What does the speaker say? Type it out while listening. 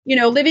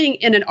living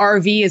in an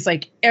RV is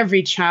like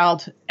every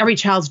child's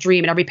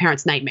dream and every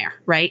parent's nightmare,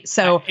 right?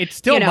 So it's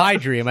still my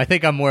dream. I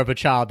think I'm more of a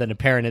child than a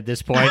parent at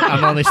this point.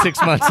 I'm only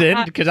 6 months in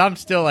because I'm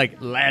still like,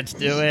 let's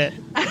do it.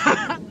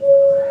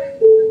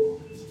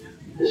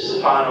 This is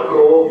the final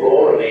call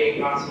for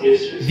remaining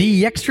passengers.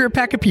 The Extra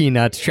Pack of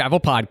Peanuts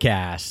Travel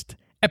Podcast,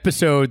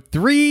 episode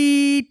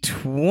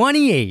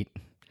 328.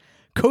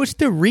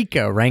 Costa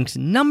Rica ranks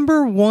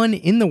number 1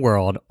 in the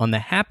world on the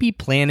Happy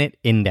Planet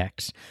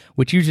Index,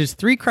 which uses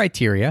 3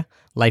 criteria,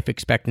 life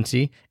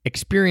expectancy,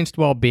 experienced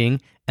well-being,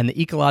 and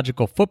the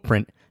ecological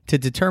footprint, to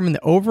determine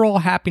the overall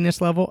happiness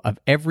level of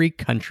every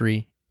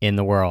country in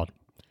the world.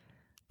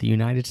 The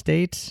United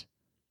States,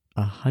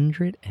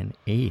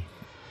 108.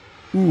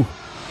 Ooh.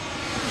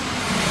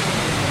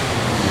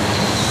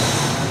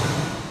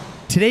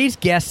 Today's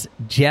guests,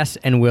 Jess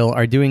and Will,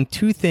 are doing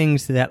 2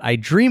 things that I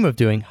dream of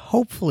doing,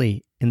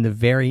 hopefully in the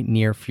very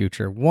near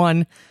future.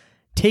 1,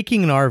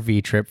 taking an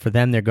RV trip. For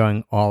them, they're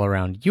going all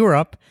around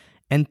Europe.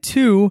 And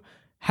 2,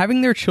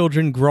 having their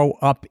children grow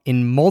up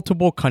in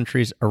multiple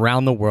countries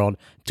around the world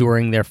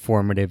during their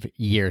formative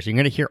years. You're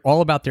going to hear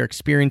all about their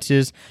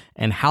experiences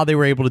and how they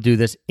were able to do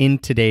this in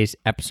today's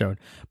episode.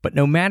 But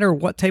no matter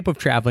what type of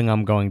traveling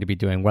I'm going to be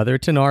doing, whether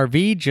it's an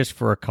RV just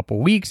for a couple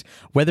weeks,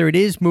 whether it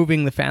is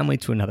moving the family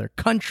to another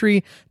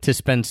country to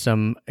spend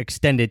some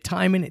extended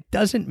time in, it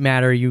doesn't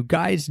matter. You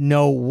guys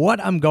know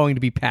what I'm going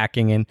to be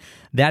packing in.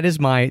 That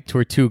is my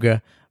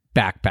Tortuga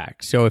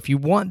backpack. So if you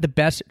want the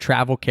best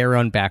travel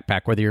carry-on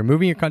backpack, whether you're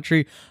moving your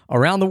country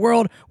around the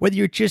world, whether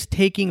you're just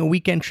taking a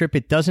weekend trip,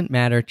 it doesn't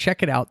matter.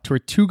 Check it out,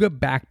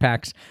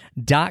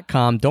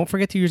 tortugabackpacks.com. Don't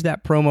forget to use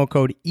that promo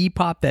code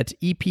EPOP, that's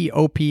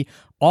EPOP,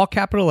 all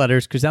capital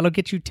letters, because that'll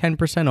get you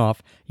 10%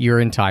 off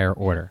your entire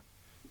order.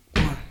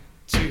 1,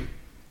 2,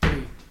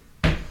 3.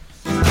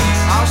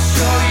 I'll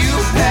show you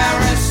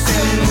Paris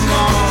in the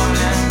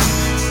morning.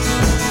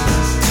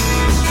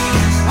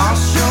 I'll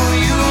show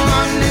you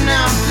London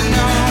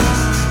afternoon.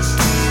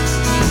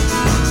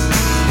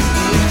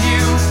 If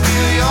you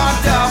feel your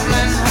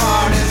Dublin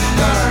heart is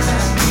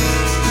burning,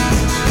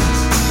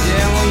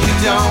 yeah, well, you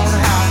don't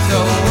have to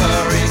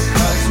worry,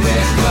 'cause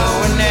we're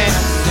going there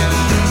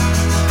soon.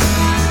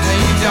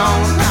 You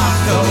don't have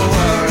to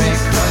worry,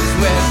 'cause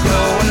we're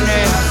going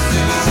there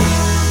soon.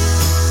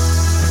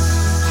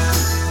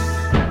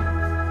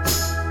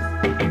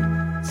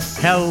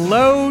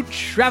 Hello,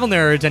 travel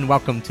nerds, and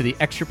welcome to the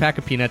Extra Pack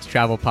of Peanuts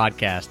Travel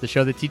Podcast, the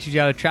show that teaches you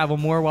how to travel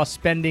more while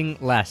spending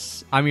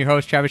less. I'm your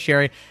host, Travis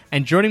Sherry,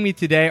 and joining me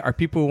today are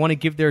people who want to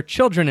give their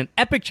children an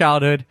epic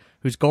childhood,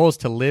 whose goal is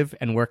to live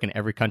and work in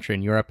every country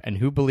in Europe, and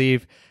who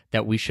believe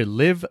that we should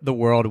live the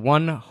world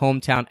one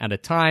hometown at a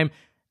time,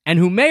 and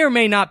who may or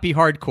may not be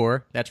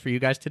hardcore. That's for you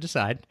guys to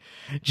decide.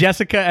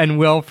 Jessica and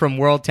Will from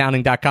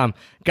worldtowning.com.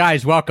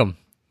 Guys, welcome.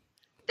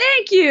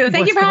 Thank you.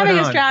 Thank you for having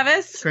us,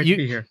 Travis. Great to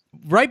be here.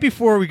 Right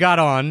before we got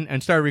on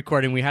and started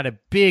recording, we had a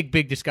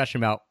big discussion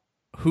about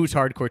who's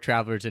hardcore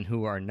travelers and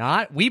who are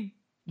not.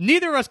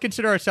 Neither of us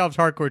consider ourselves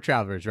hardcore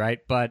travelers, right?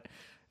 But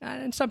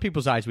in some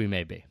people's eyes, we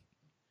may be.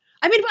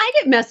 I mean, I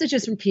get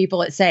messages from people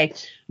that say,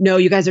 no,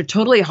 you guys are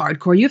totally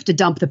hardcore. You have to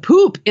dump the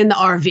poop in the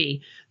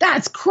RV.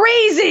 That's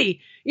crazy.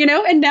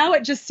 And now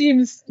it just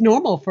seems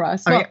normal for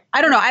us. Well,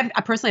 I don't know. I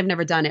personally have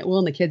never done it. Will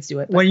and the kids do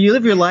it. But. When you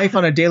live your life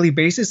on a daily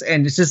basis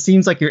and it just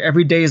seems like your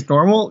everyday is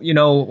normal,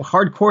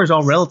 hardcore is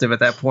all relative at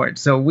that point.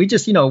 So we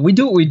just, we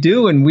do what we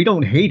do and we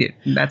don't hate it.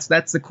 And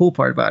that's the cool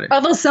part about it.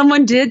 Although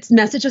someone did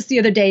message us the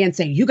other day and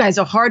say, you guys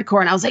are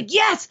hardcore. And I was like,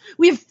 yes,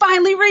 we've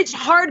finally reached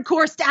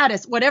hardcore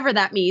status, whatever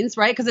that means,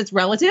 right? Because it's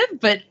relative,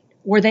 but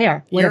we're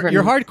there.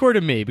 You're hardcore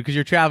to me because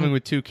you're traveling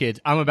with 2 kids.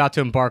 I'm about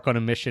to embark on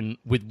a mission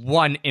with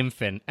 1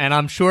 infant. And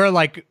I'm sure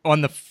like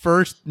on the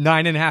first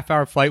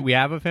 9.5-hour flight we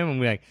have of him, and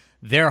we're like,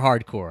 they're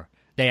hardcore.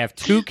 They have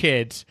 2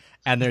 kids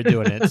and they're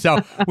doing it.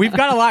 So we've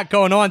got a lot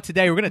going on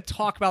today. We're going to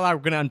talk about a lot.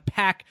 We're going to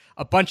unpack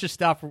a bunch of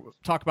stuff. We'll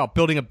talk about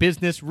building a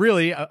business,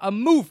 really a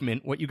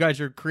movement, what you guys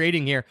are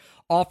creating here,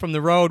 all from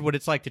the road, what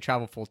it's like to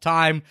travel full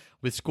time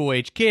with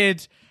school-age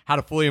kids, how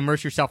to fully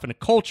immerse yourself in a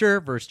culture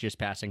versus just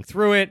passing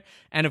through it.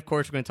 And of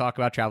course, we're going to talk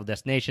about travel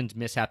destinations,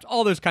 mishaps,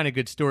 all those kind of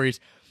good stories.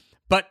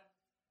 But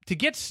to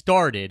get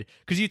started,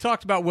 because you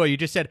talked about, Will, you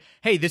just said,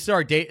 hey, this is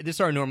our day, this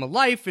is our normal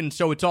life, and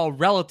so it's all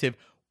relative.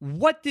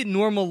 What did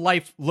normal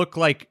life look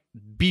like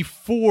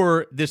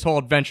before this whole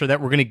adventure that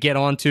we're going to get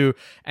onto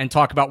and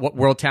talk about what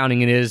World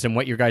Towning it is and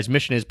what your guys'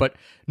 mission is? But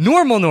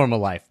normal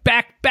life,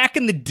 back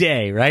in the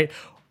day, right?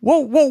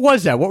 What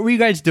was that? What were you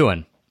guys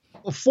doing?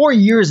 4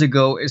 years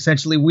ago,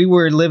 essentially, we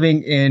were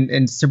living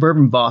in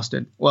suburban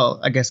Boston. Well,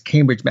 I guess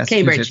Cambridge,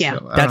 Massachusetts. Cambridge, yeah.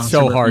 That's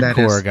so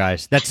hardcore,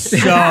 guys. That's so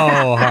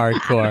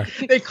hardcore.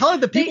 They call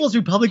it the People's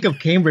Republic of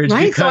Cambridge.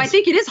 Right, so I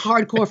think it is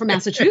hardcore for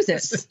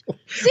Massachusetts.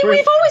 See,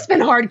 we've always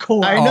been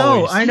hardcore.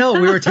 I know.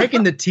 We were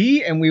taking the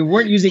tea and we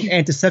weren't using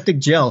antiseptic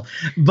gel.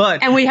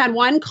 And we had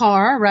 1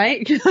 car,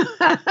 right?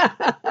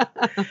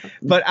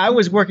 But I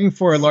was working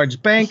for a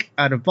large bank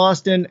out of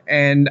Boston,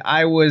 and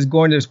I was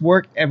going to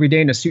work every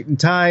day in a suit and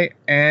tie,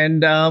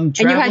 and traveling. And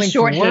you had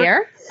short for work.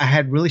 hair? I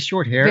had really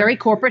short hair. Very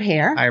corporate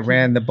hair. I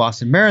ran the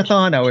Boston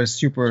Marathon. I was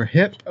super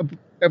hip,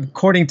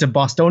 according to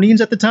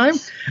Bostonians at the time.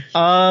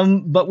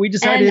 But we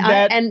decided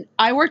and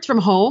I worked from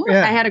home.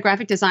 Yeah. I had a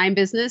graphic design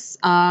business.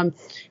 And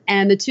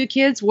the two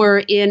kids were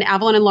in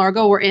Avalon and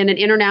Largo, were in an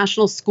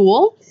international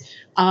school.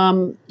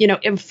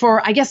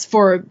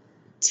 For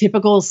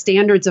typical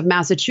standards of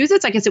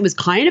Massachusetts, I guess it was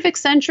kind of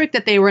eccentric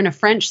that they were in a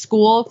French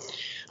school.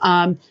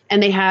 And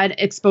they had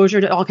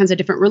exposure to all kinds of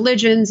different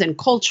religions and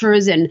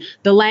cultures and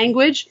the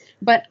language.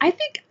 But I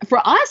think for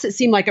us, it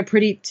seemed like a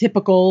pretty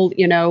typical,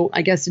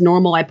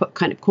 normal, I put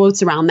kind of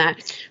quotes around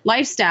that,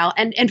 lifestyle.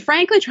 And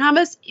frankly,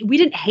 Travis, we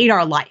didn't hate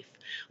our life.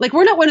 Like,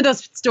 we're not one of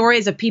those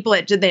stories of people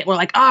that were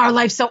like, oh, our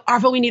life's so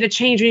awful, we need to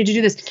change, we need to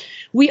do this.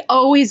 We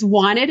always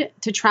wanted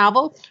to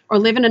travel or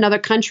live in another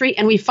country.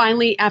 And we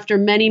finally, after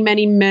many,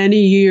 many,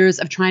 many years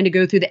of trying to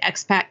go through the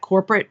expat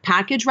corporate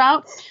package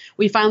route,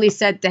 we finally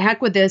said, the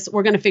heck with this,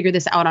 we're going to figure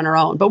this out on our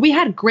own. But we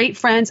had great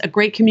friends, a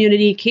great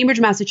community.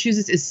 Cambridge,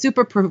 Massachusetts is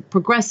super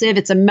progressive.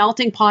 It's a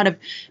melting pot of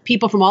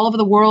people from all over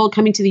the world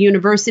coming to the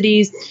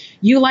universities.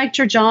 You liked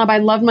your job. I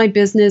loved my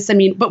business.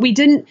 But we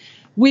didn't.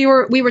 We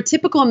were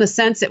typical in the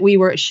sense that we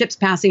were ships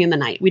passing in the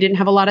night. We didn't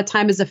have a lot of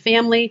time as a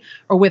family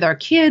or with our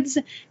kids.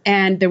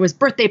 And there was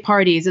birthday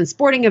parties and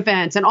sporting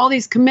events and all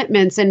these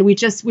commitments. And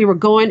we were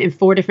going in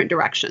 4 different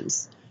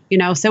directions.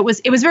 So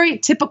it was very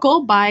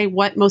typical by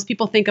what most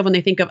people think of when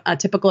they think of a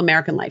typical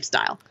American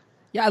lifestyle.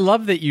 Yeah, I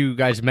love that you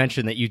guys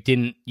mentioned that you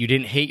didn't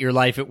hate your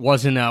life. It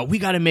wasn't a we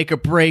got to make a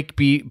break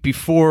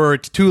before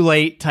it's too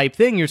late type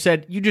thing. You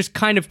said you just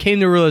kind of came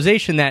to the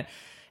realization that,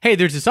 hey,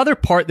 there's this other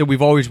part that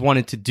we've always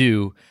wanted to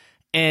do.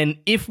 And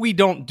if we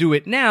don't do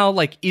it now,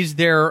 like, is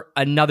there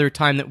another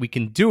time that we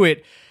can do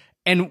it?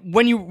 And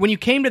when you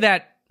came to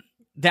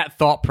that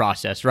thought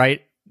process,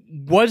 right,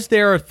 was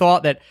there a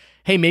thought that,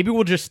 hey, maybe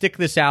we'll just stick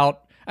this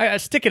out?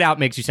 Stick it out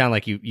makes you sound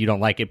like you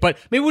don't like it, but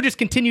maybe we'll just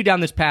continue down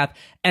this path,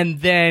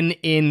 and then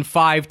in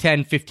 5,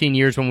 10, 15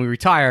 years when we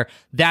retire,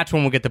 that's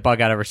when we'll get the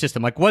bug out of our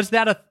system. Like, was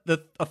that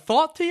a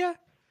thought to you?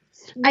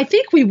 I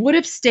think we would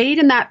have stayed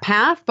in that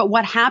path, but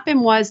what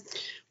happened was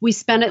we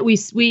spent it,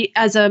 we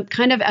as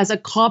a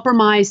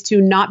compromise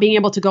to not being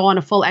able to go on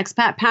a full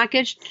expat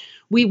package,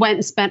 we went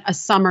and spent a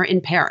summer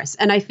in Paris.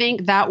 And I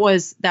think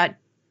that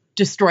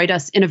destroyed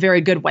us in a very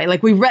good way.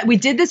 Like, we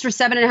did this for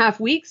 7.5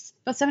 weeks,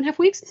 about 7.5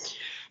 weeks.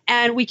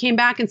 And we came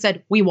back and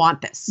said, we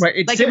want this. Right.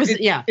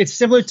 It's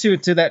similar to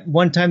that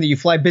one time that you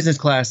fly business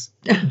class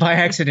by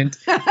accident.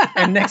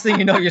 And next thing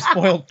you know, you're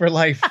spoiled for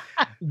life.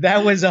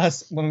 That was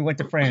us when we went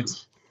to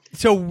France.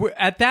 So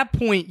at that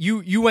point,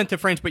 you went to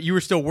France, but you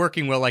were still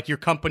working well. Like, your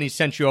company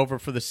sent you over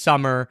for the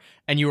summer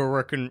and you were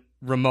working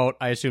remote,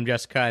 I assume,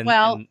 Jessica.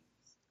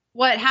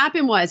 What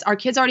happened was our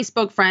kids already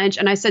spoke French.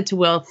 And I said to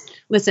Will,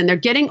 listen, they're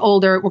getting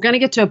older. We're going to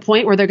get to a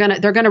point where they're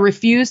going to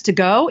refuse to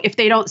go if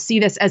they don't see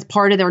this as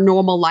part of their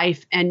normal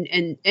life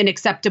and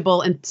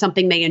acceptable and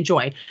something they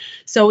enjoy.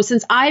 So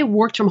since I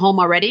worked from home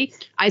already,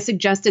 I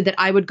suggested that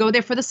I would go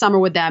there for the summer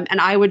with them and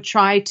I would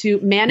try to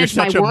manage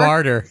my work. You're such a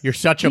martyr. You're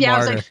such a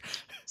martyr.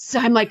 So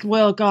I'm like,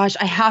 well, gosh,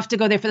 I have to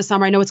go there for the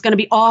summer. I know it's going to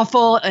be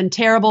awful and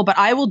terrible, but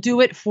I will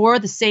do it for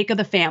the sake of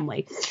the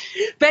family.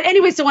 But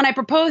anyway, so when I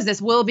proposed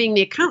this, Will, being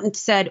the accountant,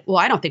 said, well,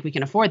 I don't think we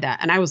can afford that.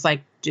 And I was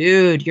like,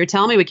 dude, you're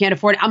telling me we can't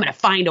afford it? I'm going to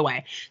find a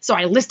way. So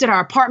I listed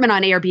our apartment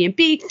on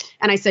Airbnb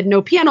and I said,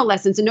 no piano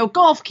lessons and no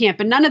golf camp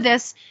and none of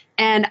this.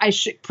 And I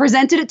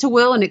presented it to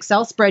Will in an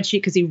Excel spreadsheet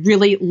because he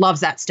really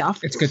loves that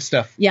stuff. It's good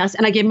stuff. Yes.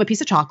 And I gave him a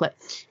piece of chocolate.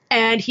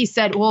 And he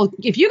said, well,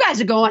 if you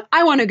guys are going,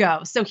 I want to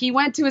go. So he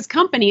went to his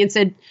company and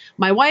said,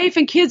 my wife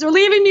and kids are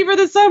leaving me for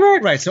the summer.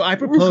 Right. So I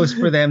proposed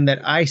for them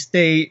that I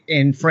stay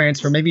in France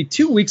for maybe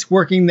 2 weeks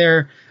working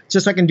there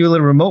just so I can do a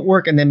little remote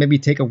work and then maybe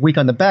take a week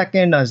on the back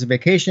end as a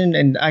vacation.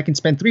 And I can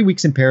spend 3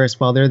 weeks in Paris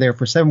while they're there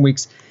for 7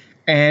 weeks.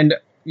 And,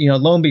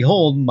 lo and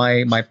behold,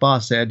 my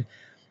boss said,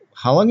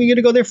 how long are you going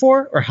to go there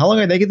for? Or how long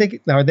are they going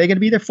to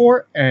be there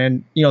for?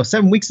 And,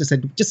 7 weeks, I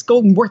said, just go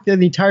and work there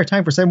the entire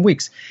time for 7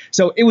 weeks.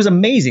 So it was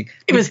amazing.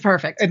 It was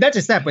perfect. And not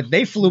just that, but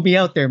they flew me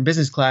out there in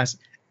business class.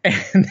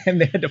 And then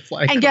they had to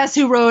fly. And guess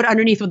who rode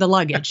underneath with the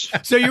luggage?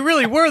 So you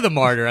really were the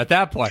martyr at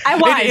that point. I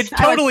was. It's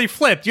totally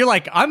flipped. You're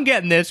like, I'm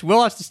getting this.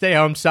 Will has to stay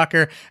home,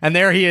 sucker. And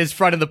there he is,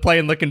 front of the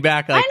plane, looking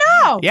back. Like,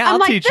 I know. Yeah, I'll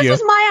teach you. This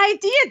was my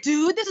idea,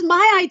 dude. This is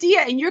my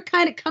idea. And you're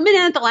kind of coming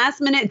in at the last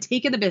minute and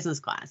taking the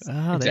business class.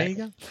 Oh, there you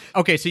go.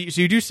 Okay, so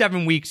you do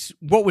 7 weeks.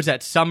 What was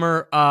that?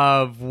 Summer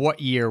of what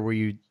year were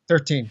you?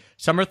 13.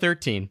 Summer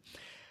 13.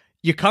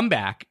 You come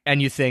back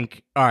and you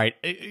think, all right,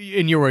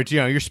 in your words,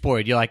 you're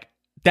spoiled. You're like,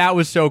 that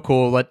was so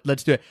cool.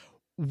 Let's do it.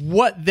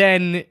 What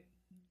then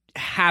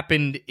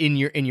happened in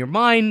your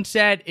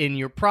mindset, in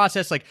your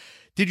process? Like,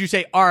 did you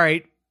say, all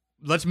right,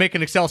 let's make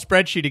an Excel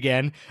spreadsheet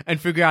again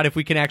and figure out if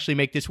we can actually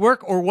make this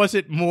work? Or was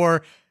it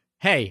more,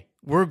 hey,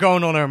 we're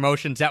going on our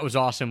emotions. That was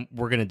awesome.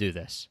 We're going to do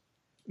this.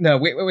 No,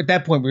 at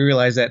that point, we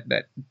realized that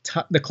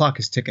the clock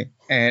is ticking,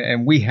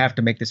 and we have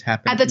to make this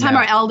happen. At the time, now.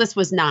 our eldest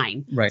was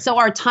 9. Right. So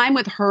our time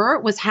with her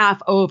was half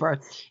over.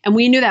 And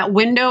we knew that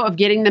window of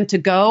getting them to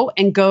go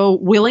and go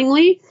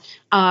willingly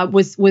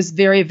was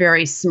very,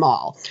 very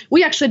small.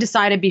 We actually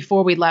decided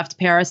before we left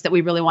Paris that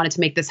we really wanted to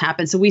make this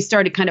happen. So we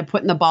started kind of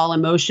putting the ball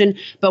in motion.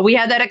 But we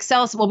had that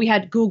Excel. Well, we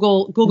had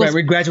Google. Right,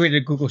 we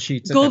graduated to Google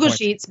Sheets. Google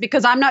Sheets,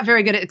 because I'm not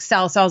very good at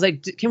Excel. So I was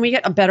like, can we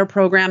get a better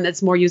program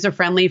that's more user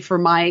friendly for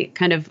my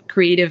kind of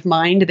creative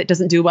mind that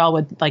doesn't do well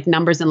with like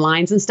numbers and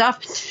lines and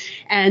stuff?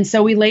 And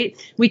so we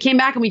came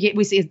back and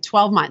we said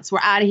 12 months. We're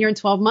out of here in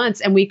 12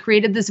 months. And we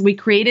created this. We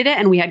created it,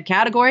 and we had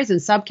categories and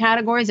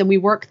subcategories, and we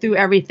worked through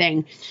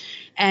everything.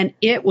 And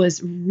it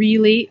was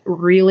really,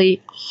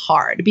 really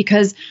hard,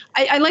 because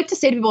I like to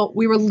say to people,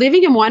 we were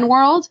living in one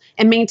world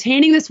and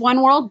maintaining this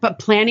one world, but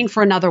planning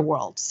for another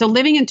world. So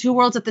living in two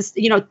worlds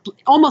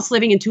almost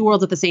living in two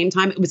worlds at the same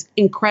time, it was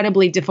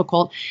incredibly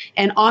difficult.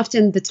 And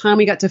often the time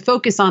we got to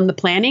focus on the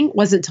planning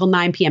wasn't until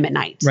 9 p.m. at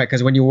night. Right,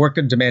 because when you work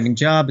a demanding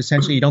job,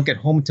 essentially you don't get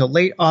home till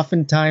late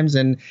oftentimes,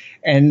 and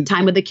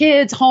time with the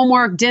kids,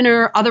 homework,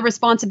 dinner, other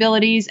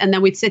responsibilities. And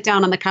then we'd sit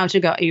down on the couch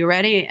and go, are you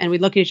ready? And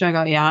we'd look at each other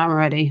and go, yeah, I'm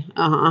ready.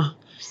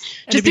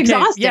 Just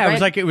exhausted. Yeah,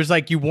 right? it was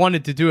like you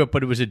wanted to do it,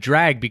 but it was a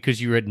drag because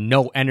you had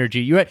no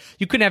energy. You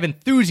couldn't have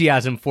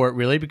enthusiasm for it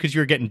really, because you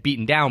were getting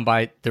beaten down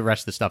by the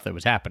rest of the stuff that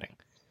was happening.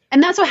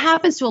 And that's what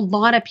happens to a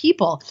lot of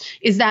people,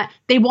 is that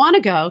they want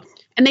to go,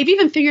 and they've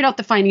even figured out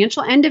the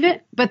financial end of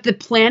it, but the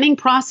planning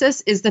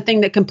process is the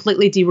thing that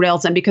completely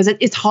derails them, because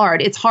it's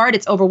hard. It's hard.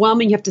 It's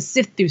overwhelming. You have to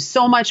sift through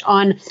so much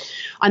on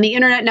the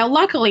internet. Now,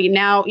 luckily,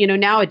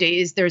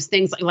 nowadays there's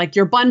things like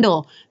your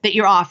bundle that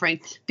you're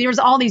offering. There's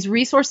all these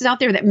resources out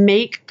there that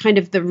make kind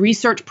of the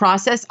research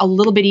process a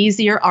little bit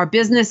easier. Our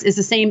business is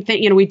the same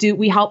thing.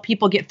 We help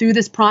people get through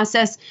this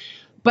process.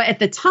 But at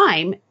the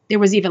time, there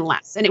was even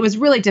less. And it was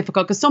really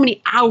difficult because so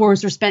many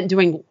hours were spent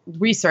doing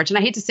research. And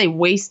I hate to say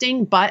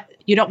wasting, but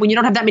when you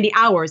don't have that many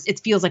hours,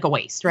 it feels like a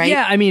waste, right?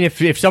 Yeah, I mean,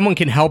 if someone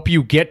can help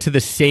you get to the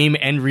same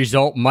end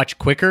result much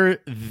quicker,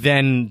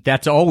 then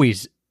that's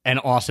always an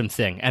awesome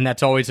thing. And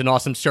that's always an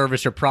awesome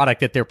service or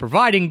product that they're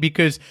providing,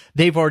 because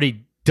they've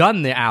already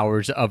done the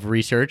hours of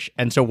research.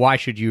 And so why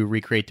should you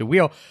recreate the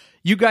wheel?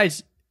 You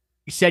guys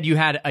said you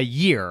had a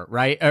year,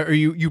 right? Or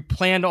you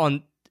planned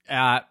on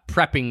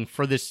prepping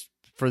for this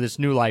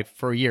new life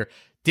for a year.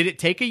 Did it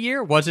take a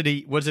year? Was it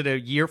a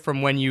year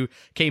from when you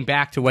came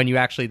back to when you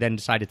actually then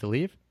decided to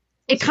leave?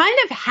 It kind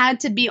of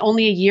had to be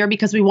only a year,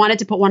 because we wanted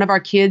to put one of our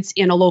kids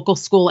in a local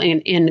school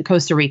in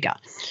Costa Rica,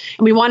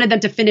 and we wanted them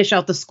to finish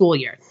out the school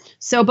year.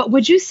 So, but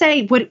would you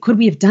say, could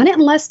we have done it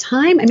in less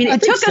time? I mean,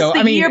 it took us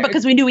the year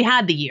because we knew we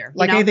had the year.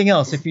 Like anything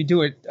else, if you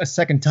do it a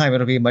second time,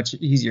 it'll be much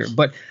easier.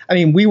 But I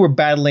mean, we were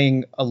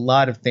battling a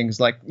lot of things.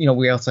 Like,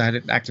 we also had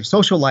an active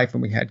social life,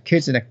 and we had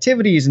kids and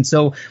activities. And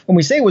so when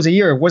we say it was a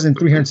year, it wasn't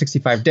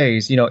 365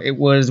 days. It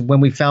was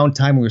when we found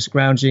time, we were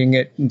scrounging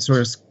it and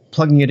sort of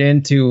plugging it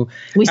into.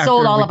 We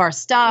sold all of our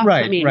stuff.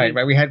 Right.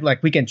 We had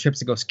like weekend trips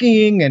to go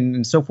skiing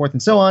and so forth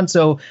and so on.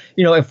 So,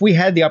 if we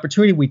had the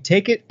opportunity, we'd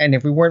take it. And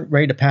if we weren't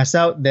ready to pass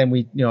out, then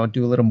we,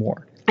 do a little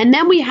more. And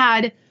then we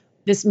had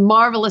this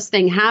marvelous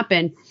thing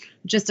happen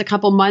just a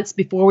couple months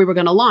before we were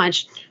going to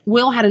launch.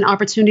 Will had an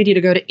opportunity to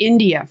go to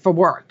India for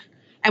work.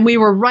 And we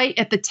were right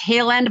at the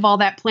tail end of all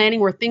that planning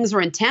where things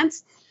were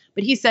intense.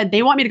 But he said,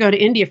 they want me to go to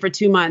India for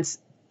 2 months.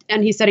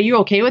 And he said, are you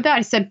okay with that?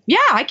 I said, yeah,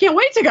 I can't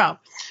wait to go.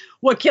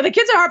 Well, the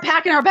kids are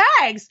packing our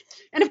bags.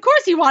 And of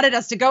course he wanted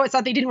us to go. It's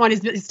not that he didn't want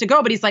us to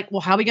go, but he's like, well,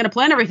 how are we going to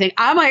plan everything?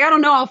 I'm like, I don't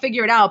know. I'll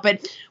figure it out.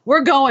 But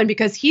we're going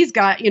because he's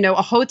got, a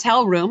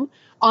hotel room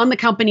on the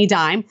company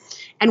dime,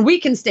 and we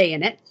can stay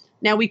in it.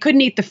 Now, we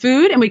couldn't eat the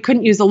food and we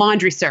couldn't use the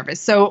laundry service.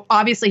 So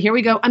obviously here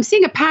we go. I'm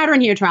seeing a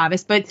pattern here,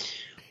 Travis, but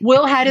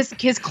Will had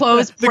his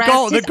clothes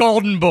pressed. The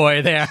golden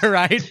boy there,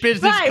 right?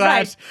 Business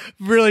class,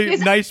 really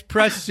nice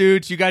press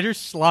suits. You guys are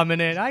slumming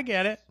it. I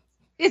get it.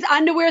 His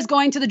underwear is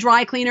going to the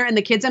dry cleaner, and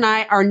the kids and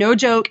I are, no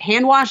joke,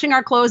 hand washing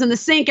our clothes in the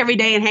sink every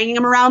day and hanging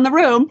them around the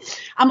room.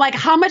 I'm like,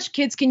 how much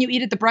kids can you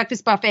eat at the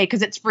breakfast buffet?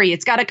 Because it's free.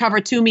 It's got to cover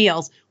 2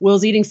 meals.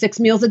 Will's eating 6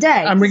 meals a day.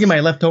 I'm bringing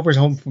my leftovers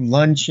home from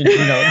lunch, and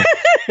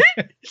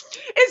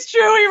It's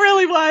true. He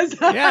really was.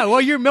 Yeah, well,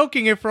 you're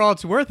milking it for all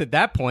it's worth at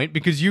that point,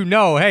 because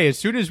hey, as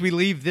soon as we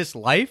leave this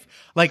life,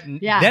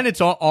 then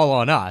it's all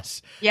on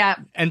us. Yeah.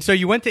 And so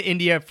you went to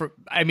India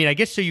I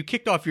guess so you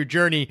kicked off your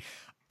journey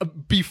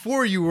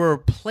before you were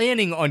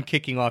planning on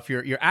kicking off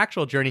your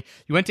actual journey.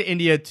 You went to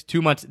India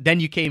 2 months, then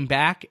you came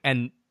back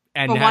and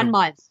for 1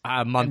 month.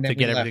 A month to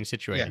get everything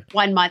situated. Yeah.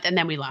 1 month, and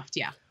then we left,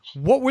 yeah.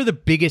 What were the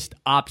biggest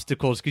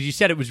obstacles? Because you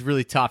said it was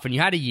really tough, and you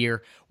had a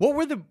year. What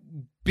were the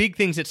big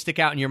things that stick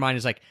out in your mind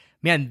as like,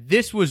 man,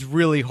 this was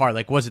really hard?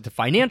 Like, was it the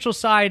financial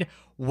side?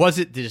 Was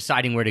it the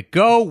deciding where to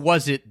go?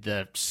 Was it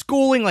the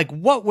schooling? Like,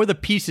 what were the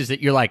pieces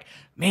that you're like,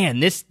 man,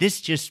 this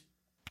just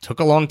took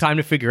a long time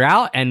to figure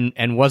out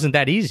and wasn't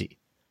that easy?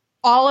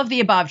 All of the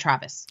above,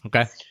 Travis.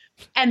 Okay.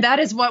 And that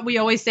is what we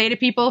always say to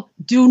people.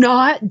 Do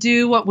not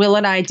do what Will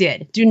and I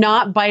did. Do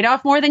not bite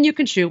off more than you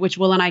can chew, which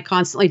Will and I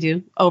constantly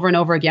do over and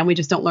over again. We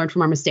just don't learn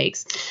from our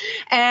mistakes.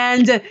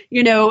 And,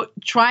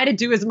 try to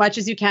do as much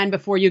as you can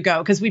before you go.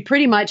 Because we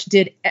pretty much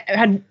it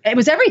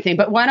was everything.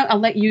 But why don't I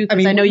let you,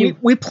 because I know you.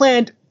 We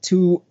planned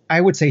to,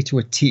 I would say, to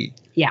a T.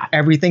 Yeah.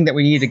 Everything that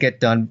we needed to get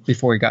done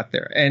before we got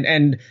there.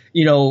 And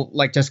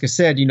like Jessica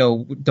said,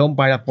 don't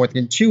bite off more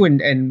than chew.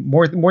 And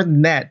more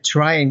than that,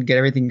 try and get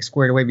everything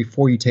squared away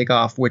before you take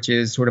off, which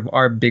is sort of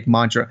our big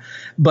mantra.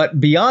 But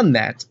beyond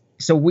that,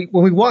 so when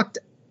we walked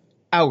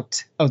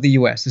out of the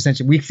U.S.,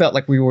 essentially, we felt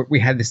like we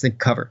had this thing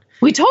covered.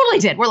 We totally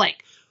did. We're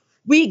like,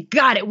 we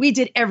got it. We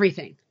did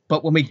everything.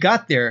 But when we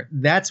got there,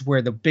 that's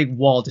where the big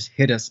wall just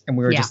hit us. And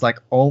we were just like,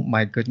 oh,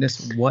 my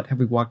goodness, what have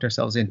we walked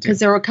ourselves into? Because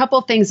there were a couple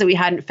of things that we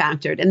hadn't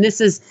factored. And this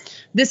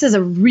is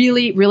a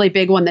really, really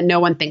big one that no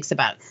one thinks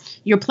about.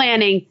 You're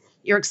planning,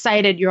 you're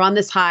excited, you're on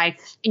this high,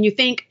 and you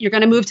think you're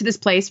going to move to this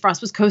place. For us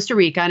was Costa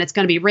Rica, and it's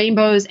going to be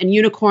rainbows and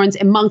unicorns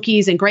and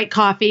monkeys and great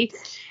coffee.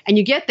 And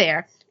you get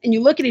there and you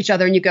look at each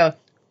other and you go,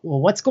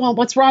 well,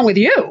 what's wrong with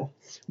you?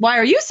 Why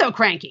are you so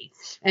cranky?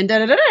 And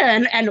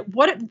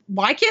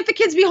why can't the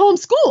kids be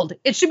homeschooled?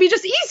 It should be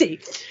just easy,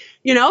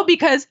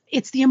 because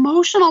it's the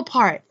emotional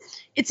part.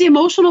 It's the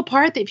emotional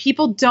part that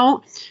people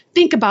don't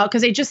think about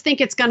because they just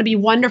think it's going to be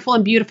wonderful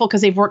and beautiful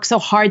because they've worked so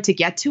hard to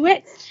get to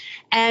it.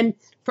 And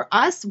for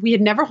us, we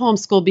had never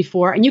homeschooled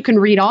before, and you can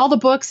read all the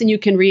books and you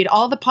can read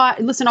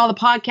listen to all the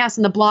podcasts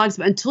and the blogs,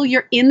 but until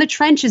you're in the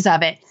trenches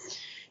of it,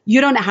 you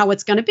don't know how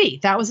it's going to be.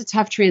 That was a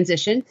tough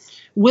transition.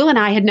 Will and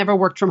I had never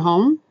worked from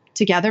home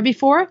together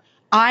before.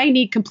 I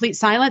need complete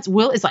silence.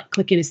 Will is like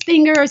clicking his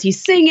fingers.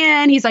 He's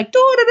singing. He's like,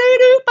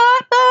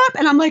 do-do-do-do-bop-bop.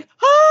 And I'm like,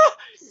 ah.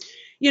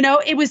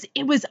 It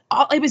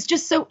was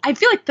just so, I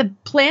feel like the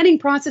planning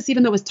process,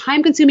 even though it was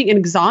time consuming and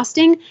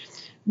exhausting,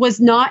 was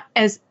not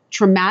as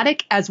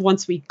traumatic as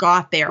once we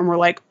got there and we're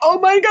like, oh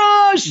my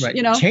gosh,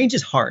 right. Change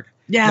is hard.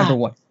 Yeah. Number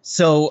one.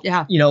 So,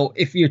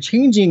 if you're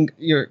changing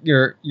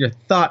your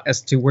thought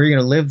as to where you're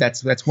going to live,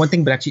 that's one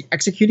thing, but actually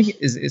executing it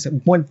is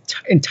one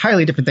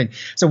entirely different thing.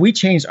 So we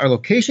changed our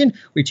location,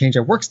 we changed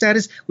our work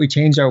status, we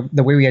changed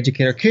the way we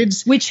educate our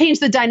kids. We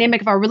changed the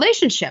dynamic of our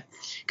relationship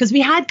because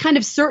we had kind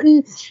of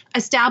certain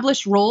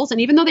established roles. And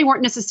even though they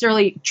weren't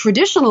necessarily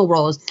traditional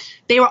roles,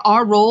 they were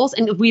our roles.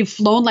 And we've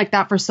flown like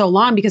that for so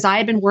long because I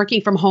had been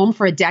working from home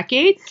for a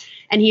decade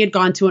and he had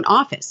gone to an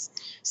office.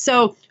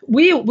 So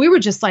we were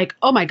just like,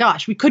 oh my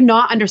gosh, we could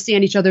not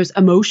understand each other's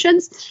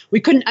emotions. We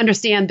couldn't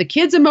understand the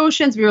kids'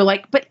 emotions. We were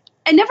like, but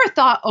I never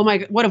thought, oh my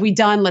God, what have we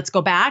done? Let's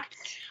go back.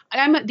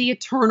 I'm the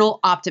eternal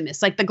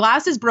optimist. Like the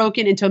glass is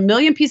broken into a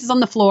million pieces on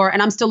the floor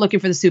and I'm still looking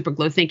for the super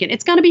glue thinking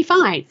it's going to be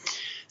fine.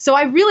 So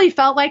I really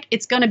felt like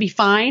it's going to be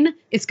fine.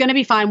 It's going to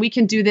be fine. We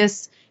can do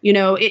this.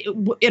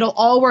 It'll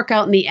all work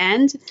out in the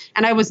end.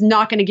 And I was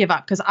not going to give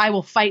up because I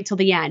will fight till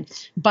the end.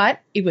 But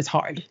it was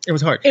hard. It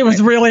was hard. It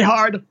was really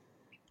hard.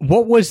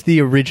 What was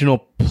the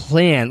original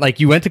plan? Like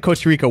you went to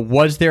Costa Rica.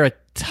 Was there a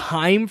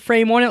time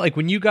frame on it? Like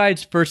when you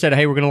guys first said,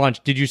 hey, we're going to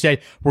launch, did you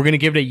say we're going to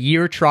give it a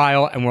year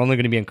trial and we're only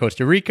going to be in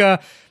Costa Rica?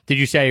 Did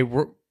you say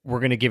we're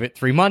going to give it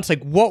 3 months?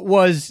 Like what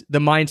was the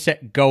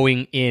mindset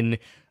going in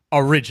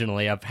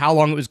originally of how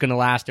long it was going to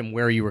last and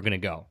where you were going to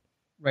go?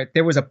 Right.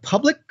 There was a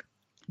public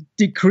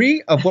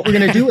decree of what we're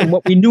going to do and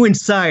what we knew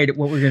inside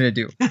what we're going to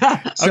do.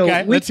 So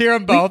okay, let's hear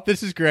them both.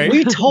 This is great.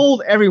 We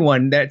told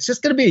everyone that it's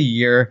just going to be a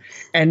year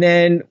and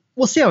then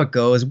we'll see how it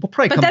goes. We'll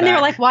probably come back. But then they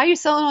were like, why are you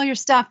selling all your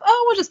stuff?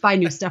 Oh, we'll just buy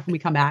new stuff when we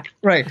come back.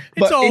 Right.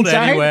 It's old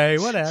anyway.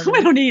 Whatever.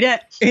 We don't need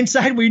it.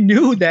 Inside, we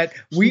knew that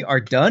we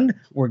are done.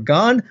 We're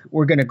gone.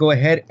 We're going to go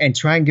ahead and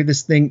try and give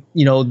this thing,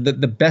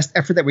 the best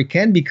effort that we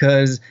can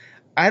because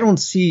I don't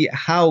see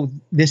how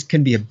this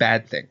can be a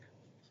bad thing.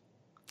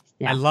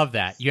 Yeah. I love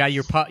that.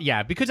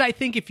 Yeah, because I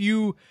think if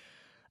you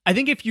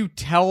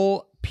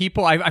tell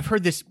people, I've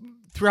heard this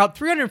throughout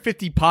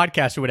 350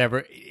 podcasts or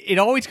whatever, it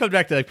always comes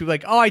back to like people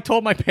like, oh, I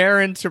told my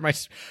parents or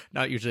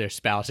not usually their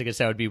spouse. I guess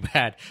that would be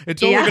bad.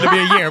 It's only going to be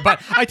a year,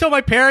 but I told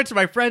my parents or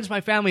my friends,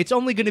 my family, it's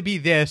only going to be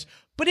this.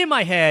 But in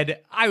my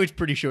head, I was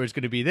pretty sure it's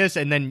going to be this,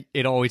 and then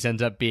it always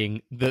ends up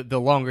being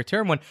the longer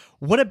term one.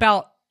 What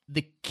about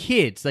the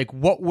kids? Like,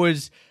 were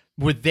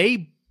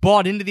they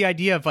bought into the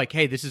idea of like,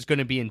 hey, this is going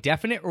to be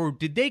indefinite, or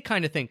did they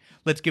kind of think,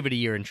 let's give it a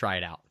year and try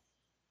it out?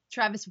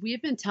 Travis, we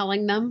have been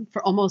telling them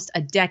for almost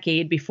a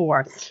decade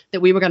before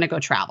that we were going to go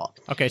travel.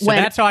 Okay, so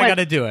that's how I got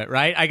to do it,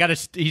 right?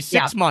 He's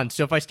 6 months.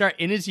 So if I start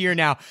in his year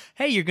now,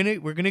 hey,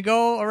 we're going to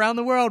go around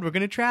the world. We're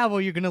going to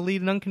travel. You're going to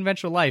lead an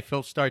unconventional life.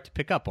 He'll start to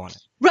pick up on it.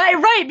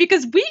 Right.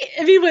 Because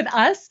with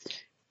us,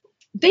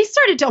 they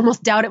started to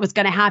almost doubt it was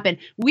going to happen.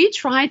 We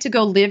tried to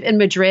go live in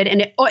Madrid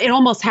and it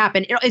almost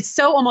happened. It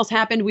so almost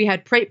happened. We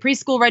had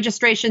preschool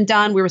registration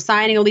done. We were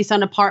signing a lease on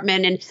an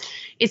apartment and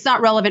it's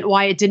not relevant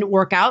why it didn't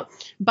work out.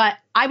 But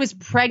I was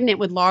pregnant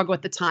with Largo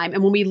at the time.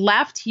 And when we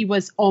left, he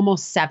was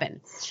almost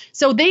 7.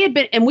 So they had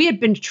been, and we had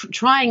been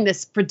trying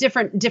this for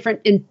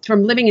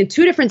from living in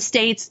 2 different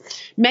states,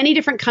 many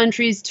different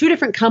countries, 2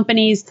 different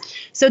companies.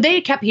 So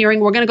they kept hearing,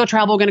 we're going to go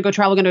travel, we're going to go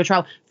travel, we're going to go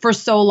travel for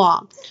so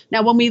long.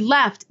 Now, when we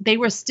left, they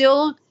were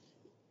still,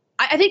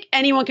 I think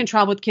anyone can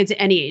travel with kids at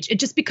any age. It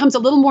just becomes a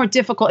little more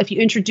difficult if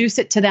you introduce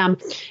it to them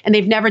and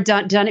they've never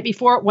done it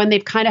before, when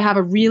they've kind of have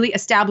a really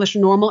established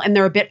normal and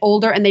they're a bit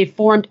older and they've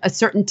formed a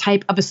certain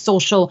type of a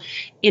social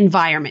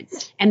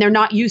environment and they're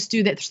not used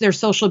to their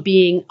social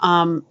being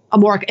a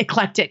more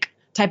eclectic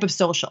type of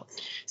social.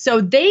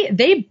 So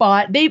they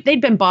bought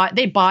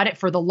it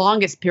for the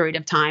longest period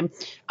of time.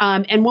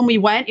 And when we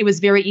went, it was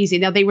very easy.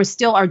 Now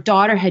our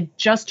daughter had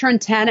just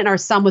turned 10 and our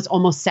son was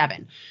almost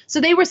 7. So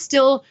they were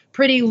still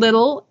pretty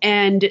little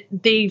and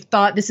they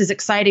thought, this is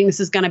exciting. This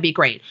is going to be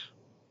great.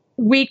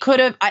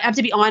 I have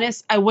to be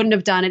honest, I wouldn't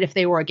have done it if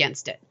they were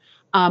against it.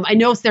 I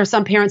know there are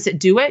some parents that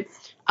do it.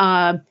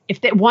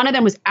 If one of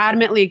them was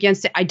adamantly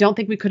against it, I don't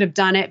think we could have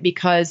done it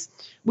because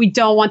we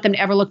don't want them to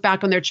ever look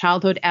back on their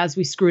childhood as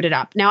we screwed it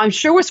up. Now, I'm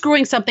sure we're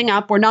screwing something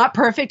up. We're not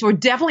perfect. We're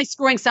definitely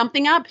screwing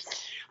something up.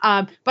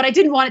 But I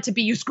didn't want it to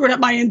be, you screwed up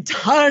my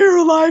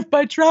entire life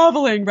by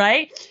traveling,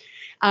 right?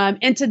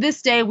 And to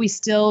this day, we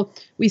still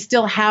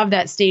have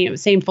that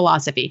same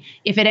philosophy.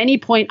 If at any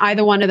point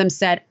either one of them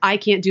said, I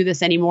can't do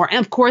this anymore, and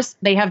of course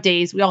they have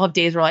days, we all have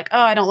days where we're like, oh,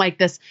 I don't like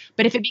this.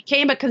 But if it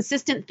became a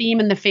consistent theme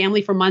in the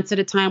family for months at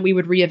a time, we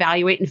would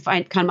reevaluate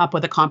and come up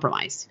with a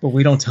compromise. But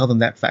we don't tell them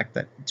that fact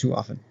that too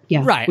often.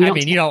 Yeah, right. I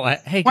mean, you don't.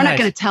 Hey, we're guys, not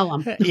going to tell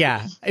them.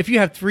 Yeah, if you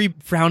have 3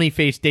 frowny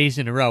face days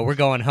in a row, we're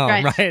going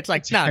home, right? It's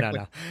like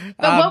no.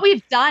 But what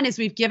we've done is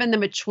we've given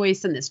them a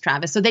choice in this,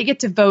 Travis. So they get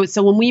to vote.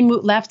 So when we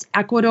left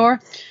Ecuador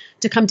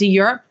to come to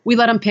Europe, we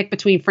let them pick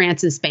between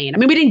France and Spain. I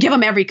mean, we didn't give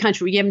them every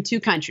country. We gave them 2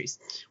 countries.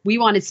 We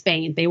wanted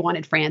Spain. They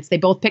wanted France. They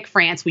both picked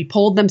France. We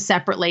polled them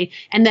separately.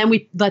 And then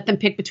we let them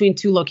pick between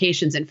 2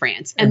 locations in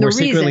France. And we're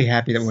secretly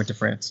happy that we went to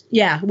France.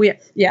 Yeah.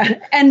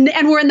 And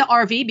we're in the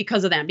RV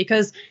because of them.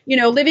 Because,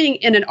 living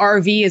in an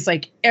RV is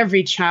like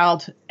every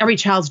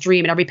child's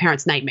dream and every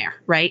parent's nightmare,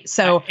 right?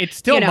 So it's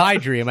still my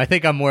dream. I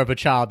think I'm more of a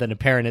child than a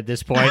parent at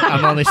this point.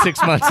 I'm only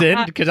 6 months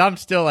in because I'm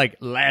still like,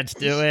 let's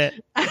do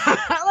it.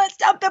 Let's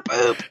dump the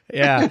poop.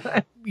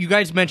 Yeah. You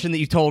guys mentioned that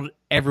you told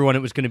everyone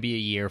it was going to be a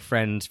year,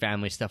 friends,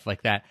 family, stuff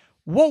like that.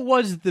 What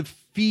was the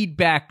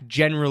feedback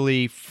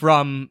generally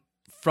from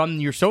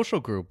your social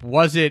group?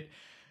 Was it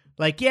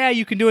like, yeah,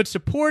 you can do it,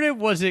 supportive?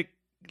 Was it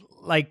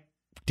like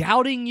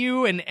doubting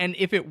you? And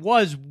if it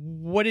was,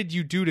 what did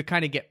you do to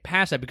kind of get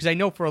past that? Because I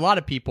know for a lot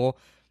of people,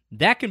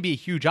 that can be a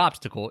huge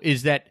obstacle,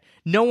 is that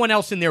no one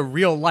else in their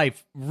real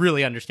life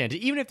really understands it.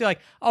 Even if they're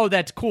like, oh,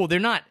 that's cool. They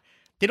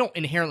don't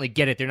inherently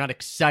get it. They're not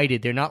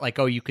excited. They're not like,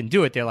 oh, you can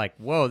do it. They're like,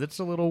 whoa, that's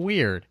a little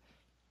weird.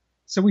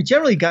 So we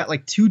generally got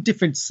like 2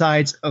 different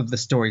sides of the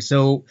story.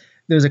 So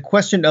there's a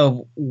question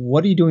of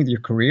what are you doing with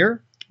your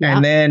career? Yeah.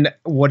 And then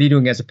what are you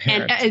doing as a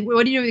parent? And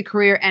what are you doing with your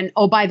career? And,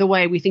 oh, by the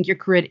way, we think you're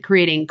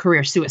creating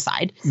career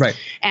suicide. Right.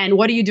 And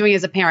what are you doing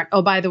as a parent?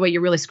 Oh, by the way,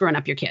 you're really screwing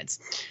up your kids.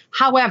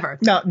 However.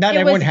 No, not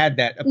everyone had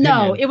that opinion.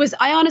 No, it was,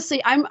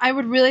 I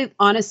would really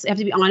have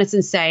to be honest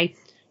and say,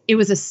 it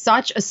was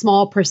such a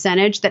small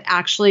percentage that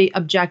actually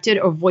objected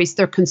or voiced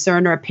their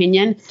concern or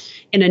opinion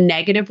in a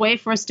negative way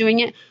for us doing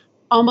it.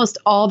 Almost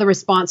all the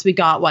response we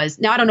got was,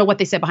 now I don't know what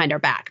they said behind our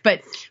back,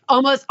 but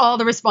almost all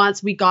the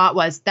response we got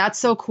was, that's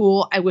so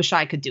cool. I wish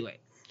I could do it.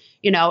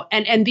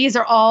 And these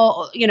are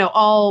all,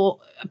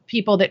 all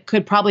people that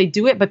could probably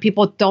do it, but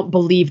people don't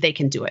believe they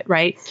can do it.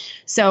 Right.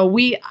 So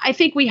I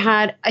think we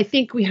had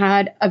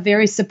a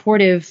very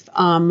supportive,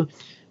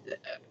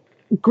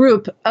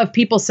 group of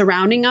people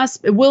surrounding us.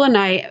 Will and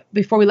I,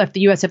 before we left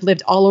the U.S., have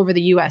lived all over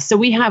the U.S. So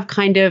we have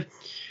kind of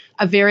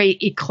a very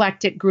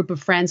eclectic group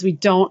of friends. We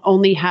don't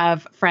only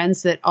have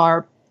friends that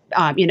are,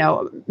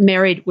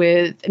 married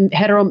with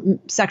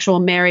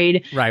heterosexual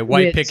married. Right.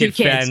 White picket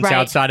kids, fence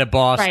outside of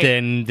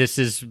Boston. Right. This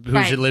is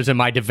who lives in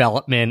my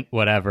development,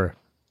 whatever.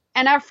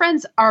 And our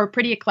friends are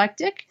pretty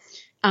eclectic.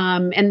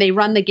 And they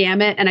run the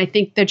gamut. And I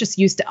think they're just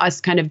used to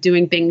us kind of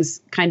doing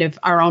things kind of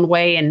our own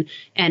way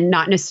and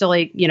not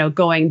necessarily,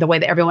 going the way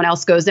that everyone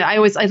else goes. I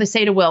always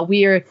say to Will,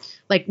 we are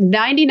like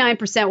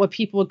 99% what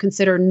people would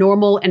consider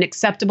normal and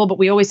acceptable. But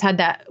we always had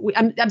that.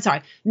 I'm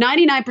sorry,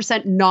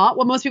 99% not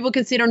what most people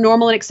consider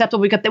normal and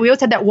acceptable. We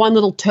always had that one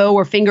little toe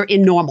or finger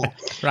in normal.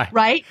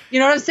 Right. You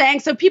know what I'm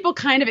saying? So people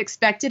kind of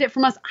expected it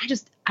from us.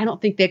 I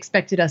don't think they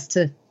expected us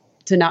to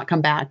not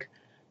come back.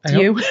 Do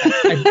you?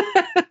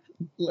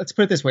 Let's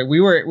put it this way. We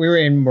were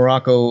in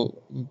Morocco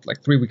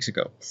like 3 weeks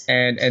ago,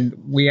 and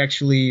we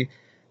actually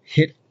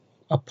hit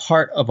a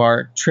part of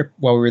our trip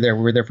while we were there.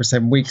 We were there for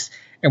 7 weeks,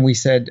 and we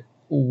said,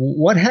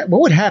 what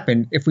would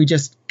happen if we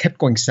just kept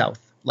going south,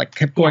 like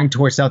kept going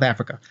towards South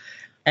Africa?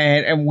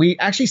 And we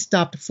actually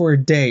stopped for a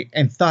day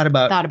and thought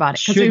about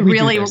it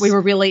because we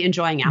were really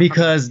enjoying Africa.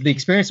 Because the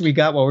experience we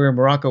got while we were in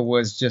Morocco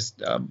was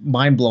just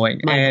mind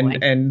blowing.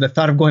 And the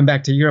thought of going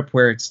back to Europe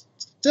where it's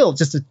still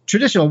just a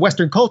traditional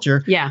Western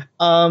culture. Yeah.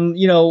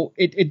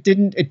 It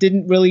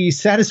didn't really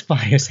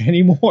satisfy us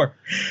anymore.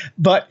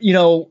 But,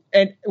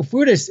 and if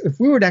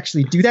we were to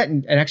actually do that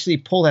and actually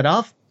pull that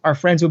off, our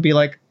friends would be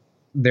like,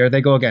 there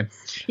they go again.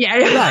 Yeah.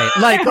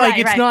 Right. Like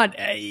it's not,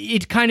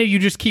 it's kind of, you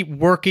just keep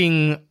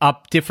working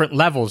up different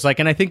levels. Like,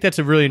 and I think that's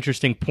a really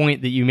interesting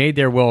point that you made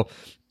there, Will.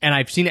 And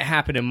I've seen it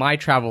happen in my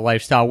travel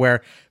lifestyle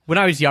where when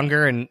I was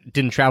younger and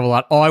didn't travel a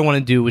lot, all I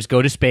wanted to do was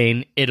go to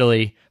Spain,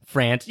 Italy,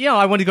 France.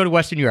 I wanted to go to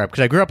Western Europe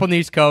because I grew up on the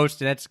East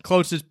Coast and that's the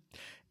closest,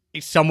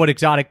 somewhat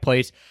exotic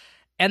place.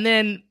 And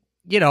then,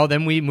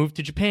 then we moved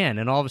to Japan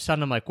and all of a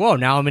sudden I'm like, whoa,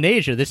 now I'm in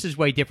Asia. This is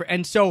way different.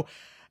 And so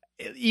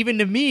even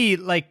to me,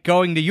 like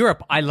going to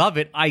Europe, I love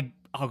it.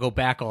 I'll go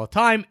back all the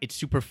time. It's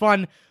super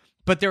fun.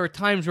 But there are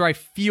times where I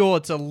feel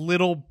it's a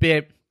little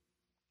bit,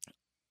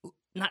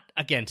 not,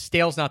 again,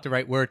 stale's not the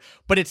right word,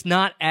 but it's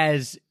not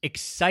as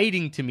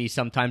exciting to me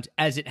sometimes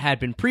as it had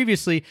been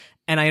previously.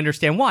 And I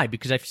understand why,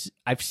 because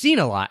I've seen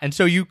a lot. And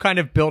so you kind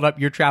of build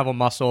up your travel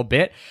muscle a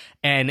bit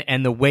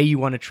and the way you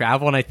want to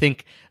travel. And I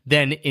think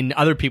then in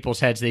other people's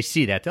heads, they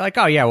see that. They're like,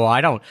 oh yeah,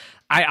 well,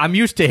 I'm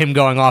used to him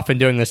going off and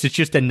doing this. It's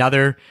just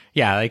another,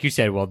 like you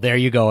said, well, there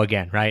you go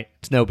again, right?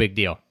 It's no big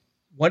deal.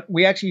 What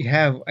we actually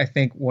have, I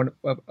think, one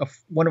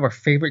of our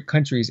favorite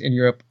countries in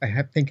Europe,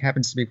 I think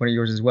happens to be one of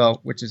yours as well,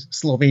 which is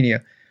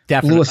Slovenia.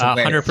 Definitely,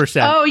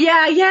 100%. Oh,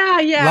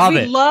 yeah.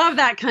 We love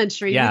that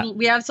country. Yeah.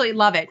 We absolutely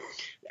love it.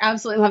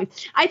 Absolutely love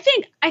it. I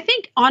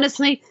think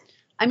honestly,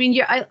 I mean,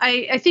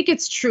 I think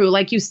it's true.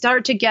 Like you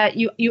start to get,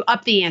 you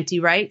up the ante,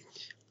 right?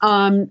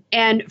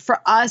 And for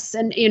us,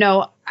 and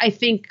I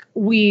think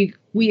we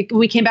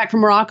came back from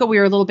Morocco. We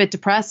were a little bit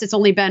depressed. It's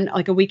only been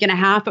like a week and a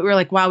half, but we were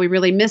like, wow, we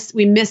miss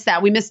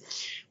that.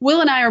 Will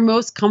and I are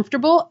most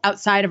comfortable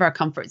outside of our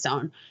comfort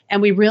zone,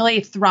 and we really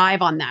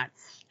thrive on that.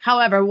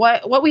 However,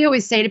 what we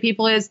always say to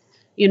people is,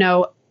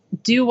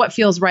 do what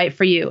feels right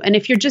for you. And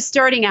if you're just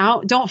starting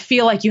out, don't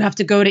feel like you have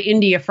to go to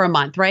India for a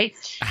month, right?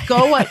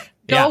 Go where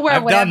I've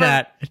whatever. Done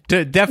that.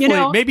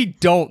 Definitely, maybe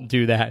don't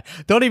do that.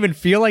 Don't even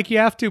feel like you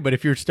have to. But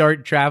if you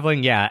start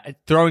traveling,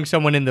 throwing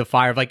someone in the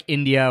fire of like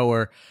India,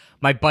 or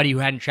my buddy who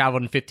hadn't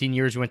traveled in 15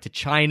 years went to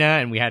China,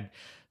 and we had.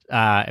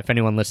 If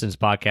anyone listens to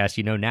this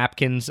podcast,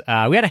 napkins.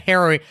 We had a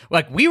harrowing.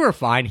 Like we were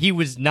fine. He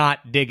was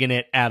not digging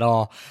it at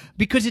all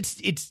because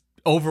it's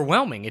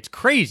overwhelming. It's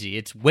crazy.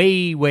 It's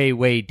way, way,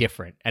 way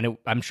different. And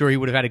I'm sure he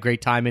would have had a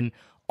great time in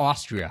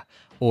Austria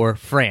or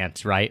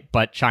France, right?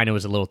 But China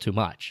was a little too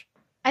much.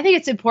 I think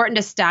it's important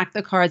to stack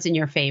the cards in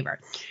your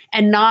favor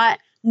and not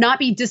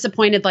be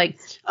disappointed like,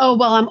 oh,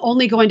 well, I'm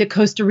only going to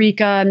Costa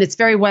Rica and it's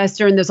very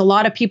Western. There's a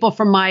lot of people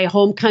from my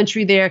home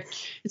country there.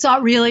 It's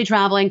not really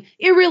traveling.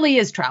 It really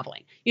is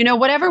traveling.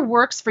 Whatever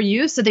works for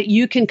you so that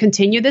you can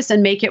continue this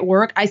and make it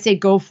work, I say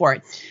go for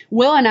it.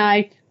 Will and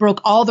I broke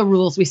all the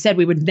rules we said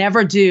we would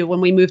never do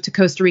when we moved to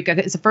Costa Rica.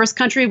 It's the first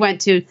country we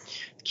went to.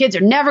 Kids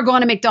are never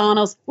going to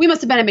McDonald's. We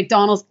must have been at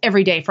McDonald's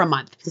every day for a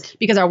month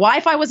because our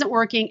Wi-Fi wasn't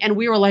working. And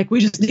we were like,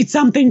 we just need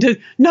something to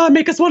not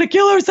make us want to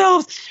kill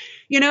ourselves.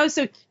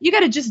 So you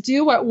got to just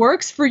do what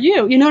works for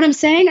you. You know what I'm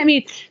saying? I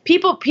mean,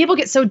 people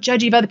get so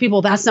judgy of other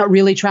people. That's not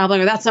really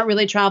traveling or that's not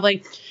really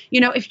traveling.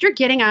 If you're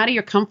getting out of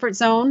your comfort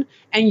zone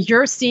and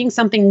you're seeing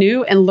something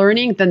new and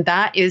learning, then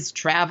that is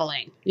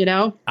traveling,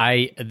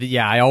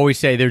 I always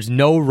say there's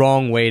no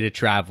wrong way to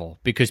travel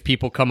because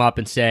people come up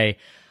and say,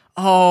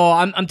 oh,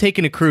 I'm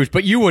taking a cruise,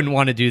 but you wouldn't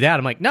want to do that.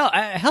 I'm like, no,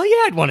 hell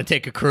yeah, I'd want to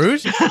take a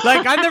cruise.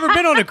 Like I've never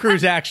been on a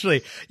cruise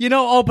actually,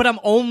 but I'm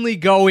only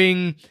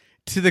going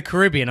to the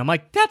Caribbean. I'm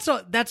like,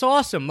 that's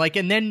awesome. Like,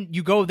 and then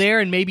you go there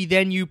and maybe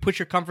then you push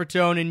your comfort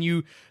zone and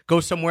you go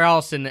somewhere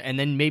else and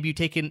then maybe you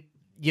take a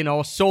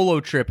solo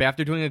trip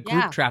after doing a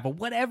group travel,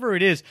 whatever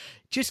it is.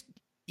 Just,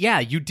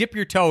 you dip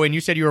your toe in.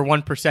 You said you were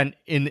 1%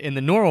 in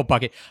the normal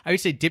bucket. I would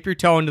say dip your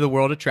toe into the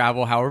world of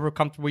travel, however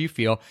comfortable you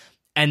feel.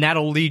 And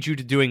that'll lead you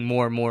to doing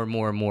more.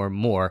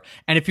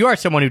 And if you are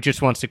someone who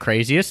just wants the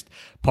craziest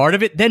part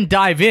of it, then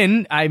dive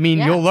in. I mean,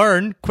 you'll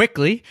learn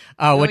quickly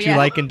what you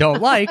like and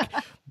don't like.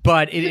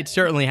 But it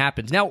certainly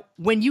happens. Now,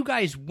 when you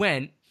guys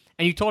went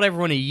and you told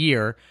everyone a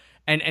year,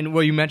 and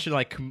well, you mentioned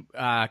like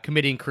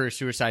committing career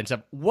suicide and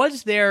stuff,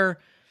 was there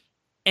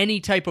any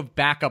type of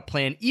backup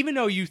plan, even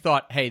though you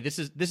thought, hey, this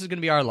is going to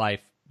be our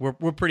life,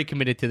 we're pretty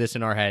committed to this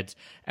in our heads,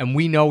 and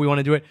we know we want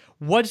to do it?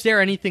 Was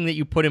there anything that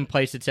you put in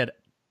place that said,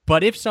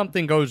 but if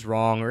something goes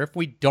wrong or if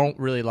we don't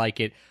really like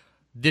it,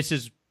 this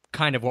is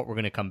kind of what we're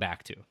going to come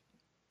back to?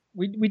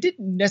 We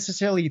didn't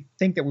necessarily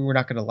think that we were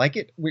not going to like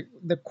it.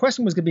 The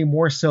question was going to be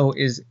more so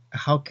is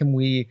how can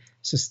we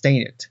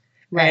sustain it?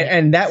 Right.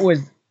 And that was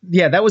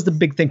the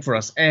big thing for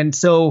us. And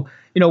so,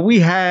 we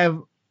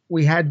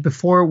had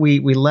before we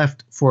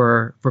left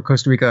for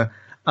Costa Rica,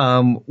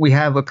 we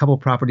have a couple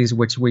properties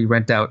which we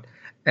rent out.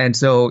 And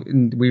so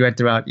we rent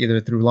them out either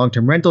through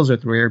long-term rentals or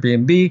through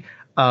Airbnb.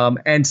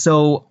 And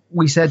so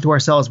we said to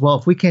ourselves, well,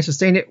 if we can't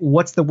sustain it,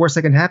 what's the worst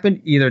that can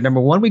happen? Either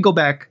number one, we go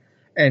back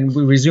and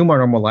we resume our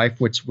normal life,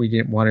 which we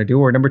didn't want to do,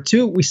 or number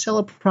two, we sell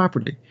a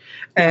property.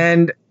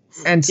 And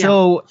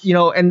so,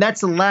 and that's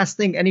the last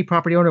thing any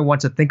property owner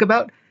wants to think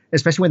about.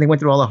 especially when they went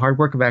through all the hard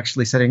work of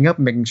actually setting up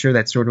and making sure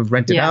that's sort of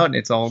rented out and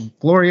it's all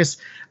glorious.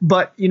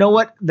 But you know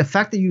what? The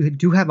fact that you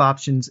do have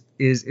options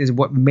is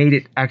what made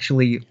it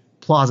actually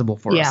plausible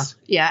for us.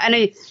 Yeah.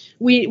 And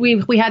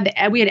we had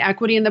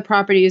equity in the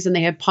properties, and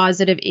they had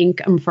positive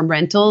income from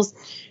rentals.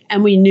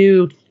 And we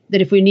knew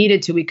that if we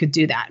needed to, we could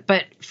do that.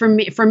 But for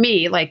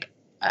me, like,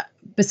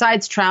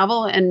 besides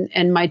travel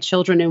and my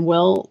children and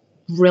Will,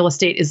 real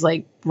estate is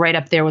like right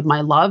up there with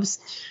my loves.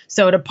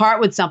 So to part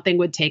with something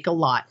would take a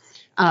lot.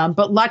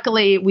 But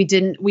luckily we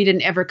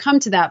didn't ever come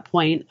to that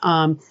point.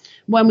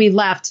 When we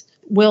left,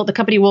 the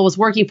company Will was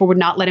working for would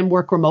not let him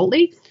work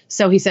remotely.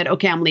 So he said,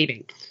 okay, I'm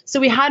leaving. So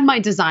we had my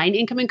design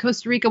income in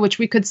Costa Rica, which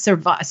we could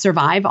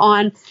survive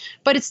on,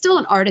 but it's still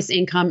an artist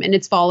income and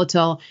it's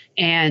volatile.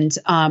 And,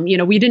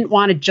 we didn't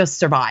want to just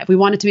survive. We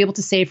wanted to be able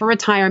to save for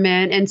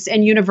retirement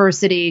and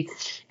university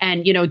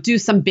and, do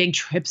some big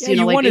trips. Yeah,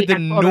 you wanted the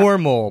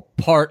normal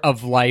part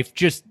of life.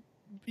 Just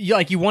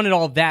like you wanted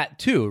all that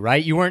too,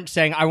 right? You weren't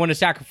saying, I want to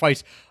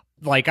sacrifice,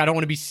 like, I don't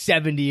want to be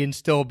 70 and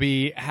still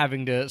be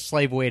having to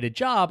slave away at a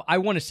job. I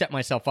want to set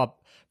myself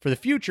up for the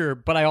future,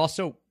 but I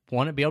also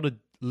want to be able to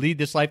lead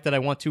this life that I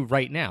want to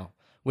right now,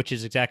 which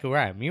is exactly where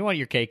I am. You want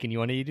your cake and you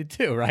want to eat it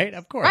too, right?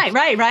 Of course.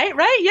 Right.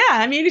 Yeah.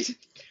 I mean,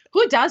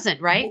 who doesn't,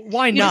 right?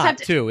 Why not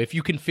too, if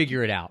you can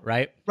figure it out,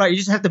 right? Right. You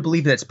just have to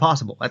believe that it's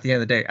possible at the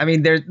end of the day. I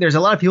mean, there's a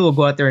lot of people who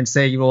go out there and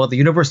say, well, the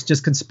universe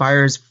just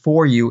conspires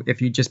for you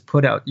if you just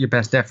put out your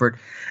best effort.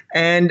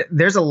 And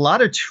there's a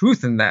lot of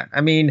truth in that.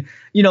 I mean,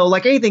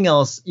 like anything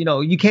else,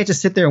 you can't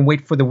just sit there and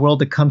wait for the world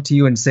to come to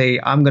you and say,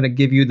 I'm going to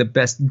give you the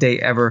best day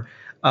ever.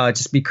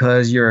 Just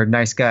because you're a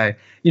nice guy.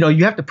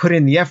 You have to put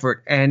in the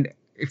effort. And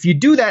if you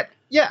do that,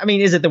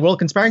 is it the world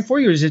conspiring for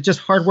you, or is it just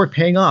hard work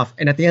paying off?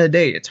 And at the end of the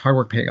day, it's hard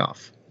work paying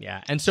off.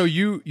 Yeah. And so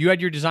you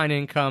had your design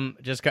income,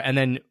 Jessica, and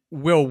then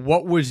Will,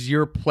 what was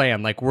your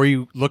plan? Like, were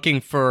you looking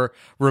for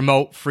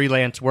remote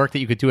freelance work that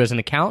you could do as an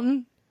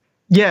accountant?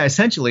 Yeah,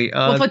 essentially.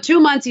 Well, for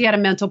 2 months, he had a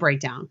mental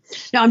breakdown.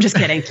 No, I'm just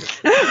kidding.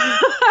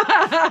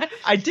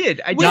 I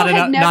did. Not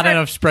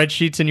enough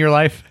spreadsheets in your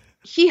life?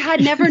 He had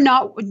never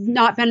not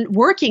been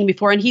working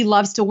before, and he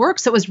loves to work.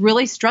 So it was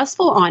really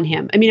stressful on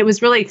him. I mean, it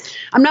was really,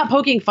 I'm not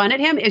poking fun at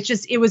him.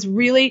 It was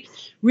really,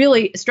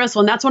 really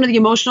stressful. And that's one of the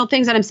emotional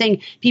things that I'm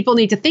saying people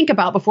need to think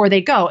about before they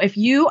go. If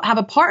you have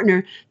a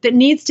partner that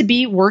needs to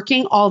be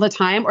working all the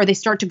time, or they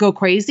start to go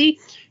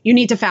crazy, you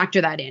need to factor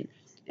that in.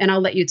 And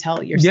I'll let you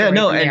tell your story. Yeah,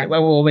 no. And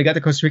when we got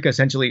to Costa Rica,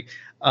 essentially,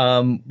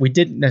 we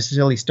didn't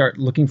necessarily start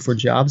looking for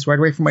jobs right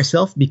away for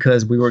myself,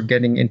 because we were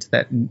getting into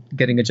that,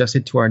 getting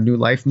adjusted to our new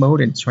life mode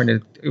and trying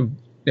to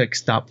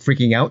stop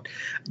freaking out.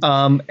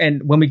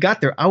 And when we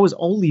got there, I was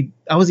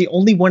the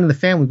only one in the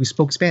family who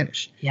spoke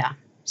Spanish. Yeah.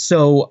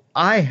 So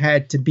I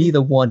had to be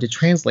the one to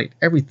translate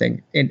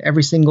everything in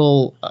every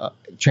single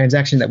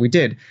transaction that we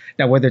did.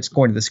 Now, whether it's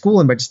going to the school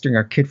and registering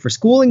our kid for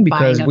schooling,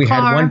 because we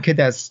had one kid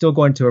that's still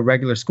going to a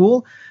regular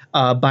school,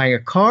 buying a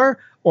car,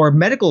 or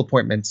medical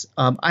appointments,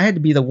 I had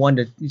to be the one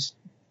to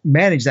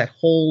manage that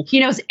whole He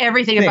knows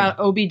everything thing. About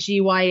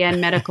OBGYN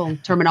medical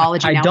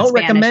terminology. I now don't in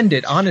Spanish. recommend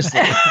it, honestly.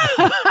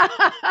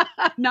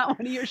 Not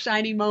one of your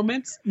shining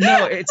moments.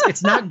 No,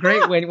 it's not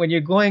great when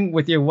you're going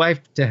with your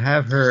wife to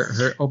have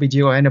her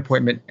OBGYN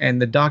appointment, and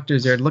the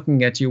doctors are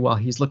looking at you while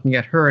he's looking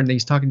at her, and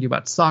he's talking to you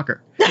about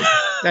soccer.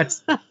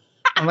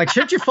 I'm like,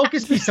 shouldn't your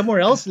focus be somewhere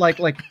else, like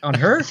on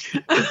her?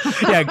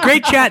 Yeah,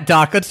 great chat,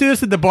 Doc. Let's do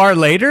this at the bar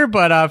later,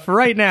 but for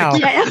right now.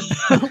 Yeah,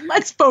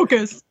 let's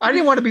focus. I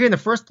didn't want to be here in the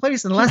first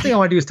place, and the last thing I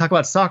want to do is talk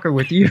about soccer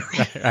with you.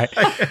 Right.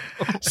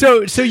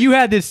 So you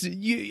had this.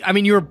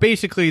 You were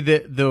basically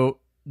the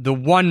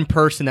one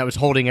person that was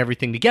holding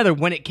everything together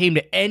when it came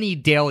to any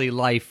daily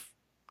life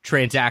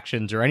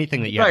transactions or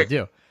anything that you had to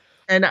do.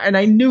 And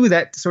I knew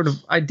that sort of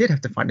I did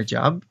have to find a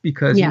job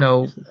because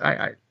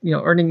I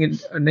earning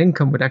an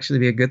income would actually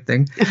be a good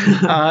thing.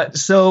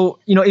 So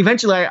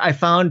eventually I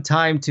found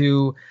time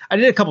to. I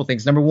did a couple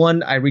things. Number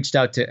one, I reached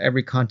out to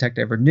every contact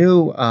I ever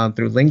knew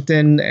through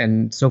LinkedIn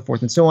and so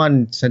forth and so on.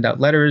 And send out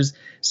letters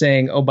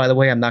saying, oh, by the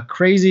way, I'm not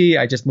crazy.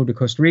 I just moved to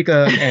Costa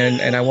Rica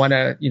and I want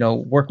to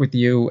work with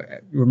you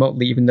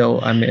remotely, even though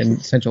I'm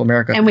in Central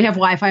America. And we have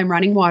Wi-Fi and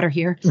running water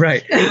here.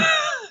 Right.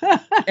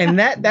 And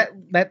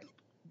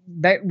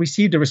that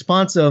received a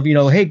response of,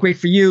 hey, great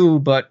for you,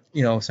 but,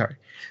 sorry.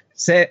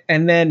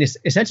 And then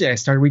essentially I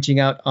started reaching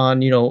out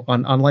on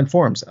online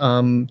forums.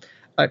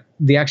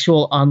 The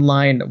actual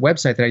online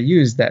website that I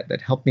used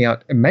that helped me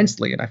out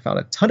immensely, and I found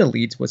a ton of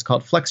leads, was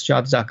called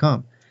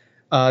flexjobs.com.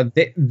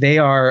 They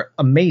are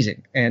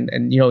amazing. And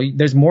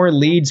there's more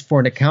leads for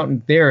an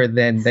accountant there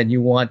than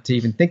you want to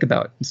even think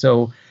about.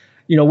 So,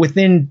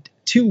 within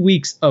 2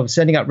 weeks of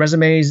sending out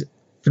resumes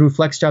through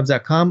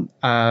flexjobs.com,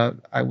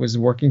 I was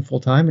working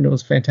full time, and it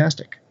was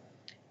fantastic.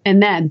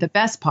 And then the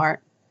best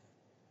part,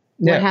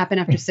 what happened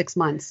after 6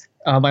 months?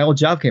 My old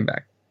job came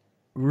back.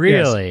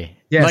 Really?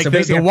 Yes. Like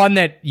so the one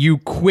that you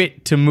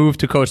quit to move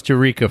to Costa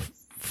Rica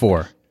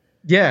for?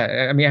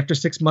 Yeah. I mean, after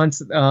 6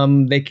 months,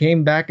 they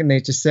came back and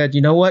they just said,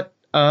 you know what?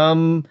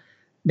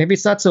 Maybe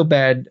it's not so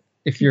bad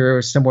if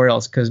you're somewhere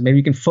else, because maybe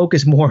you can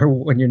focus more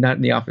when you're not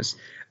in the office.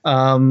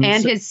 And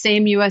his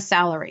same U.S.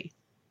 salary.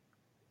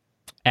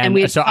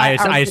 And so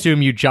I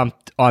assume you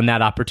jumped on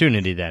that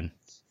opportunity then.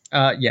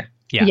 Yeah.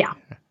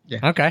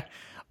 Okay.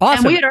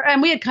 Awesome.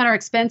 And we had cut our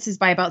expenses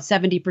by about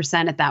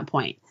 70% at that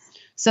point.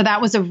 So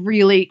that was a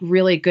really,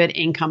 really good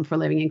income for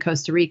living in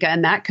Costa Rica.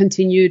 And that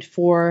continued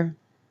for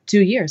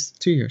 2 years.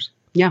 2 years.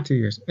 Yeah. 2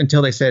 years.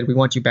 Until they said, we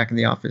want you back in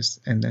the office.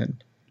 And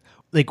then.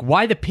 Like,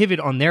 why the pivot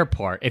on their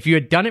part? If you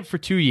had done it for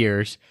 2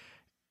 years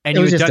and it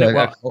was you had just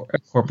done a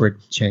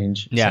corporate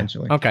change,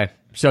 essentially. Okay.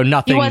 So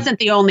nothing. He wasn't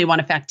the only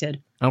one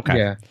affected. Okay.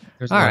 Yeah.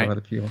 There's a lot of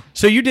other people.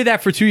 So you did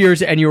that for 2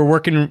 years and you were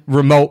working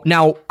remote.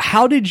 Now,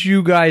 how did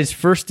you guys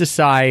first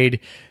decide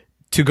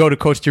to go to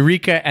Costa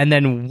Rica, and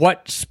then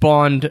what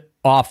spawned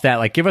off that?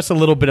 Like, give us a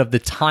little bit of the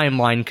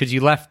timeline, because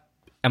you left,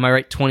 am I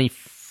right,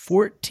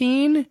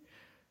 2014?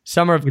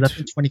 Summer of... We left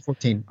in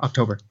 2014,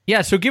 October.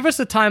 Yeah, so give us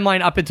the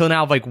timeline up until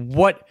now of like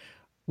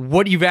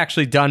what you've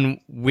actually done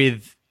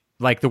with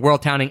like the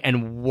World Towning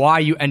and why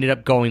you ended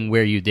up going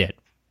where you did.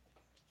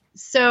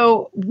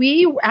 So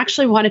we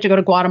actually wanted to go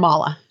to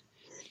Guatemala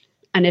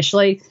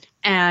initially.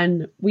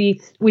 And we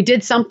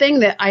did something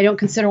that I don't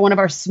consider one of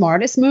our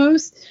smartest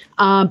moves,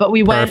 but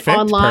we went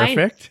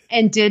online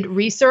and did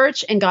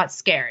research and got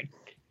scared.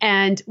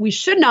 And we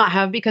should not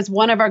have, because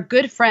one of our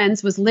good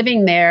friends was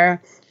living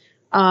there.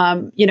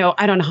 I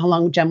don't know how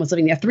long Jem was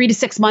living there, 3 to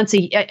 6 months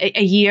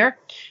a year.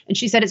 And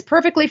she said, it's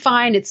perfectly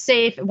fine, it's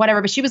safe,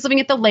 whatever. But she was living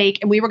at the lake,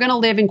 and we were going to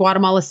live in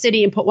Guatemala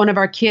City and put one of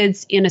our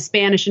kids in a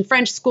Spanish and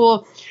French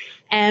school.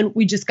 And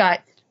we just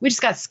got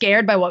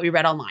scared by what we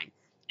read online.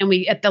 And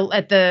we at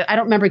the I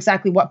don't remember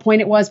exactly what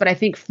point it was, but I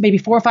think maybe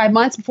 4 or 5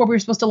 months before we were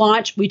supposed to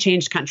launch, we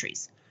changed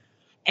countries.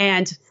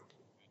 And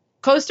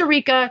Costa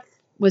Rica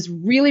was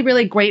really,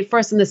 really great for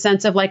us in the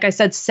sense of, like I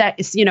said, stack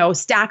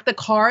the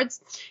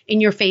cards in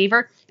your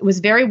favor. It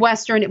was very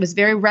Western. It was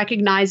very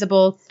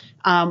recognizable.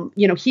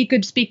 He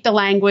could speak the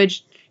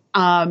language.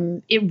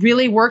 It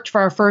really worked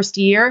for our first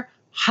year.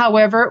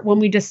 However, when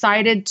we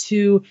decided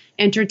to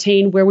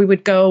entertain where we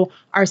would go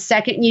our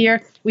second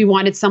year, we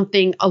wanted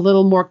something a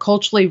little more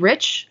culturally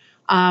rich,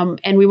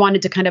 and we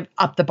wanted to kind of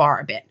up the bar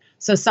a bit.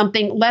 So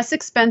something less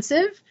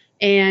expensive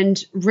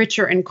and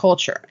richer in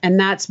culture. And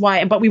that's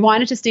why, but we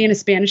wanted to stay in a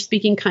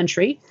Spanish-speaking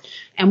country,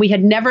 and we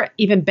had never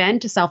even been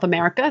to South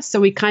America.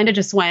 So we kind of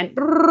just went,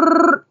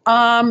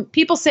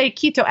 people say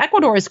Quito,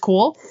 Ecuador is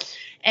cool.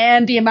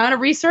 And the amount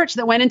of research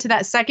that went into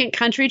that second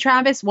country,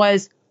 Travis,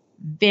 was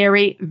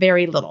very,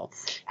 very little.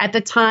 At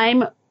the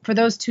time, for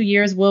those 2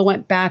 years, Will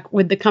went back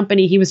with the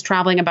company. He was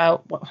traveling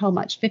about, how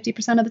much,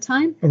 50% of the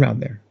time? Around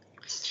there.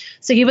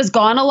 So he was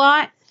gone a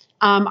lot.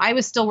 I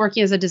was still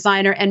working as a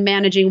designer and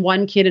managing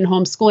one kid in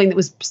homeschooling that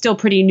was still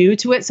pretty new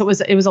to it. So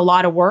it was a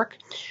lot of work.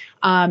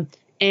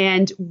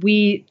 And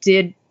we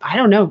did,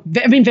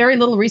 very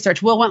little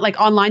research. Will went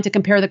online to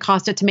compare the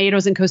cost of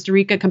tomatoes in Costa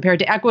Rica compared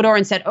to Ecuador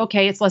and said,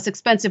 okay, it's less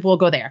expensive, we'll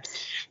go there.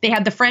 They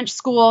had the French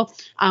school.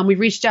 We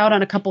reached out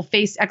on a couple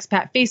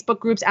expat Facebook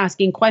groups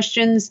asking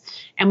questions,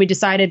 and we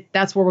decided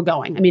that's where we're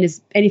going. I mean,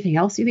 is anything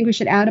else you think we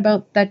should add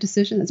about that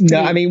decision?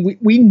 No, I mean,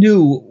 we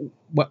knew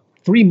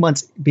 3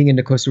 months being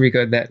into Costa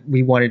Rica that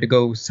we wanted to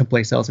go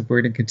someplace else if we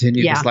were going to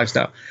continue this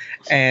lifestyle.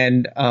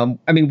 And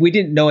we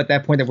didn't know at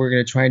that point that we were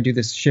going to try and do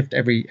this shift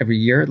every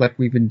year like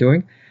we've been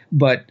doing.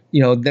 But,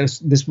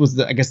 this was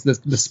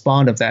the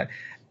spawn of that.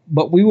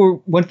 But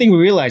one thing we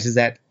realized is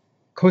that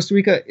Costa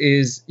Rica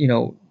is,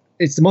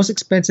 it's the most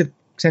expensive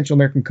Central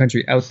American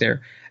country out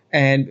there.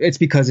 And it's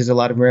because there's a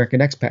lot of American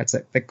expats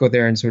that go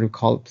there and sort of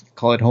call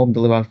it home to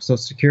live off Social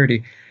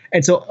Security.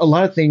 And so a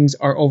lot of things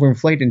are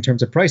overinflated in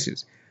terms of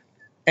prices.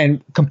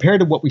 And compared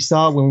to what we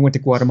saw when we went to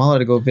Guatemala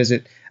to go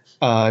visit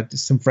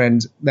some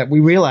friends, that we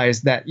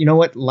realized that,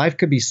 life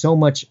could be so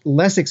much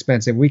less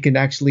expensive. We can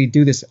actually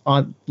do this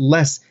on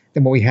less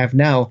than what we have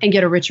now. And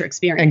get a richer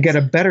experience. And get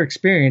a better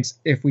experience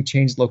if we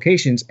change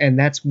locations. And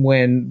that's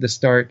when the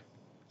start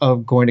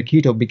of going to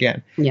Quito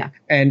began. Yeah.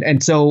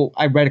 And so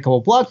I read a couple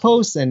of blog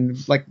posts, and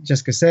like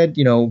Jessica said,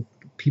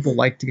 people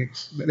like to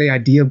get the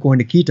idea of going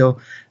to Quito.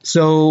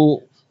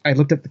 So I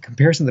looked at the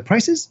comparison of the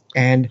prices,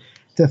 and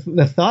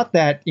the thought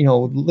that,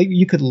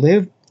 you could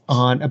live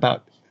on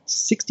about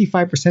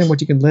 65% of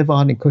what you can live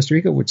on in Costa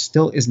Rica, which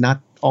still is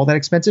not all that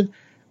expensive.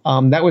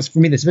 That was for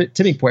me the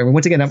tipping point.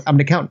 Once again, I'm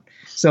an accountant.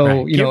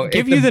 So, right.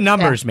 Give you the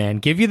numbers, man.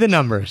 Give you the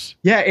numbers.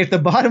 Yeah. If the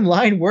bottom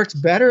line works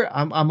better,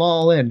 I'm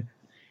all in.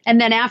 And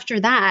then after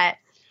that,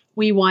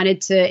 we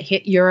wanted to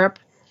hit Europe,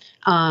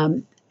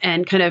 and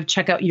kind of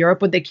check out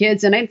Europe with the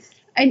kids. And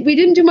we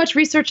didn't do much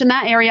research in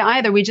that area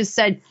either. We just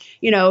said,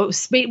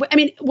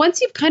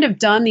 once you've kind of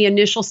done the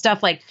initial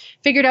stuff, like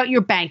figured out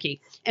your banking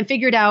and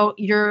figured out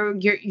your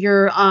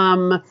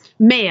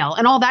mail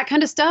and all that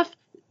kind of stuff,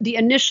 the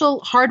initial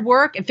hard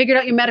work, and figured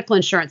out your medical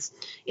insurance,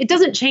 it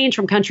doesn't change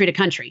from country to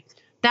country.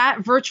 That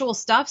virtual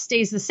stuff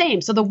stays the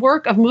same. So the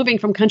work of moving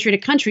from country to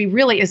country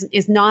really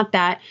is not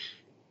that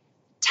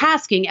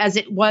tasking as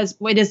it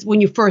is when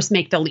you first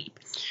make the leap.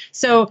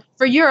 So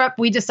for Europe,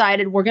 we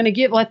decided we're going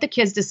to let the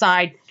kids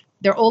decide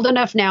They're old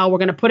enough now. We're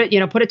going to put it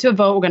to a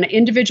vote. We're going to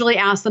individually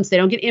ask them so they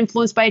don't get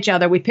influenced by each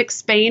other. We picked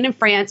Spain and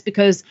France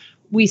because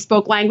we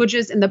spoke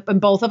languages in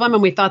both of them,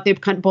 and we thought they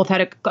both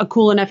had a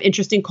cool enough,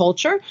 interesting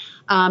culture.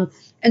 And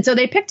so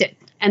they picked it.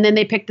 And then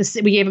they picked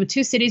we gave them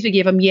 2 cities. We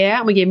gave them Hyères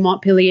and we gave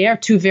Montpellier,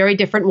 2 very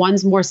different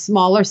ones, more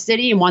smaller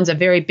city, and one's a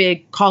very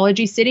big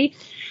collegey city.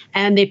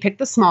 And they picked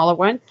the smaller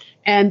one.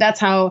 And that's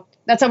how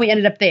we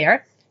ended up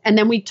there. And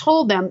then we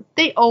told them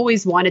they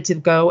always wanted to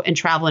go and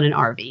travel in an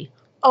RV.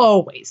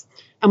 Always.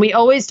 And we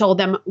always told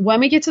them when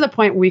we get to the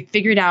point where we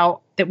figured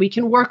out that we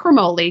can work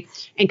remotely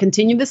and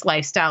continue this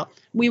lifestyle,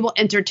 we will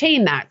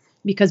entertain that,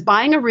 because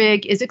buying a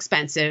rig is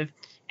expensive.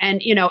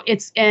 And,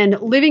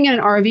 and living in an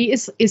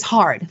RV is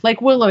hard.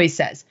 Like Will always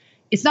says,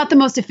 it's not the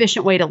most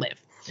efficient way to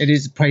live. It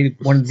is probably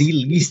one of the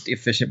least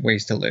efficient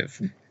ways to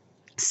live.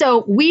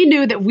 So we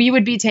knew that we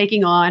would be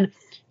taking on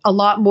a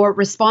lot more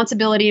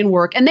responsibility and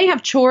work. And they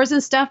have chores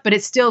and stuff, but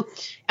it's still,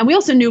 and we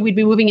also knew we'd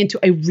be moving into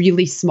a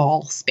really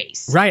small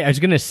space. Right. I was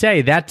going to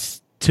say,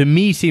 that's, to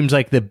me, seems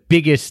like the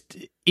biggest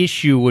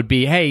issue would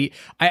be, hey,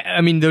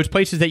 I mean, those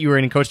places that you were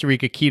in Costa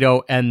Rica,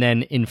 Quito, and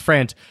then in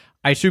France,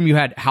 I assume you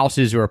had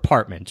houses or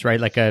apartments,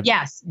 right?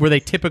 Yes. Were they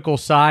typical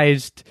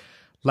sized,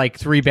 like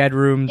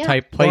 3-bedroom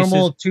type places?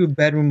 Normal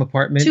 2-bedroom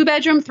apartment.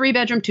 2-bedroom,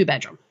 3-bedroom,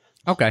 2-bedroom.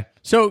 Okay.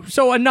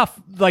 So enough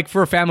like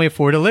for a family of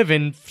 4 to live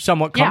in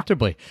somewhat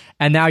comfortably. Yeah.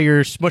 And now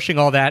you're smushing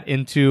all that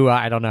into,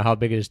 I don't know how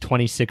big it is,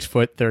 26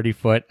 foot, 30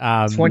 foot.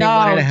 21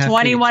 and a half.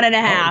 21 and a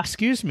half. Oh,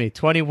 excuse me,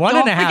 21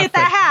 and a half. Don't forget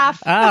that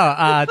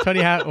half.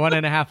 21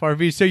 and a half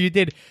RV. So you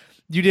did,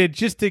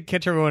 just to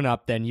catch everyone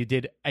up then, you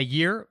did a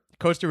year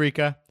Costa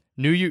Rica,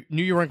 knew you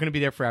weren't going to be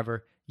there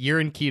forever, year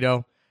in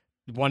Quito,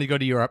 wanted to go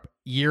to Europe,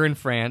 year in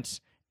France,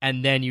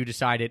 and then you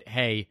decided,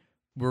 hey,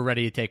 we're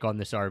ready to take on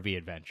this RV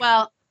adventure.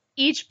 Well,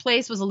 each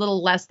place was a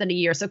little less than a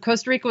year. So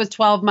Costa Rica was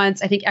 12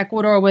 months. I think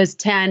Ecuador was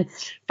 10.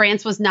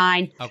 France was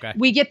 9. Okay.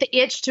 We get the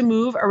itch to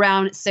move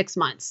around 6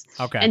 months.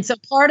 Okay. And so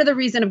part of the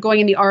reason of going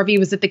in the RV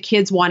was that the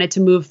kids wanted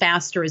to move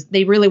faster.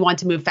 They really want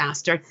to move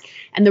faster.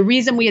 And the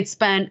reason we had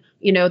spent,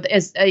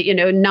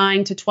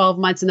 9 to 12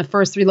 months in the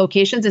first 3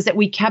 locations is that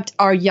we kept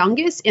our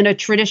youngest in a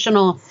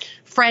traditional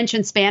French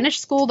and Spanish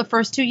school the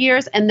first 2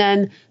 years. And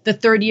then the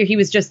third year, he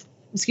was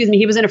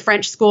in a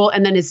French school,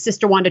 and then his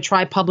sister wanted to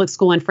try public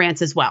school in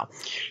France as well.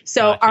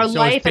 So gotcha. our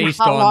life and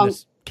how long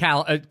this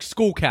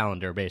school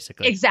calendar,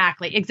 basically.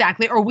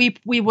 Exactly. Or we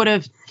would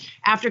have,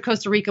 after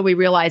Costa Rica, we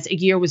realized a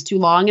year was too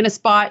long in a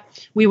spot.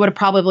 We would have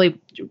probably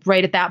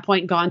right at that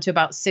point gone to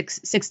about 6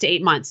 to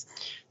 8 months.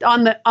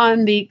 On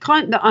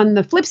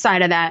the flip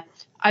side of that,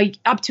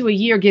 up to a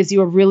year gives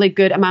you a really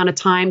good amount of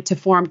time to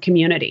form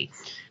community.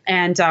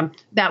 And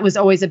that was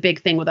always a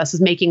big thing with us,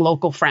 was making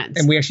local friends.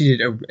 And we actually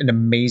did an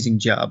amazing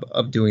job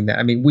of doing that.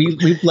 I mean,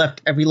 we've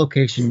left every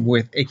location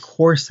with a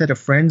core set of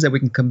friends that we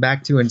can come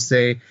back to and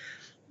say,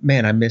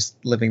 man, I miss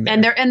living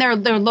there. And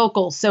they're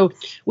local. So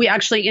we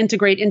actually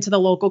integrate into the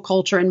local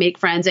culture and make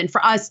friends. And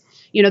for us,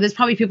 there's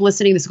probably people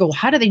listening to this go, well,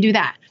 how do they do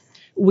that?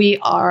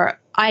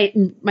 I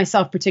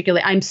myself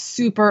particularly, I'm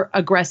super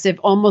aggressive,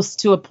 almost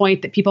to a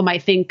point that people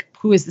might think,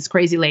 who is this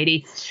crazy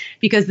lady?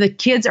 Because the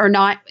kids are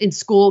not in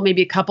school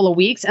maybe a couple of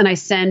weeks, and I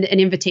send an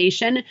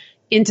invitation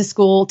into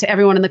school to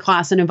everyone in the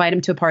class and invite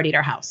them to a party at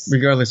our house.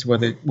 Regardless of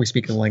whether we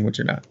speak the language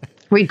or not.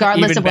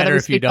 Regardless of whether we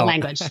speak the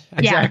language.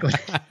 Exactly.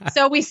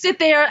 So we sit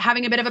there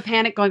having a bit of a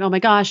panic going, oh my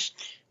gosh.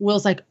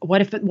 Will's like,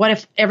 what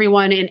if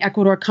everyone in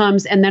Ecuador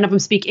comes and none of them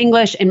speak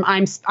English? And I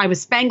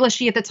was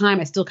Spanglishy at the time.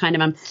 I still kind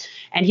of am.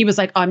 And he was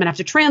like, oh, I'm going to have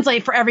to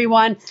translate for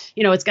everyone.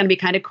 It's going to be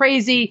kind of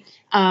crazy.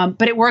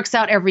 But it works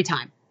out every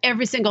time.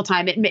 Every single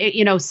time.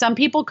 Some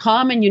people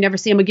come and you never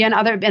see them again.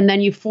 And then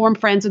you form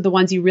friends with the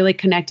ones you really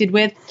connected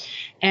with.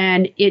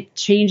 And it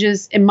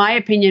changes, in my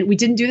opinion. We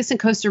didn't do this in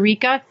Costa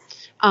Rica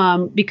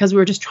because we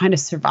were just trying to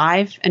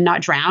survive and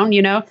not drown,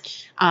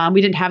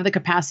 We didn't have the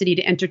capacity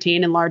to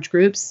entertain in large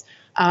groups.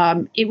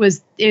 It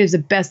was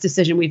the best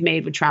decision we've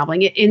made with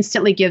traveling. It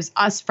instantly gives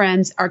us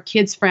friends, our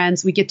kids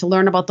friends. We get to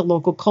learn about the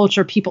local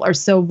culture. People are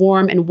so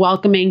warm and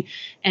welcoming,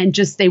 and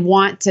just they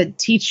want to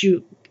teach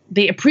you.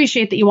 They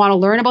appreciate that you want to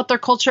learn about their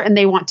culture, and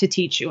they want to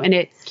teach you.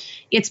 And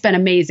it's been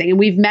amazing. And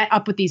we've met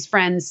up with these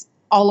friends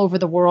all over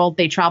the world.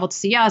 They travel to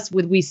see us.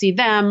 We see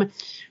them.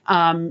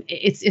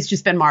 It's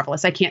just been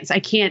marvelous. I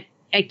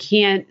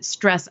can't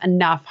stress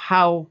enough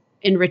how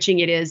enriching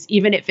it is,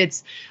 even if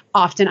it's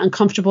often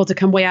uncomfortable to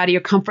come way out of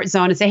your comfort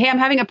zone and say, hey, I'm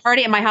having a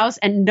party at my house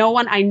and no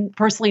one I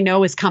personally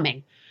know is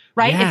coming.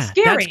 Right? Yeah, it's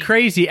scary. That's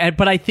crazy.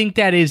 But I think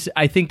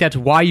that's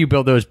why you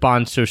build those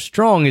bonds so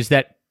strong, is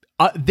that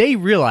they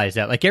realize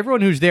that. Like,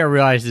 everyone who's there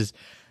realizes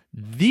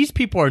these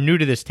people are new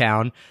to this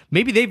town.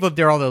 Maybe they've lived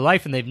there all their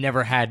life and they've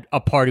never had a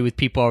party with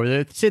people over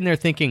there. They're sitting there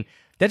thinking,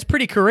 that's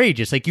pretty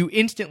courageous. Like, you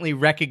instantly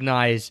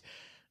recognize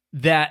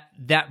that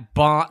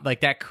bond,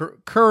 like that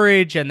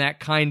courage and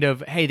that kind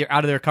of, hey, they're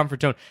out of their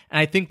comfort zone. And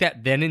I think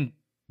that then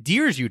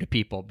endears you to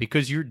people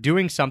because you're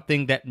doing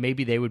something that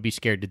maybe they would be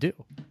scared to do.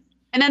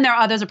 And then there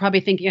are others who are probably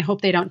thinking, I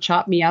hope they don't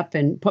chop me up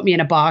and put me in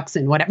a box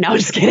and whatever. No, I'm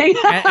just kidding.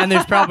 And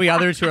there's probably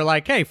others who are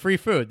like, hey, free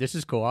food. This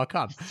is cool. I'll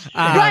come.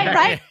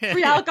 Right.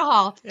 Free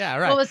alcohol. Yeah,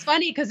 right. Well, it was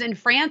funny because in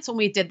France, when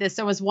we did this,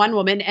 there was one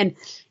woman, and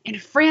in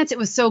France, it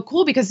was so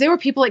cool because there were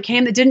people that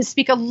came that didn't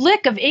speak a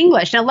lick of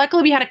English. Now,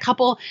 luckily, we had a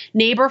couple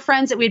neighbor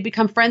friends that we had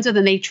become friends with,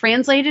 and they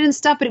translated and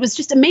stuff. But it was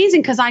just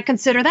amazing because I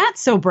consider that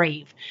so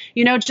brave,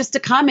 just to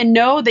come and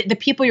know that the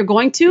people you're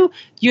going to,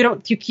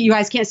 you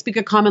guys can't speak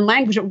a common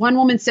language. One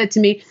woman said to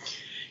me,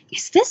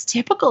 is this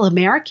typical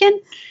American?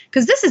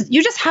 Because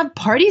you just have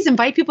parties,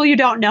 invite people you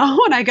don't know.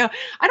 And I go,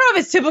 I don't know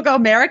if it's typical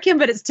American,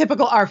 but it's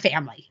typical our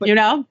family,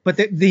 But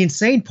the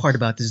insane part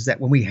about this is that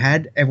when we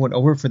had everyone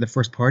over for the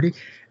first party,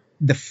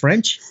 the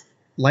French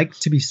like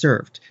to be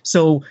served.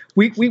 So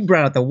we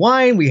brought out the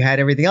wine, we had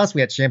everything else,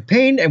 we had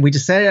champagne, and we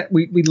just said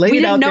we laid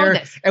it out there.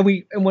 This.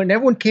 And when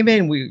everyone came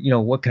in,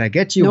 what can I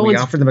get you? We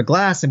offered them a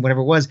glass and whatever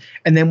it was.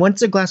 And then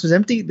once the glass was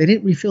empty, they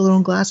didn't refill their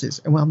own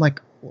glasses. And I'm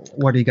like,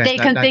 what are you guys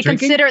not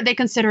drinking? They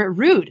consider it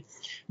rude.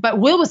 But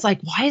Will was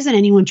like, why isn't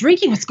anyone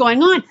drinking? What's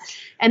going on?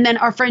 And then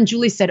our friend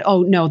Julie said,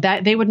 oh, no,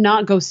 that they would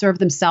not go serve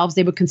themselves.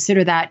 They would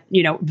consider that,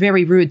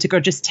 very rude to go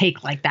just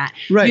take like that.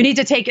 Right. You need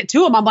to take it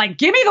to them. I'm like,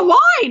 give me the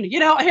wine.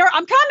 Here,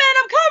 I'm coming.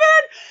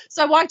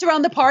 So I walked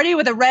around the party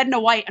with a red and a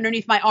white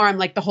underneath my arm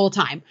like the whole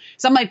time.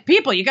 So I'm like,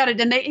 people, you got to,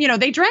 and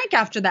they drank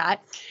after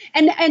that.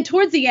 And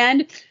towards the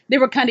end, they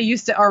were kind of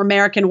used to our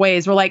American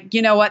ways. We're like,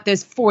 you know what?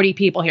 There's 40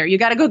 people here. You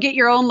got to go get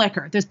your own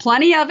liquor. There's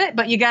plenty of it,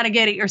 but you got to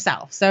get it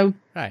yourself. So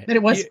right. But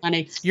it was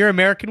funny. Your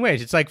American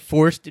ways. It's like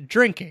forced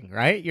drinking,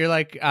 right? You're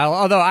like,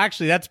 although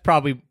actually that's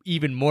probably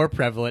even more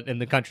prevalent in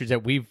the countries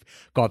that we've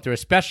gone through,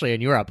 especially in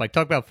Europe. Like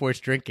talk about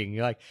forced drinking.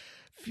 You're like,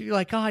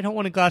 oh, I don't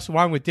want a glass of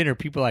wine with dinner.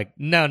 People are like,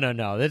 no,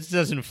 this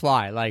doesn't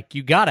fly. Like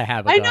you got to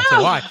have a glass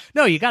of wine.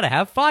 No, you got to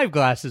have 5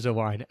 glasses of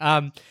wine.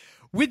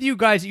 With you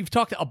guys, you've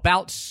talked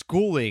about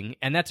schooling,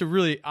 and that's a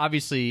really,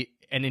 obviously,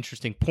 an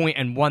interesting point,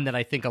 and one that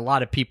I think a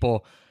lot of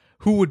people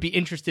who would be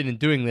interested in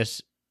doing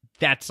this,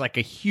 that's like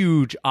a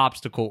huge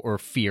obstacle or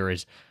fear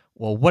is,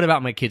 well, what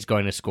about my kids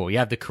going to school? You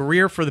have the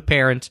career for the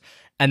parents,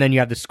 and then you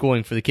have the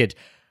schooling for the kids.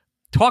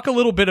 Talk a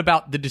little bit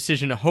about the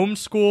decision to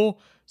homeschool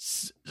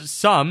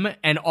some,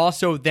 and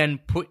also then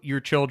put your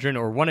children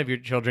or one of your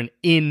children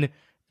in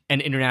an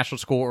international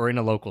school or in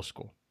a local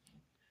school.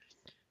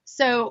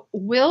 So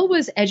Will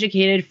was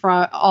educated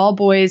from all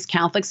boys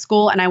Catholic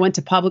school, and I went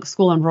to public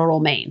school in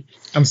rural Maine.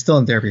 I'm still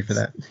in therapy for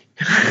that.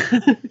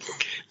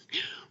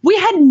 We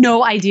had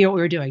no idea what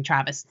we were doing,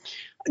 Travis.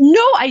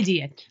 No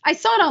idea. I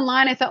saw it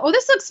online. I thought, oh,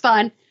 this looks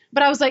fun.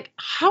 But I was like,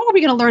 how are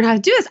we going to learn how to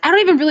do this? I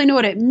don't even really know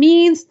what it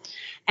means.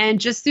 And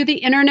just through the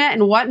internet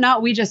and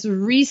whatnot, we just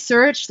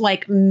researched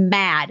like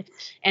mad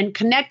and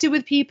connected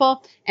with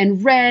people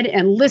and read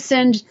and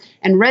listened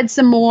and read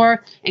some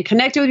more and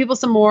connected with people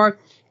some more.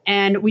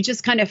 And we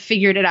just kind of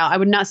figured it out. I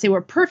would not say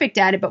we're perfect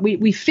at it, but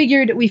we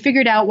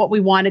figured out what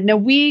we wanted. Now,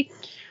 we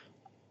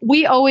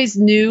always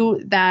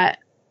knew that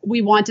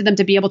we wanted them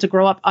to be able to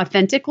grow up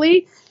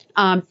authentically.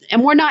 And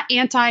we're not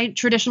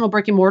anti-traditional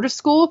brick and mortar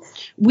school.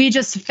 We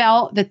just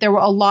felt that there were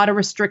a lot of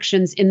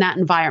restrictions in that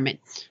environment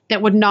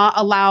that would not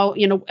allow,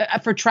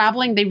 for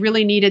traveling, we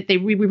really needed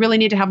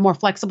to have more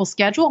flexible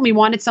schedule. And we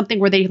wanted something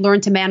where they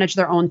learned to manage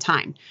their own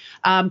time.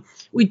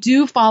 We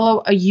do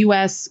follow a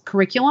U.S.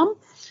 curriculum.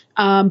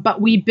 But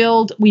we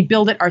build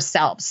it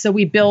ourselves. So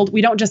we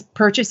don't just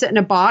purchase it in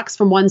a box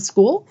from one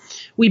school.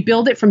 We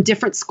build it from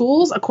different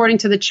schools according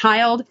to the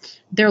child,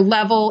 their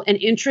level and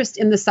interest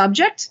in the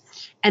subject.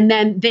 And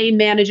then they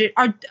manage it.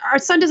 Our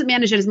son doesn't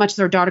manage it as much as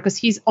our daughter because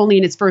he's only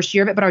in his first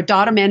year of it, but our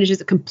daughter manages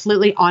it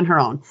completely on her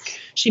own.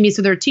 She meets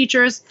with her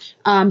teachers.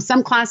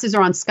 Some classes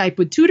are on Skype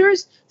with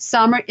tutors.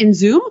 Some are in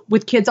Zoom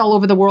with kids all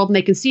over the world and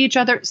they can see each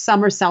other.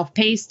 Some are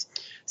self-paced.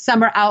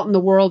 Some are out in the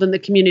world in the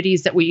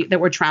communities that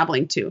we're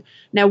traveling to.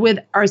 Now, with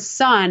our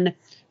son,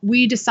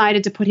 we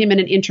decided to put him in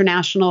an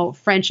international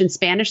French and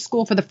Spanish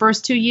school for the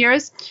first 2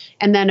 years,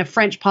 and then a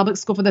French public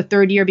school for the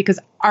third year, because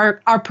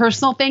our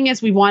personal thing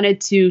is we wanted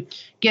to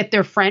get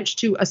their French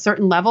to a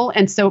certain level.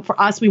 And so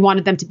for us, we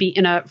wanted them to be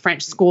in a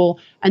French school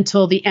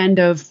until the end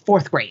of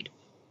 4th grade.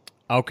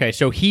 Okay,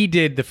 so he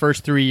did the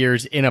first 3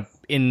 years in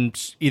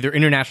either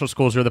international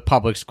schools or the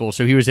public school.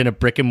 So he was in a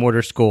brick and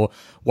mortar school,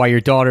 while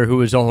your daughter, who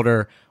was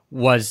older,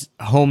 was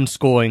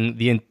homeschooling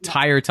the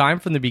entire time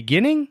from the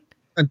beginning?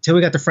 Until we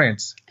got to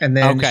France. And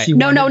then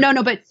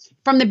No. But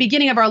from the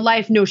beginning of our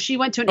life, no, she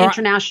went to an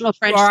international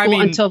French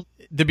school until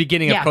the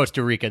beginning of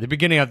Costa Rica, the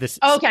beginning of this.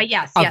 Okay,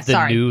 yes,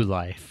 new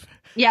life.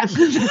 Yeah.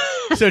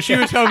 So she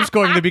was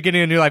homeschooling the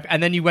beginning of new life,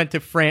 and then you went to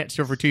France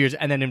for 2 years,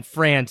 and then in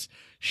France,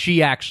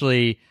 she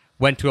actually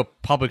went to a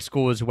public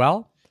school as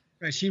well.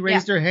 Right, she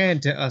raised her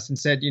hand to us and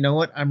said, you know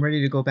what, I'm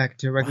ready to go back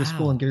to regular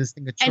school and give this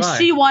thing a try. And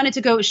she wanted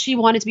to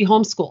be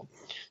homeschooled.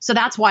 So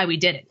that's why we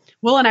did it.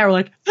 Will and I were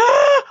like,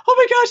 oh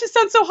my gosh, it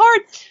sounds so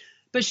hard.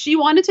 But she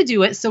wanted to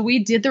do it. So we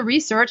did the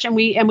research and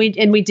we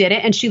did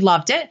it, and she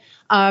loved it.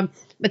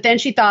 But then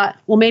she thought,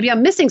 well, maybe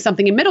I'm missing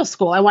something in middle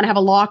school. I want to have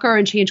a locker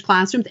and change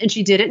classrooms. And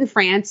she did it in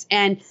France.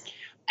 And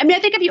I mean, I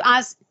think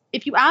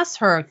if you ask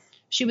her,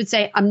 she would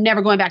say, I'm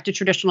never going back to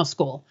traditional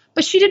school.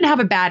 But she didn't have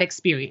a bad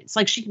experience.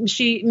 Like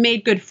she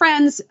made good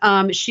friends.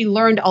 She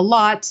learned a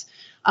lot.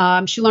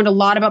 She learned a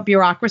lot about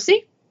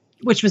bureaucracy,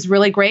 which was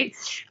really great.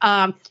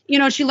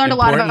 She learned a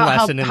lot about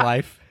lesson in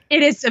life.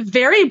 It is a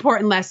very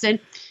important lesson.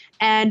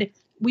 And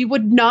we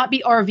would not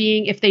be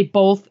RVing if they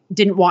both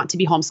didn't want to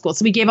be homeschooled.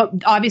 So we gave up,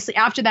 obviously,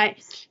 after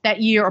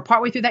that year or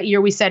partway through that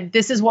year, we said,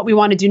 this is what we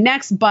want to do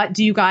next, but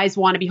do you guys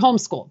want to be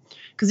homeschooled?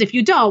 Because if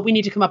you don't, we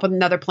need to come up with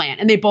another plan.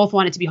 And they both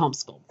wanted to be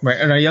homeschooled. Right.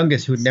 And our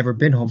youngest, who had never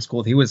been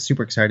homeschooled, he was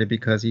super excited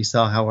because he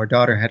saw how our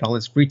daughter had all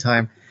this free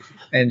time.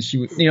 And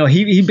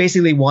he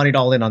basically wanted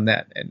all in on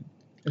that. And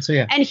so,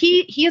 yeah. And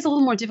he has a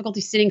little more difficulty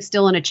sitting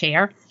still in a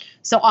chair.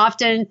 So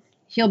often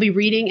he'll be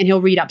reading and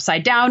he'll read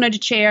upside down in a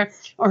chair,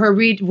 or he'll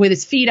read with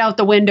his feet out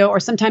the window, or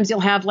sometimes he'll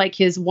have like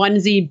his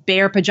onesie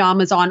bear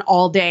pajamas on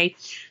all day.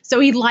 So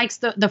he likes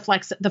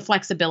the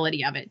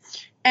flexibility of it.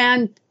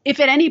 And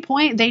if at any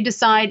point they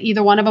decide,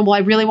 either one of them, well, I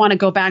really want to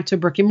go back to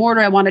brick and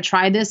mortar, I want to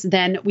try this,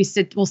 then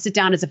we'll sit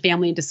down as a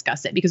family and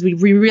discuss it, because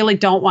we really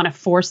don't want to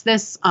force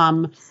this,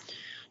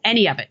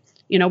 any of it.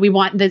 We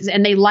want this,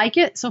 and they like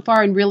it so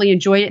far and really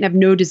enjoy it and have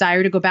no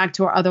desire to go back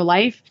to our other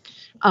life.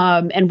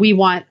 And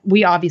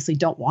we obviously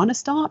don't want to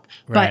stop,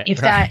 but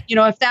if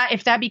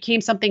that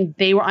became something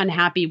they were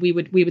unhappy, we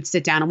would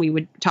sit down and we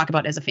would talk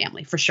about it as a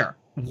family for sure.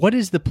 What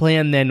is the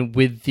plan then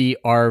with the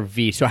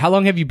RV? So how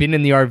long have you been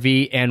in the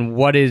RV, and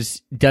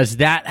does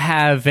that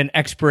have an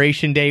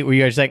expiration date where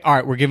you guys like, all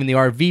right, we're giving the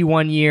RV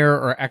 1 year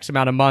or X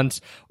amount of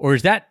months, or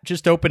is that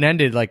just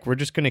open-ended? Like, we're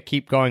just going to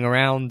keep going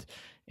around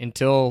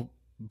until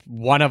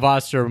one of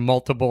us or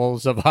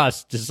multiples of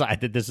us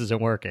decide that this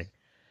isn't working?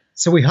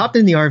 So we hopped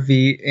in the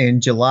RV in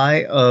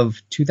July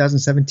of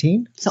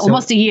 2017. So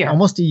almost a year.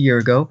 Almost a year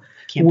ago.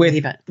 Can't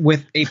believe it.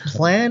 With a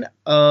plan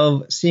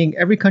of seeing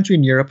every country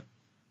in Europe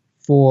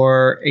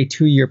for a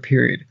 2-year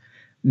period.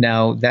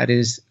 Now,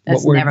 that's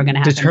what we're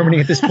determining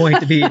at this point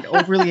to be an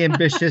overly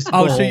ambitious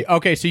goal.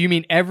 So you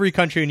mean every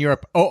country in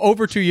Europe,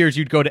 over 2 years,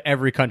 you'd go to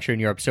every country in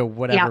Europe. So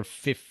whatever,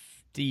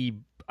 50,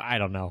 I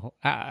don't know.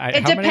 How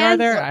many are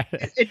there?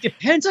 It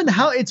depends on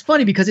how, it's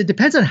funny because it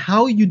depends on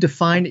how you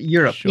define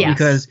Europe. Sure. Yes.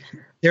 Because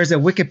there's a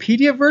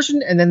Wikipedia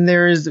version, and then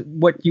there's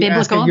what you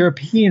ask a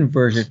European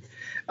version.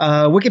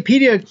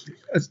 Wikipedia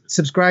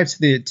subscribes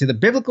to the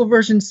biblical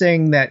version,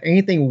 saying that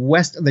anything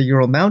west of the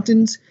Ural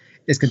Mountains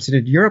is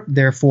considered Europe.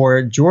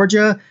 Therefore,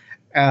 Georgia,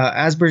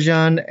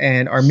 Azerbaijan,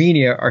 and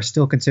Armenia are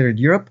still considered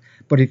Europe.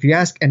 But if you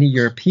ask any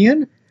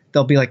European,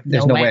 they'll be like,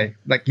 there's no way.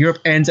 Like, Europe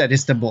ends at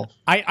Istanbul.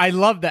 I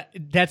love that.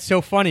 That's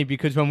so funny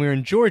because when we were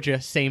in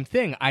Georgia, same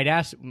thing. I'd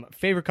ask,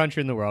 favorite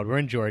country in the world. We're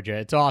in Georgia.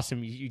 It's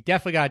awesome. You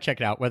definitely got to check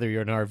it out. Whether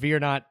you're an RV or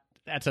not,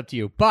 that's up to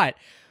you. But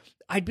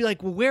I'd be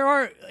like, well, where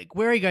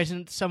are you guys?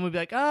 And someone would be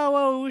like, oh,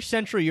 well, we're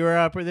Central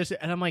Europe or this.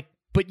 And I'm like,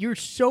 but you're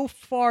so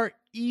far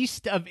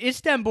east of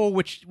Istanbul,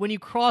 which when you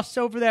cross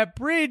over that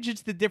bridge,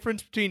 it's the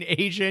difference between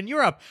Asia and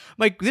Europe. I'm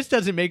like, this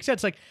doesn't make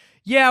sense. Like,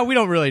 yeah, we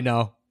don't really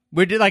know.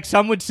 We're like,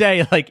 some would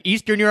say like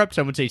Eastern Europe,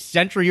 some would say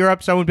Central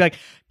Europe, some would be like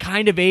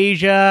kind of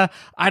Asia.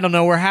 I don't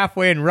know. We're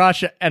halfway in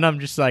Russia. And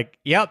I'm just like,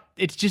 yep.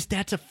 It's just,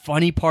 that's a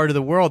funny part of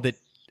the world that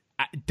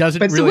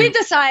doesn't really. So we've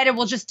decided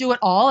we'll just do it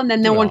all, and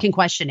then no one can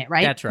question it,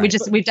 right? That's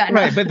right. We've done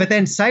right. But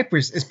then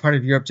Cyprus is part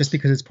of Europe just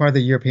because it's part of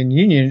the European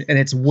Union, and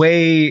it's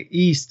way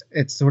east.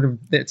 It's sort of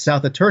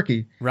south of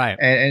Turkey, right?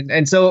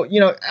 And so I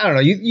don't know.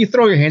 You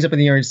throw your hands up in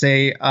the air and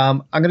say,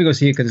 I'm going to go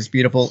see it because it's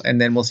beautiful, and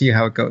then we'll see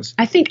how it goes.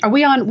 I think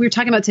we were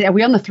talking about today. Are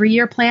we on the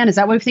 3-year plan? Is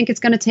that what we think it's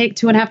going to take?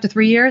 2.5 to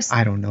 3 years?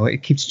 I don't know.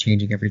 It keeps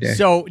changing every day.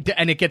 So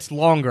and it gets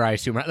longer, I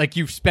assume. Right? Like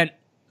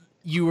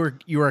you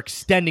were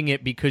extending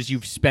it because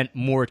you've spent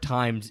more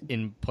times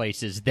in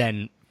places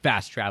than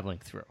fast traveling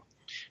through.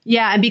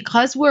 Yeah, and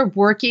because we're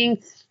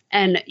working,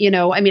 and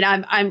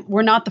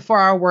we're not the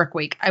 4-hour work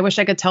week. I wish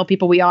I could tell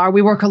people we are.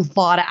 We work a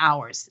lot of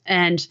hours,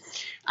 and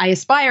I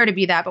aspire to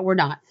be that, but we're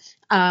not.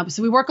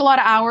 So we work a lot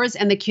of hours,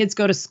 and the kids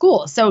go to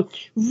school. So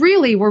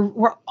really,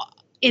 we're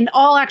in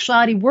all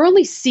actuality, we're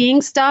only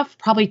seeing stuff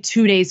probably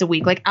 2 days a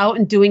week, like out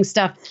and doing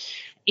stuff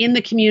in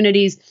the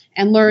communities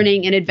and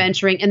learning and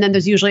adventuring. And then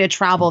there's usually a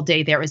travel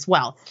day there as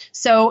well.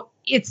 So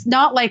it's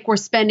not like we're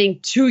spending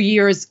 2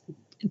 years,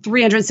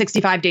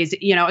 365 days,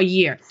 a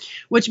year,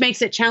 which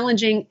makes it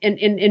challenging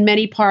in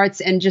many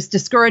parts and just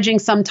discouraging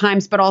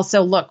sometimes, but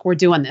also, look, we're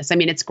doing this. I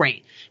mean, it's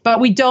great, but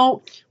we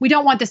don't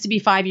want this to be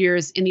 5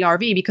 years in the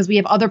RV because we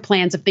have other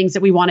plans of things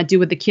that we want to do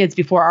with the kids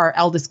before our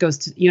eldest goes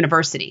to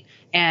university.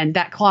 And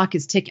that clock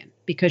is ticking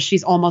because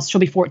she'll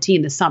be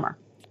 14 this summer.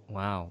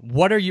 Wow.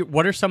 What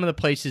are some of the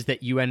places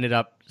that you ended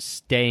up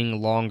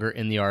staying longer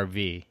in the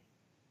RV?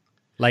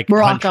 Like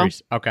Morocco.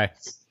 Countries. Okay.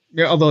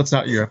 Yeah, although it's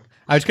not Europe.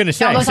 I was going to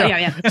say,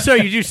 so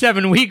you do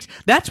 7 weeks.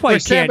 That's why we're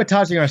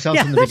sabotaging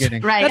ourselves in the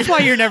beginning. Right. That's why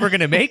you're never going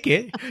to make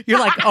it. You're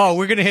like, oh,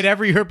 we're going to hit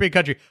every European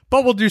country,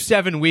 but we'll do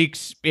 7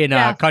 weeks in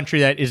a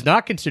country that is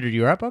not considered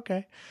Europe.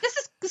 Okay.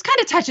 This kind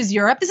of touches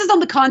Europe. This is on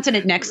the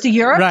continent next to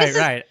Europe.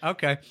 Right.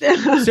 Okay.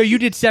 So you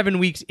did 7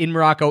 weeks in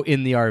Morocco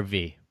in the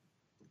RV.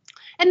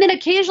 And then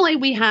occasionally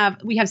we have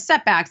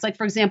setbacks. Like,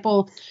 for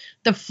example,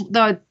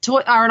 on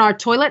our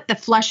toilet, the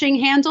flushing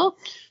handle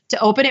to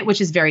open it, which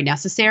is very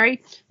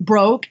necessary,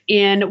 broke,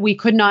 and we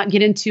could not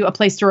get into a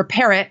place to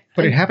repair it.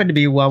 But it happened to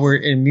be while we're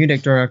in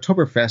Munich during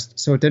Oktoberfest,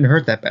 so it didn't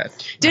hurt that bad.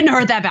 Didn't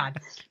hurt that bad.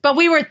 But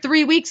we were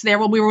 3 weeks there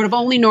when we would have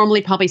only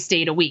normally probably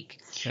stayed a week.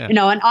 Yeah. You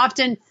know, and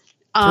often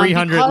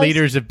 300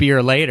 liters of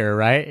beer later,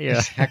 right? Yeah.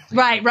 Exactly.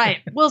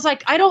 Right. Well, it's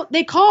like,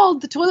 they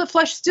called the toilet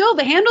flush still.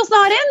 The handle's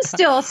not in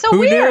still. It's so Who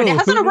weird. knew? It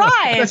hasn't Who knew?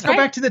 arrived. Let's go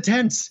back to the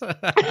tents.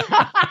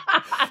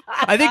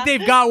 I think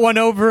they've got one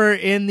over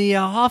in the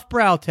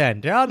Hofbrau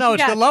tent. Oh, no,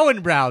 it's Yeah. the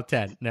Lowenbrau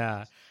tent.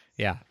 Nah.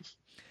 Yeah.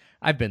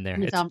 I've been there.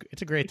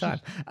 It's a great time.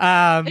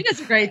 It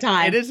is a great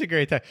time. It is a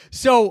great time.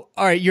 So,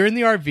 all right, you're in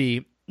the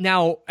RV.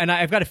 Now, and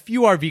I've got a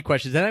few RV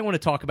questions, and I want to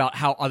talk about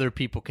how other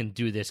people can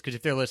do this, because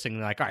if they're listening,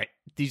 they're like, all right,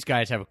 these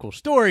guys have a cool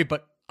story,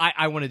 but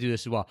I want to do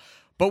this as well.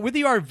 But with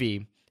the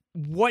RV,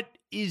 what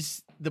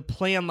is the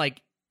plan?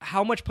 Like,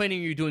 how much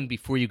planning are you doing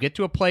before you get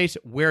to a place?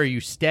 Where are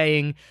you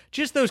staying?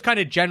 Just those kind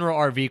of general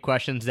RV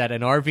questions that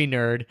an RV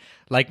nerd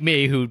like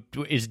me, who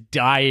is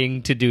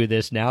dying to do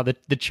this now,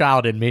 the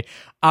child in me,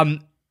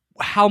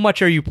 how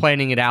much are you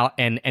planning it out,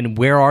 and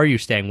where are you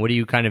staying? What are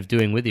you kind of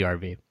doing with the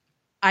RV?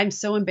 I'm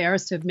so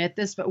embarrassed to admit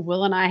this, but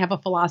Will and I have a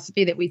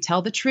philosophy that we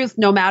tell the truth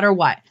no matter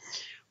what.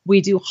 We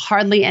do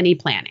hardly any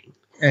planning.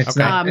 It's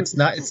not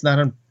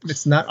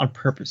on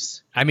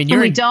purpose. I mean,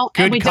 you're in good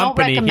company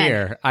recommend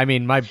here. I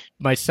mean,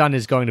 my son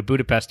is going to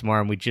Budapest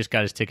tomorrow, and we just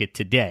got his ticket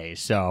today.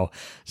 So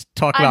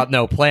talk about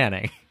no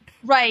planning.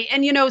 Right.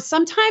 And, you know,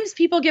 sometimes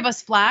people give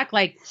us flack.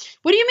 Like,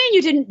 what do you mean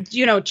you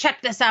didn't,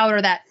 check this out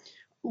or that?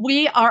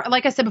 We are,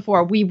 like I said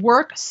before, we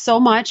work so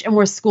much and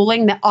we're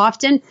schooling that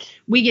often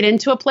we get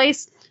into a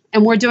place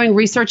and we're doing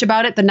research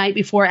about it the night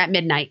before at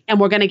midnight. And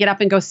we're going to get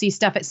up and go see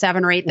stuff at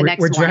 7 or 8 the next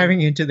morning. We're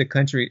driving into the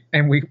country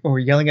and we're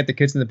yelling at the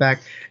kids in the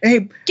back,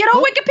 hey, get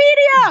on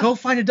Wikipedia! Go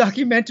find a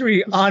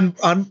documentary on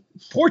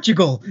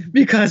Portugal,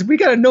 because we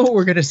got to know what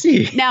we're going to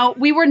see. Now,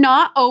 we were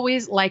not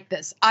always like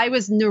this. I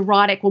was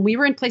neurotic. When we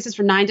were in places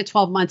for 9 to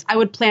 12 months, I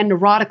would plan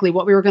neurotically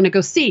what we were going to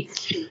go see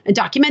and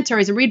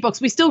documentaries and read books.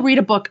 We still read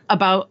a book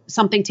about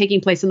something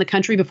taking place in the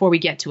country before we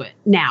get to it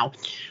now.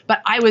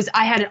 But I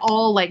had it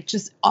all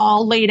just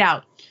all laid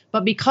out.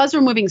 But because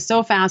we're moving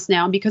so fast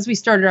now, and because we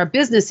started our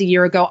business a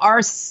year ago,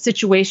 our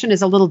situation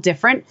is a little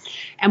different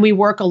and we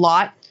work a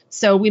lot.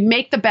 So we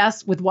make the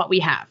best with what we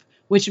have,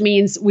 which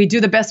means we do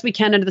the best we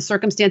can under the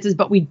circumstances,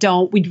 but we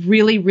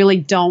really, really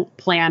don't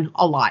plan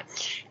a lot.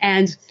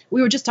 And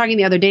we were just talking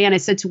the other day and I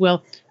said to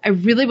Will, I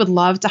really would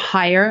love to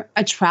hire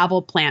a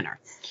travel planner.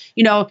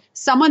 You know,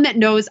 someone that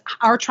knows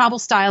our travel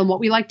style and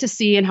what we like to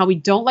see and how we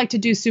don't like to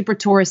do super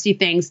touristy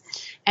things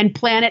and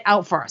plan it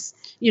out for us.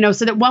 You know,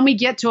 so that when we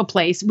get to a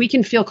place, we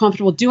can feel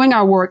comfortable doing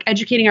our work,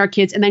 educating our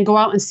kids, and then go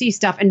out and see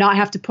stuff and not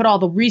have to put all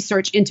the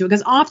research into it.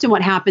 Because often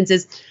what happens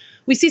is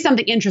we see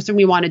something interesting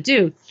we want to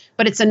do,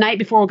 but it's a night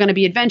before we're going to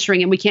be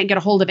adventuring and we can't get a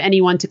hold of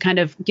anyone to kind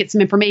of get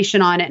some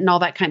information on it and all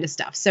that kind of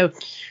stuff. So,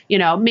 you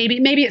know,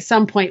 maybe at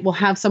some point we'll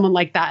have someone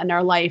like that in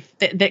our life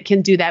that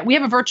can do that. We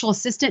have a virtual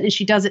assistant and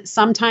she does it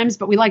sometimes,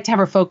 but we like to have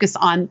her focus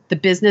on the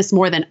business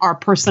more than our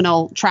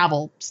personal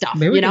travel stuff.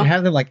 Maybe we can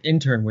have them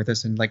intern with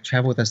us and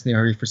travel with us in the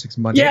RV for 6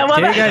 months. Yeah,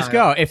 well, there you guys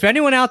go. If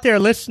anyone out there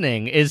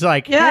listening is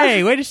like,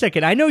 hey, wait a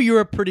second, I know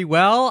Europe pretty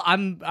well.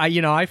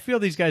 I feel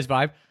these guys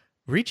vibe.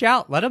 Reach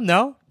out, let them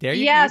know.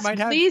 Yes,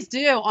 please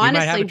do. Honestly, you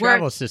might have a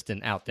travel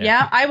assistant out there.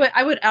 Yeah,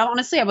 I would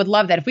honestly, I would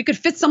love that. If we could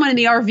fit someone in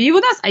the RV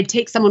with us, I'd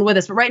take someone with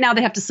us. But right now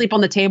they have to sleep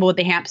on the table with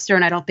the hamster,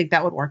 and I don't think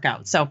that would work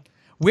out. So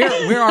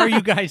where are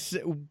you guys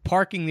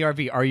parking the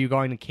RV? Are you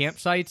going to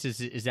campsites?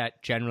 Is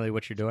that generally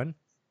what you're doing?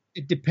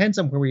 It depends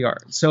on where we are.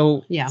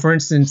 So, for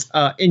instance,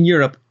 in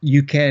Europe,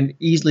 you can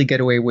easily get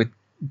away with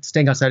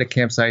staying outside of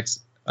campsites.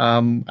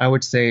 I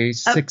would say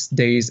 6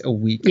 days a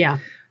week. Yeah.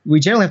 We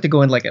generally have to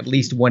go in at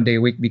least 1 day a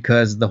week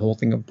because the whole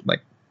thing of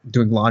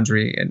doing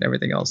laundry and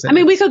everything else. I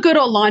mean, we could go to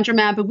a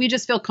laundromat, but we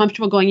just feel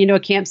comfortable going into a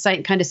campsite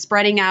and kind of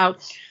spreading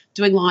out,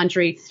 doing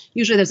laundry.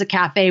 Usually there's a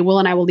cafe. Will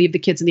and I will leave the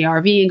kids in the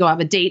RV and go have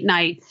a date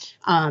night.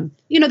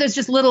 There's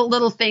just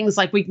little things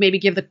like we maybe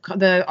give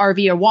the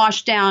RV a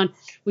wash down.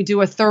 We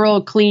do a thorough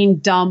clean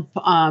dump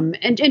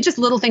and just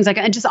little things like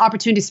that. And just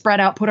opportunity to spread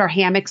out, put our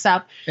hammocks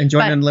up.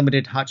 Enjoy an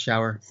unlimited hot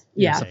shower.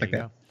 Yeah. Stuff like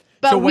that.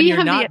 But so when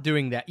you're not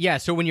doing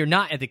that, so when you're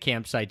not at the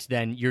campsites,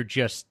 then you're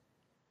just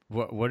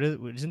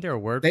isn't there a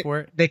word for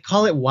it? They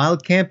call it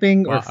wild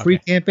camping or free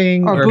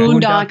camping or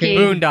boondocking.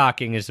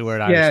 Boondocking is the word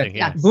I was thinking.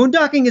 Yeah.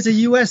 Boondocking is a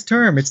U.S.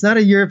 term. It's not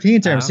a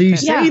European term. So you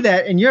say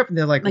that in Europe, and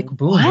they're like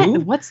what?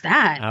 What's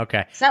that?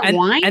 Okay. Is that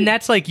wine? And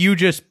that's you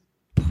just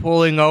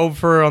pulling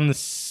over on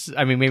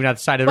maybe not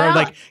the side of the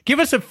road. Give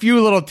us a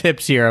few little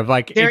tips here of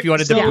if you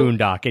wanted to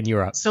boondock in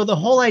Europe. So the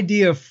whole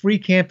idea of free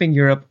camping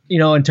Europe,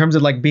 in terms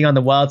of being on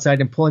the wild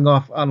side and pulling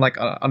off on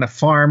on a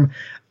farm,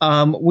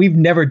 we've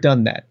never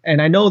done that.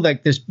 And I know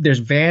there's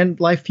van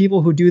life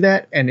people who do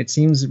that, and it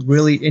seems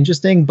really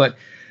interesting. But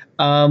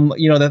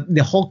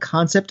The whole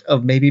concept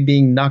of maybe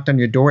being knocked on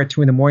your door at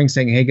 2 a.m.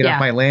 saying, "Hey, get off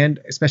my land,"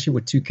 especially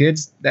with 2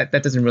 kids, that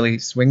doesn't really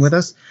swing with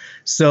us.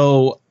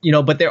 So,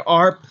 but there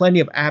are plenty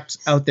of apps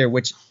out there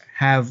which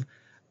have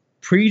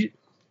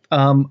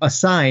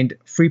assigned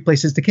free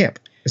places to camp.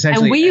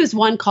 Essentially. And we use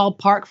one called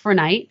Park for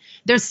Night.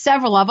 There's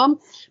several of them,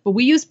 but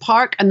we use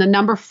Park and the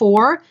number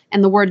 4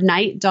 and the word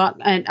night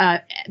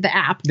the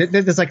app.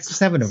 There's like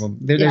 7 of them.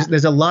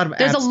 There's a lot of apps.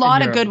 There's a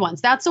lot of good ones.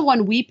 That's the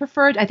one we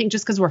preferred, I think,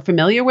 just because we're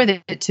familiar with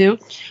it too.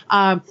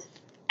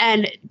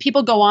 And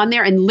people go on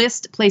there and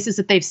list places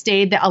that they've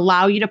stayed that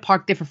allow you to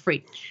park there for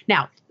free.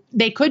 Now,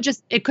 it could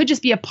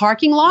just be a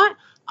parking lot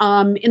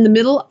in the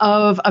middle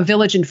of a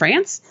village in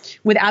France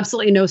with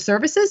absolutely no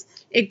services.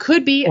 It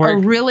could be go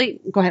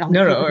ahead.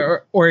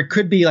 Or it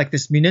could be like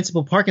this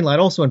municipal parking lot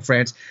also in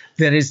France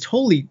that is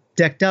totally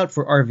decked out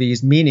for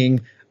RVs,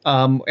 meaning,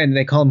 and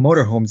they call them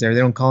motorhomes there.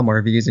 They don't call them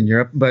RVs in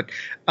Europe, but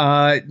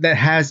that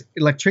has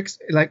electric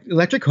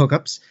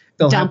hookups.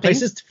 They'll have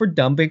places for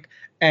dumping.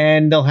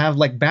 And they'll have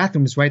like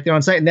bathrooms right there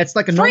on site. And that's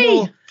like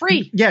a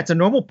free. Yeah, it's a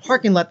normal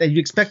parking lot that you'd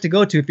expect to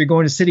go to if you're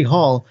going to City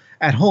Hall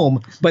at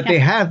home. But they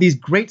have these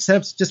great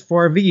setups just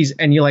for RVs.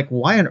 And you're like,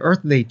 why on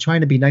earth are they trying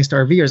to be nice to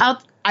RVers?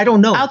 I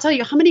don't know. I'll tell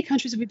you, how many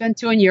countries have we been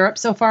to in Europe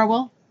so far,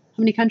 Will? How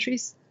many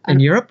countries? In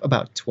Europe,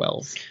 about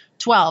 12.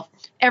 12.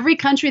 Every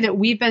country that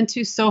we've been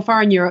to so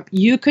far in Europe,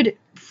 you could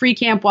free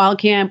camp, wild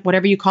camp,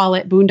 whatever you call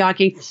it,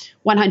 boondocking,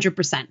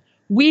 100%.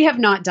 We have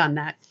not done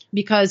that,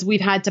 because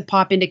we've had to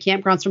pop into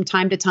campgrounds from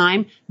time to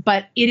time,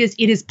 but it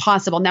is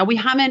possible. Now we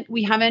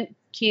haven't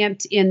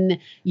camped in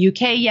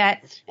UK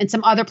yet, and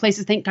some other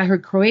places. I think I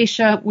heard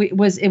Croatia it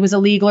was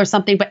illegal or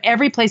something, but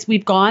every place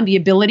we've gone, the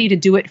ability to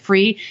do it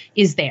free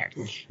is there.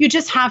 You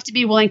just have to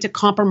be willing to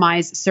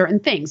compromise certain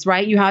things,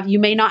 right? You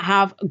may not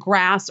have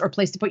grass or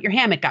place to put your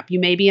hammock up. You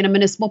may be in a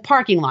municipal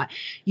parking lot.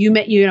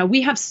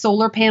 We have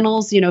solar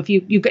panels. If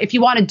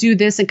you want to do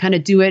this and kind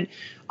of do it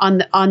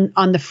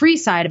on the free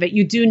side of it,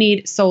 you do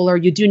need solar,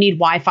 you do need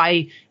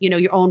Wi-Fi,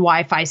 your own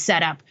Wi-Fi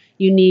setup.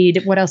 You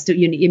need, what else do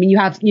you need? I mean,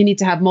 you need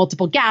to have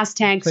multiple gas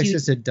tanks.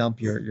 Places to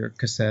dump your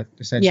cassette,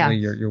 essentially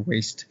your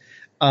waste.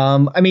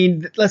 I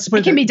mean, let's put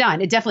it can be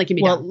done. It definitely can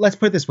be done. Well, let's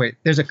put it this way.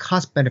 There's a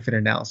cost benefit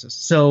analysis.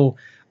 So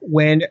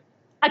when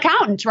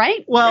accountant,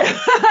 right? Well,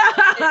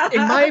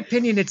 in my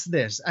opinion, it's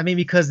this. I mean,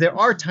 because there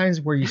are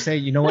times where you say,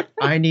 you know what,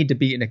 I need to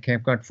be in a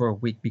campground for a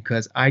week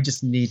because I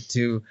just need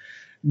to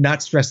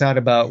not stress out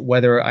about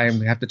whether I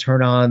have to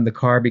turn on the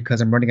car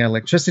because I'm running out of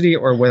electricity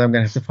or whether I'm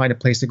going to have to find a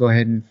place to go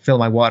ahead and fill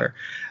my water.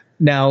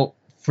 Now,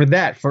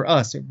 for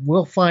us,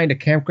 we'll find a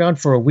campground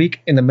for a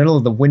week in the middle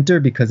of the winter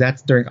because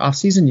that's during off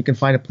season. You can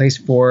find a place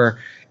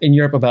in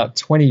Europe about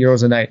 20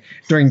 euros a night.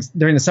 During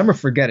the summer,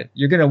 forget it.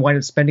 You're going to wind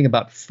up spending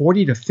about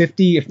 40 to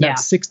 50, if not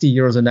 60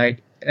 euros a night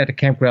at a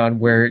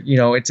campground where,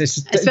 it's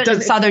just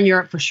in Southern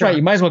Europe for sure. Right.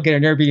 You might as well get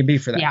an Airbnb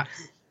for that.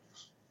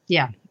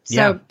 Yeah.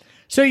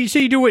 So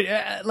you do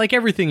it like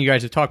everything you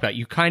guys have talked about.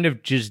 You kind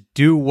of just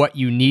do what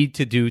you need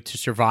to do to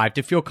survive,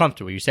 to feel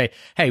comfortable. You say,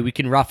 hey, we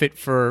can rough it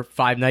for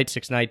 5 nights,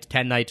 6 nights,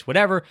 10 nights,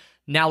 whatever.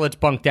 Now let's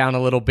bunk down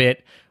a little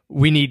bit.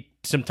 We need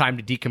some time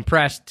to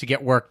decompress, to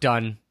get work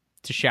done,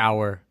 to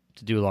shower,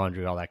 to do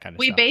laundry, all that kind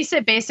of stuff. We base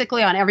it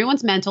basically on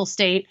everyone's mental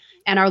state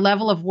and our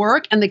level of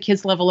work and the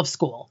kids' level of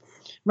school.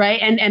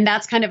 Right. And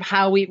that's kind of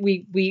how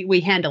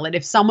we handle it.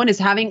 If someone is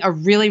having a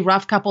really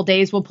rough couple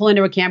days, we'll pull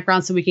into a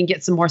campground so we can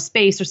get some more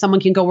space, or someone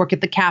can go work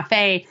at the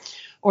cafe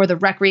or the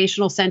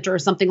recreational center or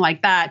something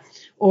like that.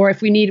 Or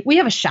if we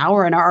have a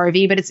shower in our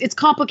RV, but it's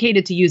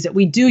complicated to use it.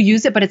 We do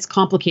use it, but it's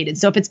complicated.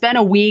 So if it's been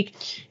a week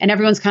and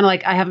everyone's kind of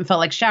like, I haven't felt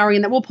like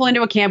showering, then we'll pull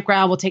into a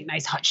campground. We'll take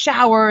nice hot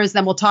showers.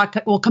 Then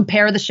we'll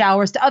compare the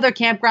showers to other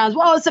campgrounds.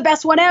 Well, it's the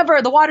best one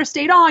ever. The water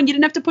stayed on. You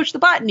didn't have to push the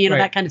button, right.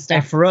 That kind of stuff.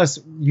 And for us,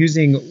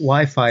 using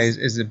Wi-Fi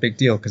is a big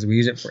deal because we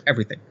use it for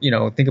everything.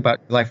 Think about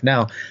life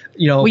now.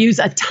 We use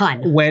a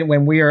ton.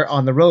 When we are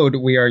on the road,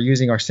 we are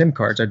using our SIM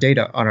cards, our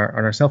data on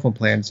our cell phone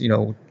plans,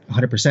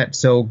 100%.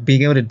 So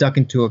being able to duck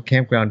into a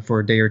campground for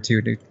a day or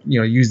two to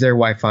use their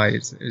Wi-Fi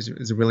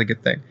is a really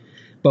good thing.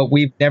 But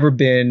we've never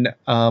been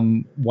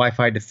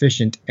Wi-Fi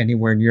deficient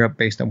anywhere in Europe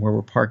based on where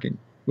we're parking,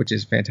 which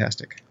is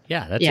fantastic.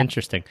 Yeah, that's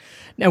interesting.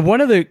 Now,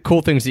 one of the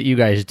cool things that you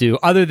guys do,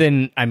 other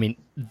than,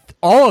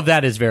 all of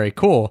that is very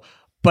cool,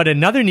 but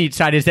another neat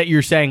side is that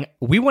you're saying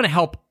we want to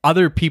help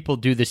other people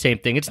do the same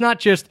thing. It's not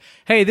just,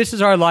 hey, this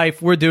is our life,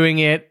 we're doing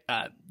it,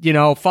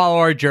 follow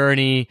our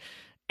journey,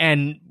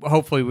 and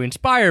hopefully we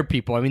inspire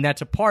people.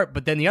 That's a part.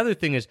 But then the other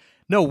thing is,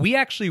 no, we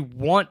actually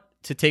want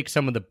to take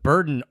some of the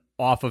burden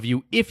off of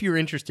you if you're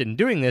interested in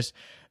doing this.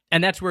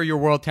 And that's where your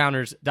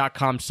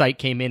worldtowners.com site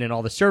came in and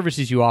all the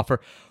services you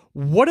offer.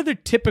 What are the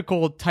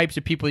typical types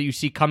of people that you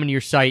see coming to your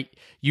site,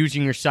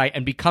 using your site,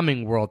 and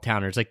becoming World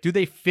Towners? Like, does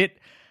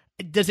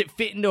it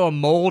fit into a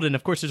mold? And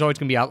of course, there's always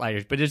going to be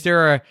outliers. But is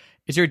there a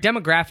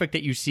demographic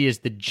that you see as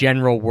the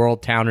general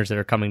World Towners that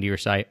are coming to your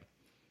site?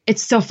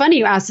 It's so funny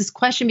you ask this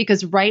question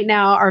because right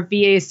now our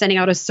VA is sending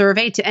out a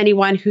survey to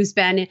anyone who's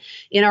been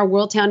in our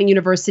World Towning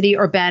University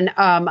or been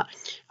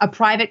a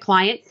private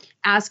client,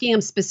 asking them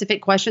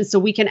specific questions so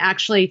we can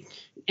actually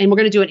and we're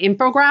going to do an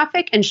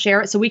infographic and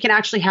share it so we can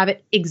actually have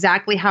it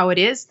exactly how it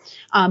is.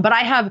 But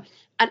I have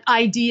an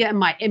idea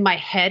in my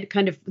head,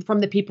 kind of from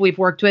the people we've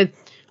worked with.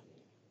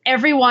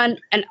 Everyone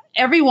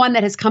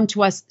that has come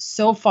to us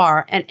so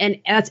far, and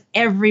that's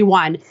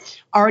everyone,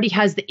 already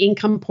has the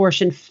income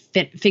portion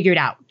figured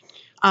out.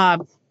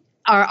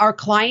 Our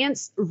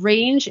clients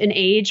range in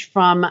age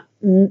from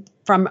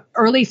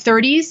early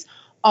 30s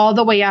all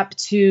the way up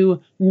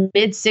to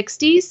mid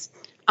 60s.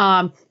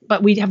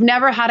 But we have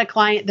never had a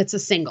client that's a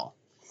single,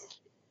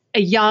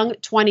 a young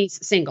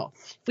 20s single.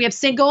 If we have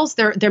singles,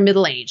 they're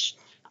middle age.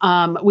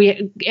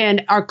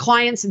 And our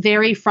clients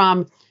vary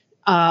from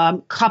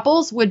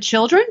couples with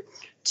children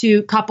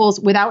to couples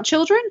without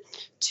children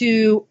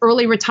to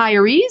early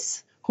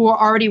retirees who are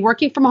already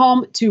working from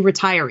home to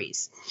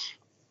retirees.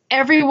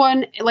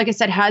 Everyone, like I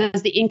said,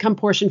 has the income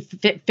portion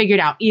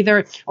figured out,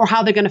 either or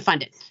how they're going to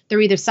fund it.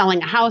 They're either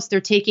selling a house, they're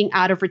taking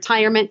out of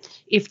retirement.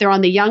 If they're on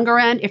the younger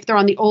end, if they're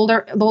on the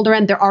older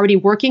end, they're already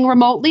working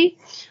remotely,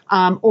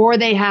 or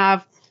they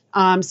have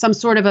some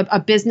sort of a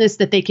business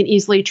that they can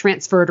easily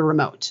transfer to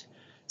remote.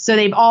 So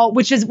they've all,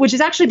 which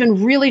has actually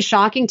been really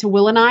shocking to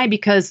Will and I,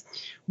 because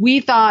we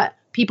thought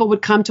people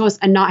would come to us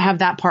and not have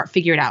that part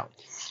figured out.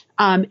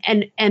 That's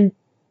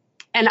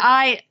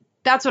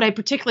what I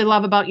particularly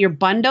love about your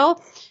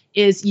bundle,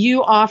 is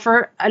you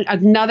offer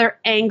another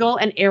angle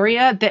and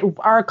area that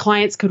our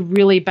clients could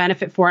really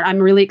benefit for. I'm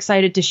really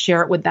excited to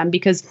share it with them,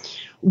 because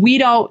we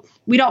don't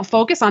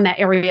focus on that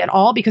area at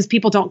all, because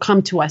people don't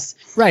come to us.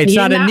 Right. It's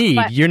not a need.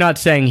 You're not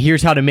saying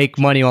here's how to make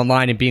money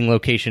online and being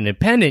location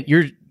independent.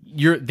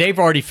 They've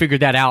already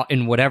figured that out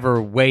in whatever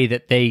way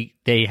that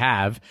they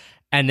have.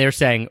 And they're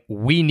saying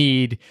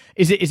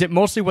is it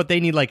mostly what they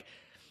need? Like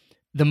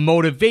the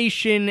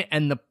motivation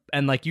and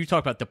like you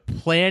talk about the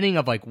planning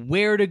of like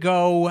where to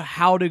go,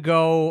 how to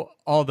go,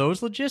 all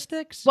those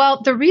logistics?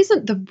 Well, the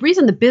reason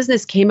the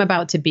business came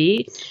about to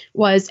be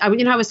was, I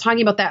was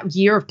talking about that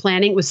year of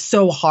planning was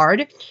so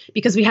hard,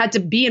 because we had to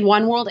be in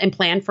one world and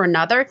plan for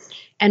another.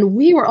 And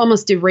we were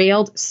almost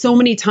derailed so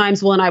many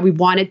times, Will and I, we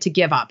wanted to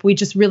give up. We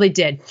just really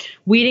did.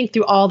 Weeding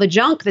through all the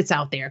junk that's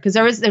out there, because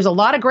there's a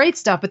lot of great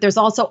stuff, but there's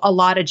also a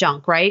lot of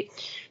junk, right?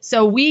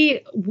 So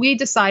we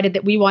decided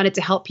that we wanted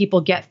to help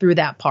people get through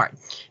that part,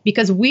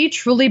 because we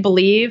truly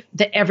believe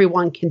that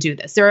everyone can do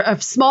this. There are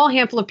a small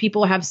handful of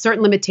people who have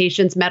certain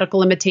limitations, medical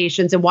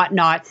limitations and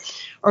whatnot,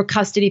 or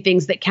custody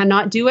things that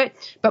cannot do it.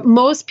 But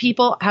most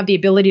people have the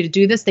ability to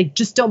do this. They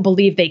just don't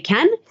believe they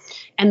can.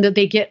 And that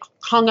they get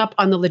hung up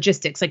on the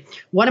logistics. Like,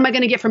 what am I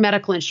going to get for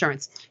medical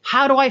insurance?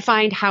 How do I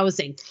find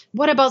housing?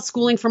 What about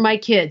schooling for my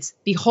kids?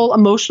 The whole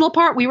emotional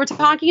part we were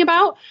talking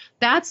about,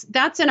 that's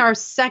in our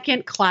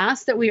second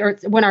class that we are,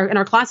 in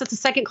our class, that's the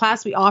second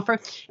class we offer.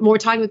 And when we're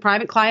talking with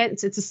private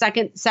clients, it's the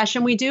second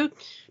session we do,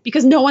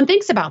 because no one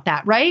thinks about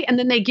that, right? And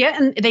then they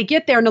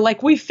get there and they're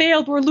like, we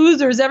failed, we're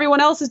losers,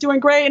 everyone else is doing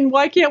great, and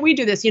why can't we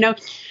do this,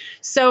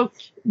 So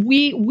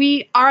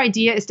our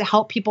idea is to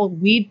help people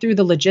weed through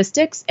the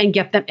logistics and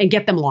get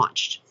them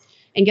launched.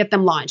 And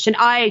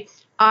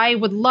I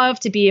would love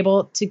to be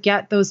able to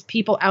get those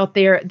people out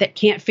there that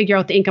can't figure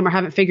out the income or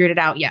haven't figured it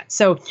out yet.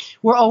 So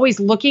we're always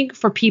looking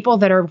for people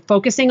that are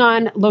focusing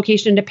on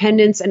location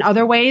independence and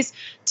other ways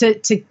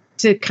to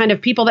kind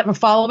of people that were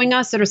following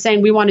us that are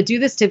saying we want to do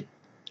this, to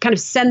kind of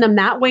send them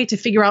that way to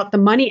figure out the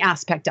money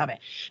aspect of it.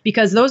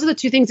 Because those are the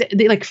two things that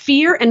like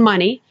fear and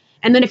money.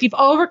 And then if you've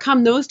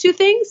overcome those two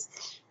things,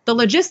 the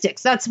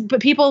logistics,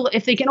 but people,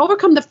 if they can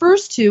overcome the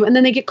first two and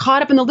then they get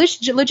caught up in the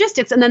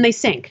logistics and then they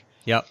sink.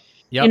 Yep.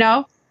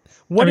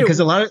 Because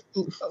a lot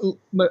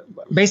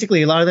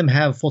of them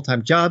have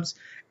full-time jobs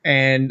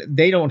and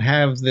they don't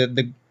have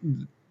the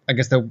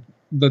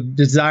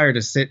desire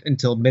to sit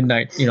until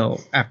midnight,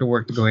 after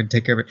work to go ahead and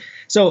take care of it.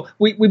 So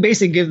we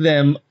basically give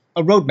them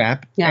a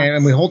roadmap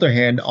and we hold their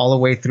hand all the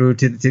way through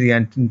to the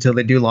end until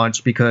they do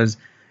launch, because,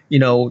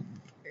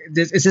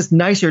 it's just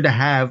nicer to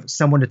have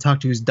someone to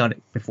talk to who's done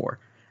it before.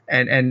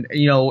 And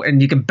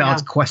you can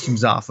bounce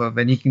questions off of,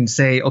 and you can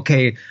say,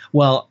 okay,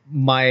 well,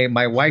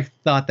 my wife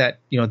thought that,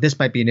 this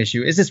might be an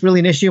issue. Is this really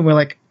an issue? And we're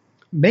like,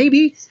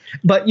 maybe,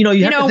 but you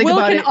have to think Will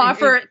about can it.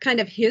 offer kind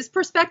of his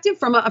perspective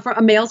from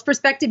a male's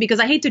perspective, because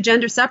I hate to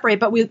gender separate,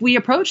 but we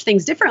approach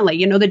things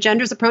differently. The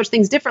genders approach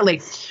things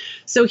differently.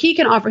 So he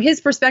can offer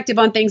his perspective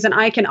on things and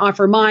I can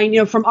offer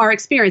mine, from our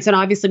experience. And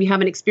obviously we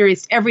haven't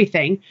experienced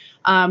everything.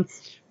 But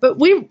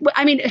you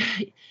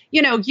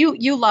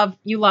love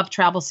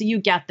travel, so you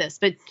get this,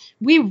 but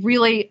we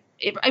really,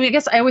 I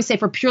guess I always say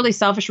for purely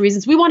selfish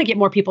reasons, we want to get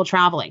more people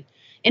traveling.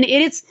 And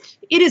it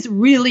is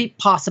really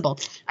possible.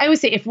 I always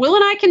say, if Will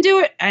and I can do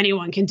it,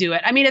 anyone can do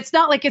it. I mean, it's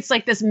not like it's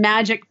like this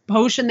magic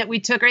potion that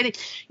we took or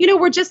anything.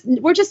 We're just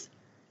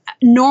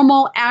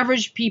normal,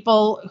 average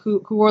people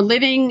who are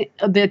living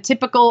the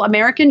typical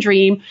American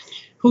dream,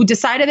 who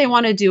decided they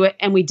want to do it,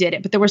 and we did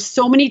it. But there were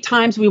so many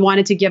times we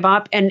wanted to give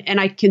up, and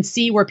I can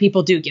see where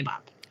people do give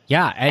up.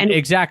 Yeah,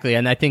 exactly.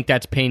 And I think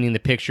that's painting the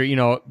picture.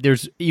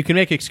 You can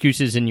make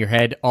excuses in your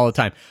head all the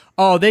time.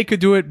 Oh, they could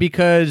do it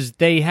because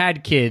they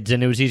had kids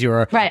and it was easier.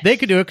 Or right. They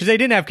could do it because they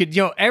didn't have kids.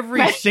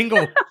 Every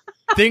single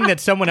thing that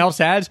someone else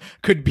has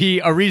could be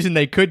a reason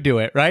they could do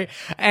it, right?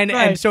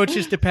 And so it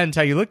just depends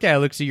how you look at it. It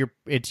looks at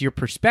it's your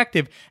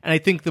perspective. And I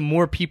think the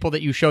more people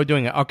that you show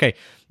doing it, okay,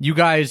 you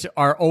guys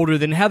are older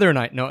than Heather and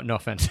I. No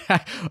offense,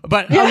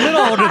 but a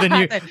little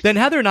older than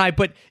Heather and I.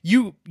 But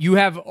you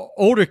have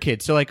older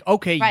kids, so like,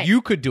 okay,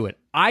 you could do it.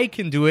 I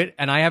can do it,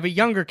 and I have a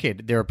younger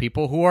kid. There are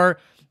people who are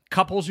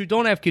couples who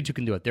don't have kids who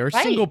can do it. There are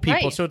single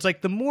people. So it's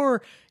like the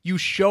more you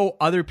show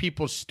other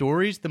people's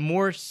stories, the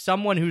more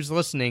someone who's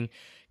listening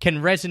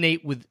can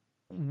resonate with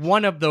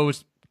one of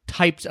those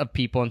types of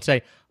people and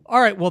say,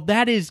 all right, well,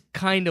 that is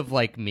kind of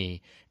like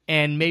me.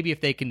 And maybe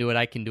if they can do it,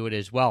 I can do it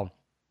as well.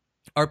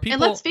 Are people...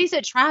 And let's face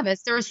it,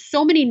 Travis, there are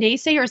so many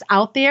naysayers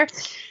out there.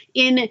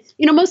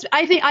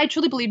 I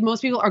truly believe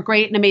most people are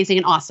great and amazing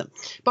and awesome.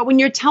 But when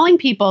you're telling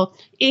people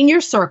in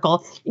your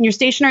circle, in your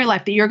stationary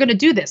life that you're going to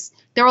do this,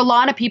 there are a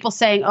lot of people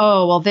saying,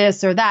 oh, well,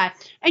 this or that.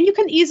 And you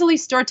can easily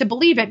start to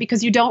believe it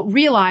because you don't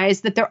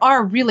realize that there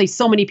are really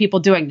so many people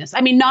doing this.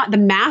 I mean, not the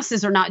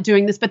masses are not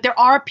doing this, but there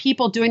are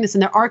people doing this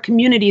and there are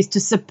communities to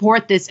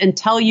support this and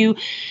tell you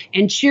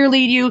and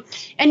cheerlead you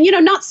and,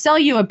 not sell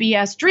you a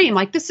BS dream.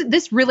 Like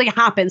this really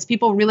happens.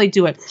 People really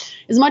do it.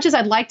 As much as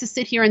I'd like to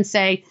sit here and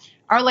say,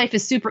 our life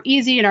is super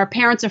easy and our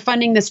parents are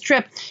funding this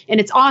trip and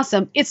it's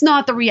awesome. It's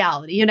not the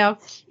reality,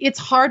 It's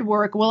hard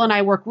work. Will and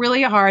I work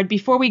really hard.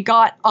 Before we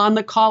got on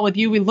the call with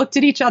you, we looked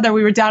at each other.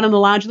 We were down in the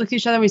lounge, looked at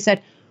each other and we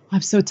said,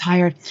 I'm so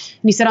tired.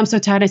 And he said, I'm so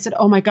tired. I said,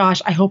 oh my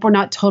gosh, I hope we're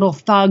not total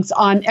thugs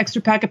on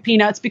Extra Pack of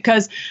Peanuts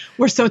because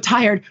we're so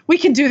tired. We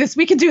can do this.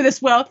 We can do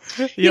this, Will.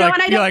 You're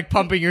like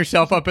pumping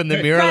yourself up in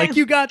the mirror. Like,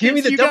 you got this. Give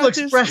me the double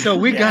espresso.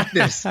 We got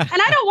this. And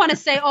I don't want to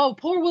say, oh,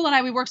 poor Will and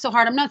I, we work so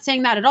hard. I'm not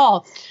saying that at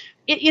all.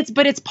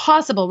 But it's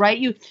possible,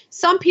 right?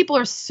 Some people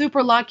are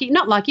super lucky,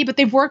 not lucky, but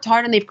they've worked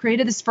hard and they've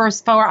created this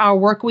first 4-hour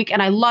work week.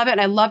 And I love it. And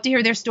I love to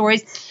hear their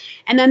stories.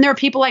 And then there are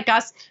people like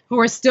us who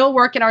are still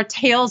working our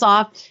tails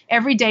off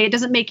every day. It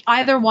doesn't make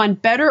either one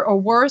better or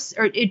worse,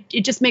 or it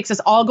just makes us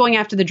all going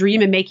after the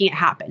dream and making it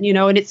happen,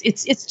 And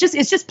it's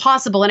just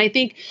possible. And I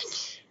think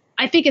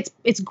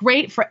it's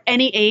great for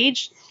any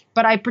age,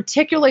 but I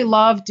particularly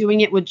love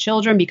doing it with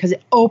children because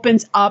it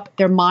opens up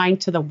their mind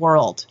to the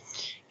world.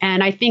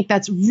 And I think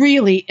that's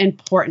really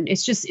important.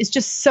 It's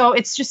just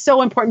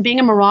so important. Being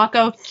in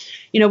Morocco,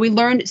 we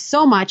learned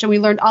so much and we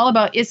learned all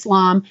about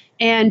Islam.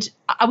 And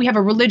we have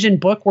a religion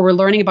book where we're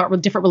learning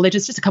about different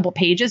religions, just a couple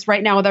pages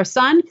right now with our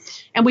son.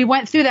 And we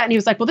went through that and he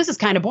was like, well, this is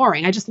kind of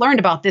boring. I just learned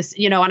about this,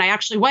 and I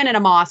actually went in a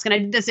mosque and I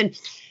did this. And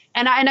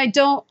I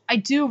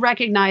do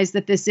recognize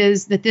that this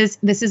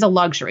is a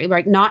luxury.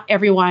 Like not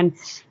everyone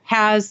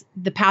has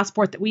the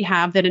passport that we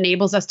have that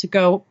enables us to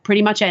go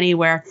pretty much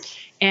anywhere.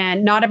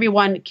 And not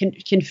everyone can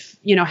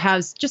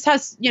has,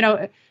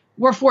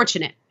 we're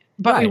fortunate,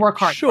 but we work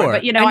hard. Sure.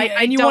 But,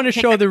 and you want to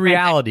show the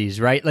realities,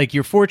 right? Like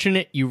you're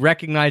fortunate, you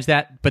recognize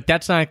that, but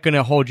that's not going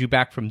to hold you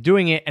back from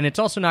doing it. And it's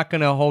also not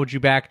going to hold you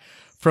back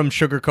from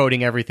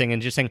sugarcoating everything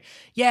and just saying,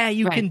 yeah,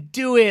 you can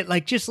do it.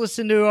 Like just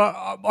listen to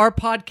our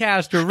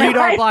podcast or read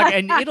our blog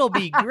and it'll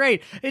be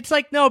great. It's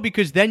like, no,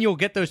 because then you'll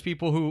get those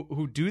people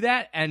who do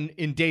that. And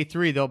in day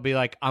 3, they'll be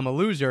like, I'm a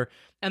loser.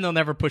 And they'll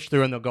never push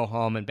through and they'll go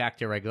home and back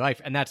to their regular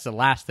life. And that's the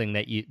last thing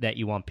that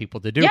you want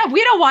people to do. Yeah,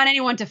 we don't want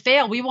anyone to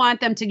fail. We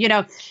want them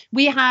to,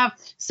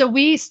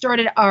 we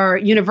started our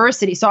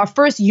university. So our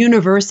first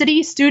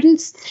university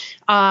students,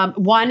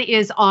 one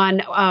is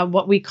on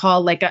what we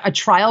call like a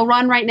trial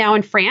run right now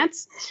in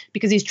France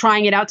because he's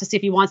trying it out to see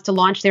if he wants to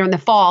launch there in the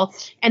fall.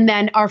 And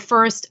then our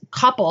first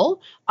couple,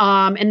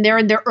 and they're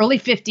in their early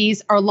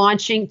 50s, are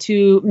launching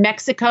to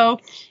Mexico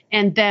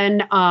and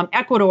then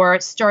Ecuador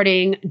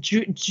starting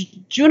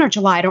June or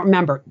July, I don't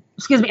remember.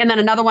 Excuse me. And then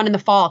another one in the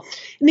fall.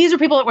 And these are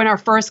people that were in our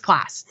first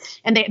class,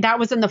 and that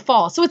was in the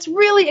fall. So it's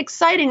really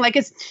exciting. Like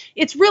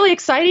it's really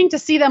exciting to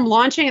see them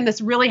launching and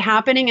this really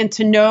happening, and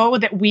to know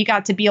that we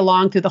got to be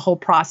along through the whole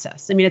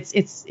process. I mean,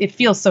 it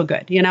feels so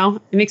good.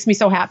 It makes me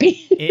so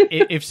happy.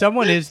 If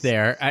someone is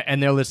there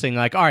and they're listening,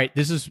 like, all right,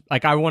 this is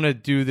like, I want to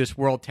do this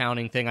world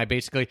towning thing. I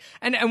basically,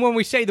 and when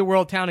we say the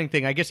world towning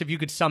thing, I guess if you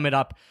could sum it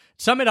up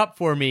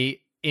for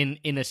me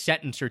in a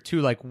sentence or two,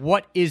 like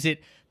what is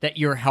it that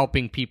you're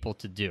helping people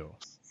to do?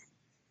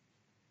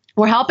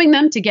 We're helping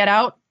them to get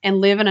out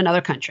and live in another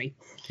country.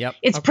 Yep.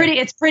 It's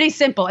pretty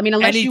simple. I mean,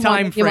 unless any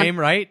time frame,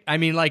 right? I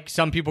mean, like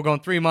some people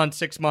going 3 months,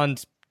 6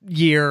 months,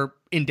 year,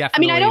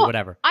 indefinitely,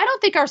 whatever. I don't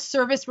think our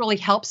service really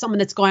helps someone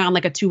that's going on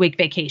like a 2-week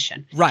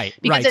vacation. Right.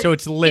 So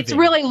it's living. It's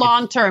really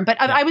long term, but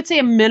I would say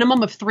a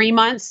minimum of 3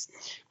 months.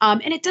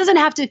 And it doesn't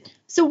have to.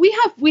 So we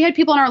had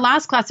people in our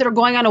last class that are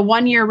going on a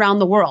 1 year around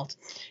the world.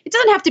 It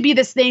doesn't have to be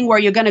this thing where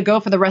you're going to go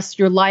for the rest of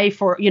your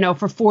life or,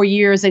 for 4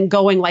 years and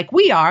going like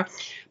we are.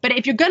 But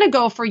if you're going to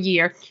go for a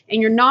year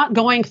and you're not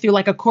going through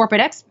like a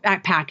corporate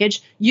expat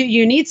package,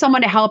 you need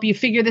someone to help you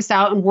figure this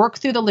out and work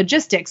through the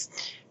logistics.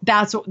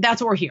 That's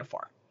what we're here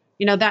for.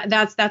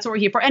 That's what we're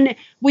here for. And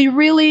we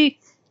really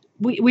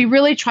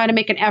try to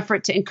make an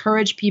effort to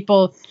encourage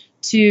people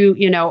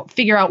to,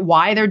 figure out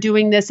why they're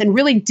doing this and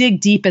really dig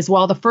deep as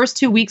well. The first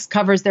 2 weeks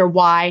covers their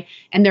why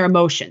and their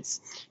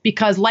emotions.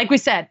 Because like we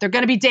said, there are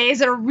going to be days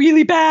that are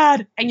really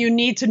bad and you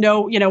need to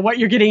know, what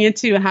you're getting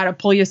into and how to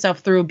pull yourself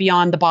through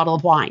beyond the bottle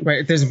of wine. Right.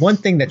 If there's one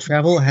thing that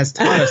travel has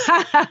taught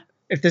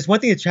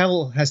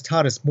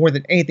us, more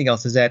than anything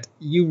else, is that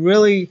you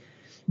really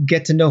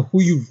get to know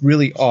who you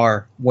really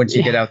are once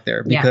you get out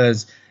there,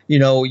 because you're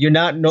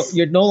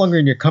no longer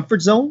in your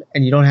comfort zone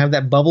and you don't have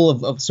that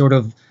bubble of sort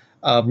of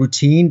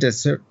routine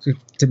to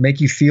make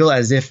you feel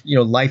as if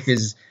life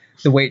is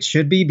the way it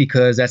should be,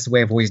 because that's the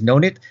way I've always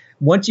known it.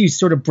 Once you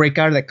sort of break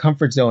out of that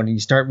comfort zone and you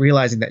start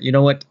realizing that,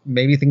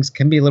 maybe things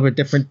can be a little bit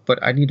different, but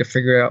I need to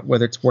figure out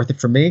whether it's worth it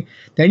for me.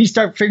 Then you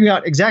start figuring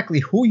out exactly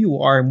who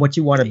you are and what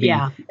you want to be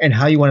and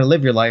how you want to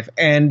live your life.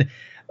 And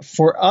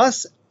for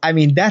us, I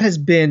mean, that has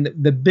been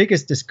the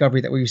biggest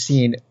discovery that we've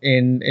seen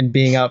in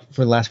being out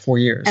for the last 4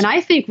 years. And I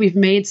think we've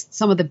made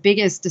some of the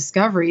biggest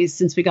discoveries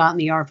since we got in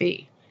the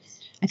RV.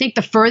 I think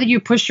the further you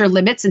push your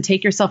limits and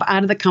take yourself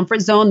out of the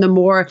comfort zone, the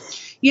more,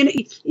 you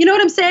know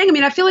what I'm saying? I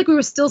mean, I feel like we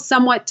were still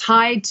somewhat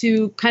tied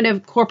to kind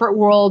of corporate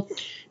world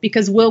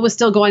because Will was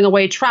still going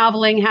away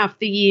traveling half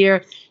the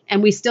year.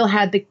 And we still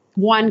had the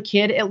one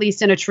kid, at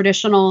least in a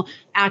traditional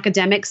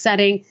academic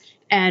setting.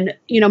 And,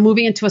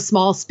 moving into a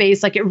small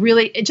space, like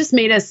it just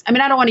made us, I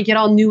mean, I don't want to get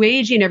all new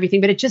agey and everything,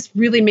 but it just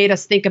really made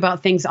us think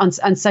about things on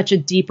such a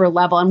deeper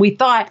level. And we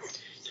thought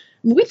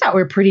we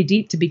were pretty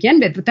deep to begin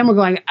with, but then we're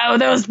going, oh,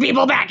 those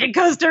people back in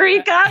Costa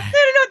Rica, they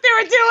didn't know what they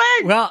were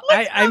doing. Well,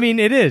 I mean,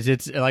 it is.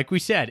 It's like we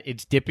said,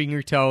 it's dipping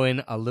your toe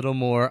in a little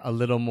more, a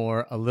little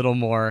more, a little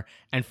more.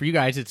 And for you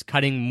guys, it's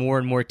cutting more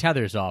and more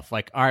tethers off.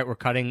 Like, all right, we're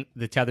cutting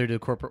the tether to the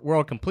corporate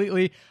world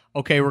completely.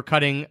 Okay, we're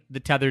cutting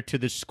the tether to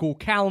the school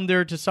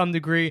calendar to some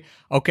degree.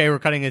 Okay, we're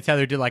cutting the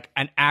tether to like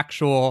an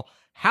actual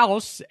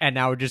house, and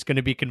now we're just going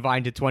to be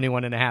confined to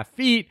 21 and a half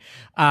feet.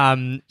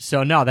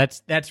 So no,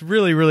 that's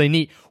really, really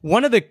neat.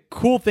 One of the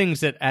cool things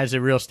that as a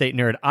real estate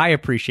nerd, I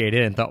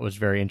appreciated and thought was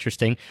very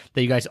interesting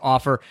that you guys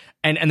offer,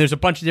 and there's a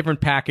bunch of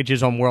different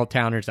packages on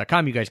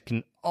worldtowners.com. You guys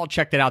can all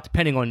check that out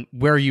depending on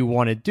where you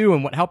want to do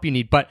and what help you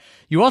need. But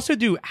you also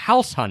do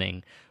house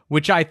hunting,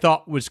 which I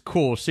thought was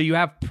cool. So you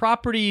have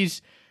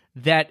properties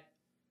that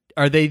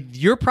are they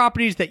your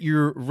properties that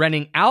you're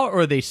renting out,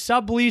 or are they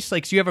sublease?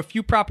 Like, so you have a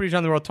few properties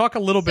on the world. Talk a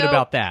little bit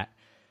about that.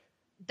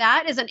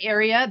 That is an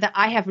area that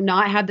I have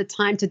not had the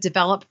time to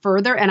develop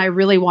further, and I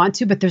really want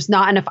to, but there's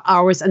not enough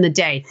hours in the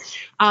day.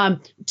 2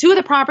 of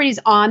the properties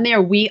on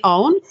there we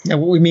own. Now,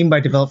 what we mean by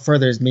develop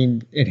further is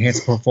enhance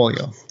the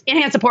portfolio.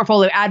 Enhance the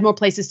portfolio, add more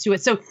places to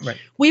it. So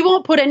we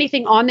won't put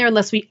anything on there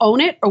unless we own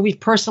it or we've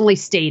personally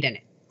stayed in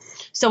it.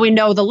 So we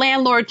know the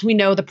landlord, we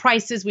know the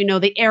prices, we know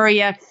the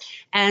area.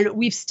 And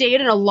we've stayed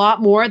in a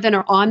lot more than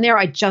are on there.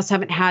 I just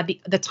haven't had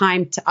the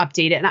time to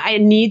update it. And I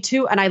need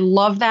to, and I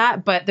love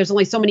that, but there's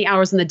only so many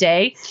hours in the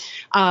day.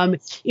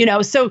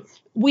 So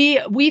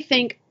we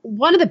think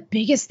one of the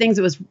biggest things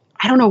that was,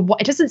 I don't know,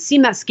 it doesn't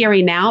seem that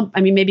scary now. I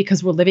mean, maybe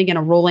because we're living in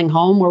a rolling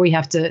home where we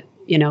have to,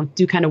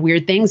 do kind of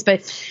weird things.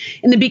 But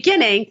in the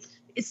beginning,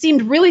 it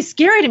seemed really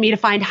scary to me to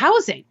find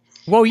housing.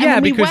 Well, yeah,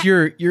 because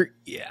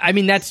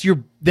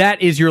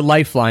that is your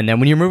lifeline. Then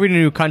when you're moving to a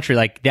new country,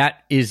 like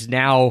that is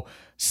now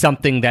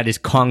something that is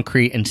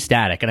concrete and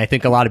static. And I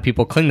think a lot of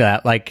people cling to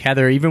that. Like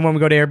Heather, even when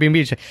we go to Airbnb,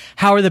 she's like,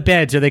 how are the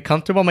beds? Are they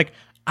comfortable? I'm like,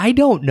 I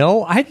don't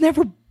know. I've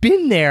never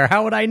been there.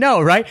 How would I know?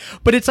 Right.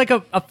 But it's like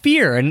a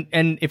fear.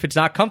 And if it's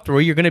not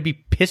comfortable, you're going to be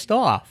pissed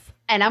off.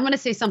 And I'm going to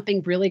say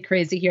something really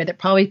crazy here that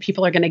probably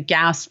people are going to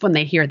gasp when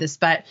they hear this.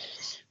 But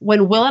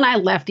when Will and I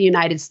left the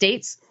United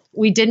States,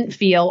 we didn't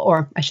feel,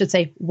 or I should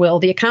say, Will,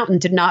 the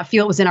accountant, did not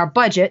feel it was in our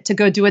budget to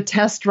go do a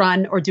test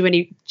run or do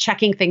any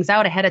checking things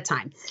out ahead of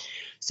time.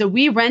 So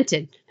we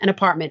rented an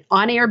apartment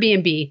on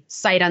Airbnb,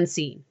 sight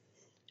unseen.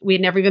 We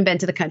had never even been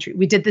to the country.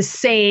 We did the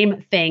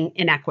same thing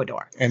in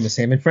Ecuador. And the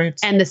same in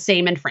France.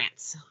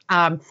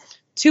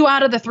 2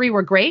 out of the 3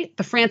 were great.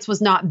 The France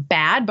was not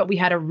bad, but we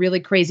had a really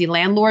crazy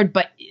landlord.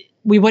 But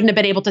we wouldn't have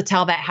been able to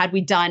tell that had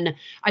we done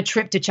a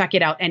trip to check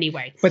it out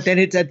anyway. But then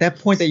it's at that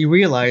point that you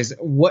realize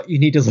what you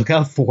need to look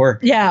out for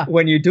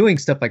when you're doing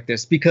stuff like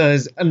this.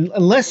 Because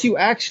unless you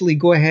actually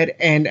go ahead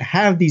and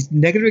have these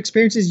negative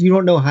experiences, you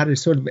don't know how to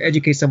sort of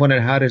educate someone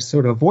and how to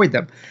sort of avoid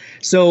them.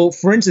 So,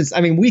 for instance,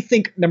 I mean, we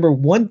think number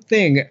one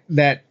thing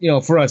that,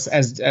 for us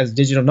as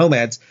digital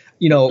nomads,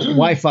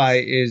 Wi-Fi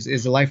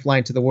is a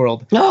lifeline to the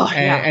world.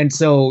 And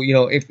so,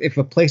 if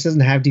a place doesn't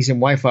have decent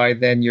Wi-Fi,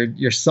 then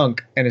you're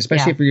sunk. And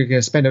especially if you're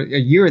going to spend a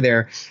year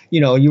there,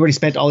 you already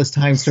spent all this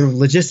time sort of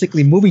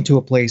logistically moving to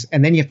a place,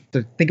 and then you have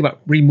to think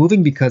about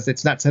removing because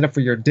it's not set up for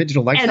your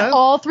digital lifestyle. And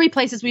all 3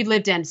 places we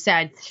lived in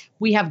said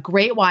we have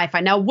great Wi-Fi.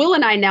 Now, Will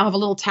and I now have a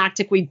little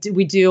tactic we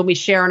do and we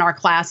share in our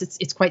class.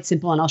 It's quite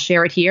simple, and I'll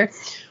share it here.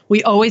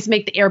 We always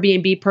make the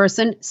Airbnb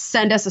person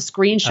send us a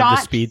screenshot of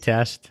the speed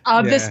test.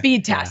 The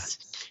speed test.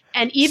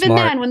 And even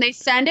Smart. then, when they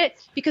send it,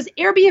 because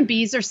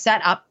Airbnbs are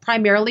set up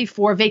primarily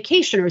for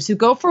vacationers who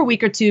go for a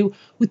week or two,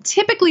 who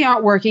typically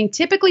aren't working,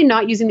 typically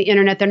not using the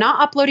internet. They're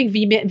not uploading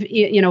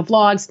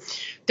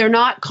vlogs. They're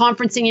not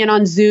conferencing in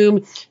on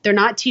Zoom. They're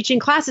not teaching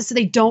classes, so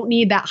they don't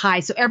need that high.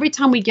 So every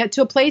time we get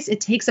to a place,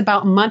 it takes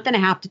about a month and a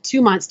half to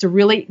 2 months to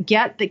really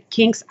get the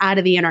kinks out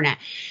of the internet.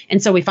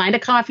 And so we find a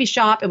coffee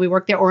shop and we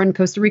work there, or in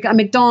Costa Rica, a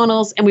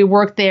McDonald's, and we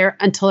work there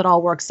until it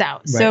all works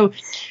out. Right. So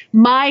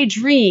my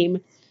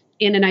dream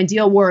in an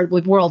ideal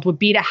world would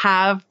be to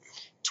have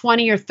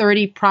 20 or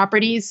 30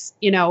 properties,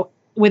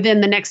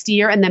 within the next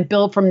year, and then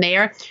build from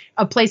there,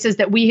 of places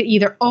that we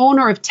either own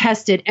or have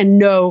tested and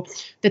know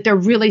that they're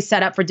really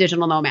set up for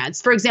digital nomads.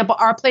 For example,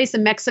 our place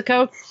in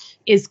Mexico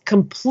is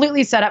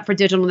completely set up for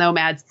digital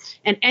nomads.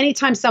 And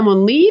anytime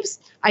someone leaves,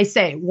 I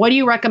say, what do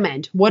you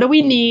recommend? What do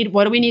we need?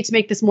 What do we need to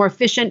make this more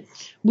efficient?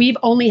 We've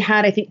only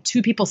had, I think,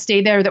 2 people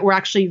stay there that were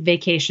actually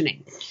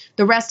vacationing.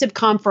 The rest have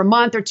come for a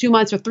month or 2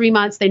 months or 3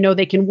 months. They know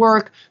they can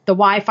work. The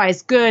Wi-Fi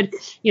is good.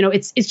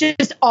 It's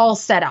just all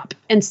set up.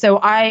 And so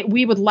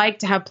we would like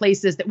to have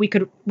places that we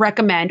could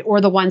recommend,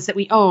 or the ones that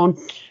we own,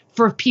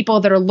 for people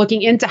that are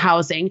looking into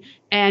housing.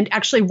 And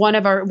actually, one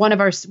of our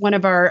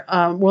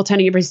World Town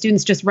University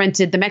students just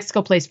rented the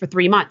Mexico place for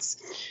 3 months,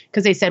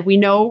 because they said, we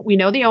know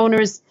the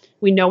owners.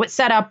 We know it's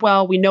set up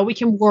well. We know we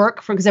can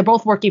work because they're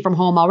both working from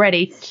home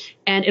already,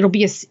 and it'll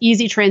be an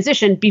easy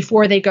transition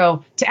before they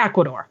go to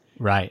Ecuador.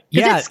 Right.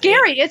 Because it's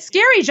scary. It's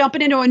scary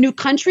jumping into a new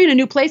country and a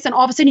new place, and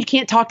all of a sudden you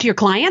can't talk to your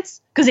clients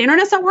because the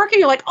internet's not working.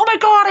 You're like, oh my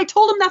God, I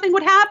told them nothing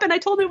would happen. I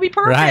told them it would be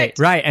perfect.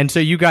 Right. And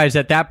so you guys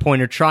at that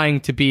point are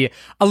trying to be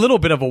a little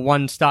bit of a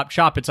one-stop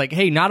shop. It's like,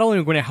 hey, not only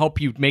are we going to help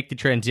you make the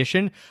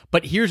transition,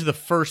 but here's the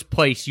first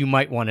place you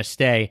might want to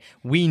stay.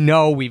 We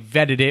know, we've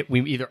vetted it.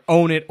 We either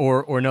own it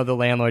or know the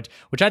landlords,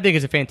 which I think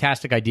is a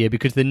fantastic idea,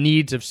 because the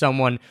needs of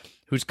someone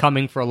who's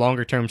coming for a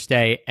longer term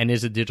stay and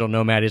is a digital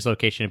nomad, is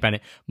location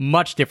independent,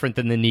 much different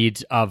than the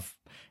needs of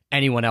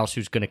anyone else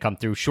who's going to come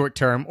through short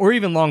term or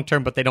even long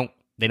term, but they don't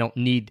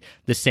need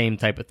the same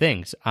type of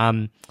things.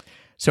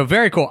 So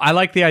very cool. I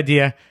like the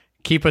idea.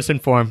 Keep us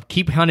informed.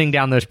 Keep hunting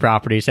down those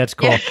properties. That's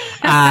cool.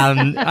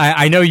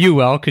 I know you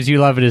will, because you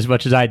love it as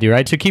much as I do,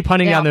 right? So keep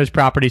hunting down those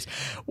properties.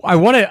 I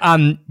want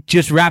to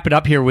just wrap it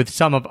up here with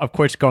some of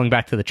course, going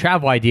back to the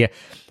travel idea,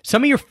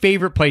 some of your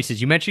favorite places.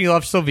 You mentioned you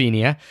love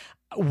Slovenia.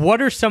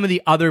 What are some of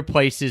the other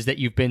places that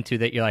you've been to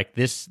that you're like,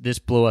 this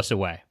blew us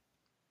away?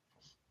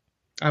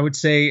 I would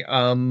say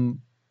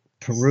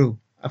Peru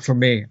for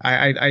me.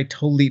 I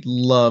totally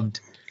loved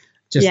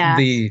just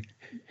the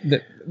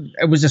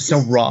it was just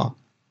so raw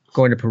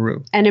going to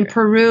Peru. And in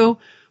Peru,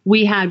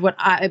 we had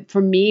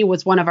for me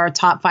was one of our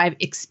top 5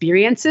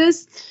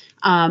 experiences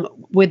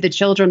with the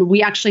children.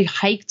 We actually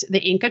hiked the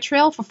Inca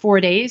Trail for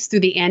 4 days through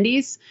the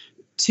Andes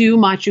to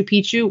Machu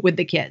Picchu with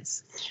the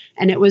kids.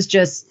 And it was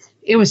just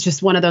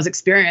one of those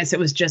experiences. It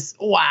was just,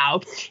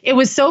 wow. It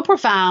was so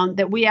profound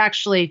that we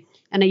actually,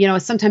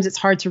 and sometimes it's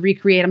hard to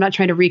recreate. I'm not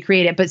trying to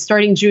recreate it, but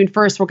starting June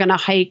 1st, we're going to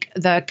hike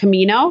the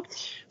Camino,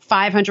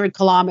 500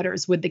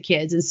 kilometers with the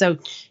kids. And so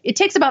it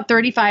takes about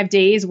 35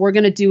 days. We're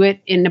going to do it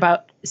in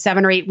about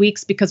 7 or 8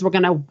 weeks, because we're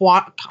going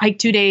to hike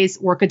 2 days,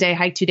 work a day,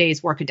 hike 2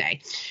 days, work a day.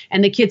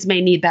 And the kids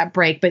may need that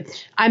break, but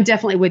I'm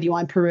definitely with you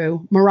on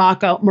Peru.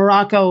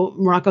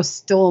 Morocco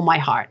stole my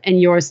heart, and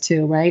yours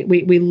too, right?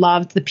 We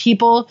loved the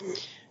people.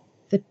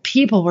 The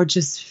people were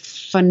just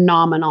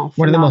phenomenal.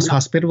 One of the most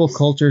hospitable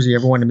cultures you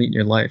ever want to meet in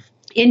your life.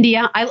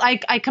 India.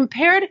 I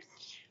compare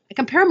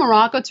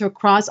Morocco to a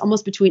cross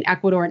almost between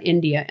Ecuador and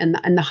India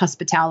and the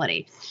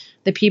hospitality.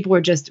 The people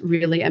were just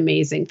really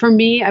amazing. For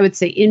me, I would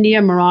say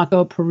India,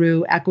 Morocco,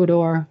 Peru,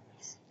 Ecuador.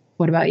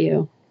 What about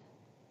you?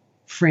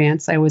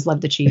 France. I always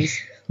love the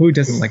cheese. Who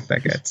doesn't like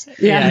baguettes?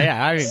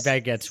 Yeah. I mean,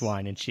 baguettes,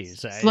 wine, and cheese.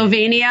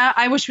 Slovenia.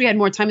 I wish we had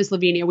more time in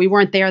Slovenia. We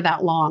weren't there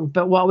that long,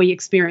 but what we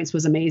experienced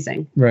was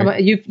amazing.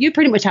 Right. You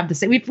pretty much have the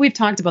same. We've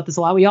talked about this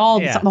a lot.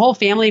 The whole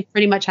family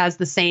pretty much has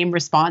the same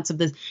response of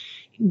this.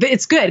 But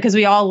it's good because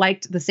we all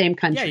liked the same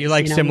countries. Yeah, you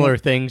like similar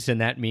things, and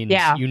that means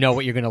you know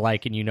what you're going to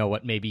like, and you know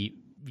what maybe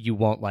you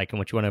won't like and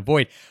what you want to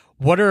avoid.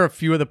 What are a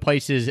few of the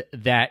places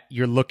that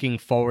you're looking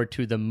forward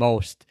to the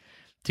most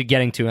to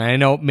getting to? And I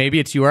know maybe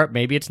it's Europe,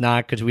 maybe it's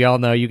not, because we all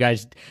know you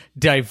guys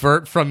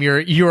divert from your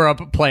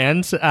Europe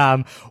plans.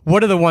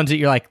 What are the ones that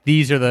you're like,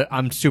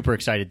 I'm super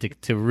excited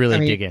to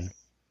really dig in?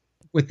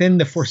 Within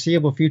the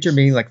foreseeable future,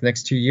 meaning like the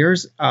next 2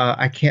 years,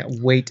 I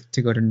can't wait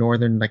to go to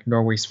northern, like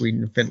Norway,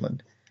 Sweden, and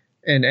Finland.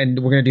 And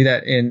we're going to do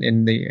that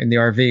in the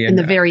RV. In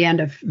the very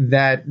end of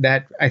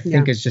that I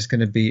think is just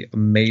going to be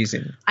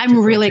amazing.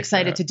 I'm really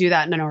excited to do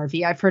that in an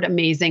RV. I've heard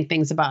amazing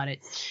things about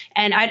it,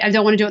 and I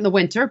don't want to do it in the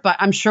winter, but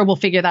I'm sure we'll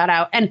figure that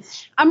out. And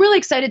I'm really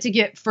excited to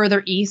get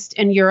further east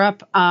in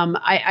Europe.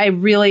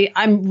 I'm really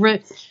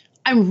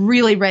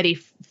ready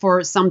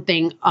for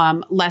something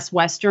less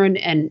Western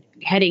and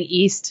heading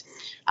east.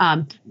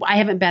 I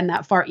haven't been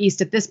that far east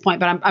at this point,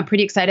 but I'm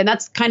pretty excited.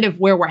 That's kind of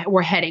where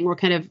we're heading. We're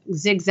kind of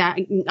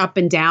zigzagging up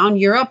and down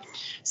Europe.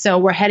 So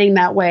we're heading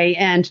that way.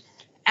 And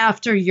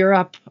after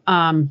Europe,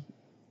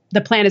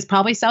 the plan is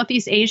probably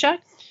Southeast Asia.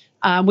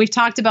 We've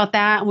talked about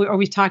that, or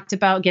we've talked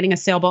about getting a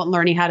sailboat and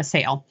learning how to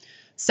sail.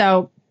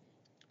 So,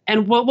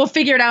 and we'll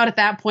figure it out at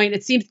that point.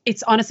 It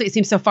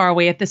seems so far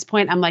away at this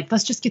point. I'm like,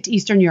 let's just get to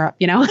Eastern Europe,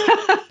 you know?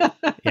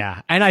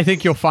 Yeah. And I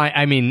think you'll find,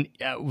 I mean,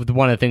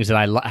 one of the things that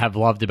I have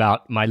loved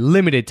about my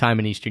limited time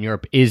in Eastern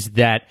Europe is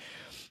that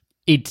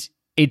it's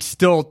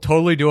still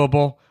totally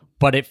doable,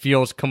 but it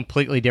feels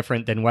completely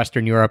different than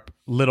Western Europe,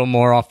 little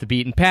more off the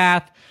beaten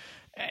path.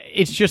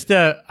 It's just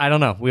I don't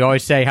know. We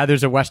always say how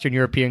there's a Western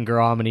European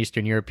girl, I'm an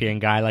Eastern European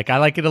guy. Like, I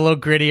like it a little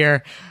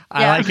grittier.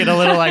 I like it a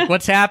little like,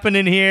 what's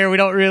happening here? We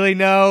don't really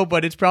know,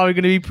 but it's probably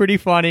going to be pretty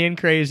funny and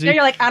crazy. Yeah,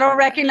 you're like, I don't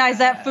recognize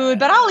that food,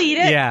 but I'll eat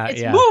it. Yeah,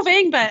 it's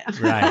moving, but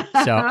right.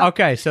 So,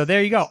 okay. So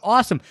there you go.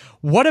 Awesome.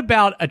 What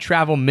about a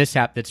travel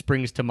mishap that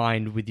springs to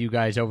mind with you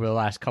guys over the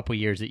last couple of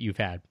years that you've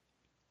had?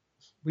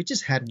 We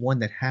just had one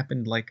that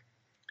happened like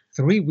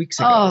 3 weeks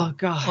ago. Oh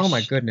gosh. Oh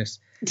my goodness.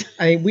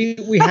 I mean,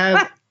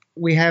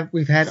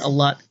 we've had a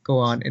lot go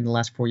on in the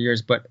last 4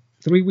 years, but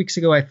 3 weeks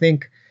ago, I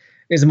think,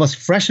 is the most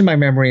fresh in my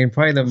memory and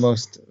probably the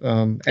most.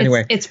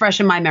 Anyway, it's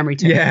fresh in my memory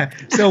too. Yeah.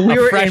 So we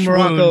were in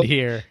Morocco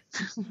here.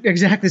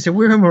 Exactly. So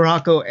we were in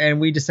Morocco, and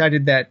we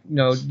decided that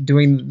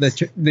doing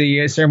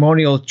the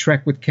ceremonial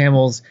trek with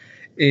camels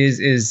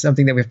is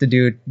something that we have to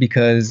do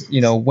because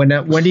when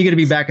are you going to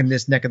be back in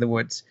this neck of the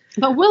woods?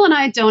 But Will and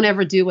I don't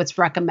ever do what's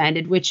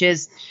recommended, which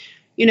is,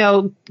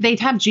 they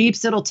have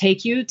Jeeps that'll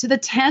take you to the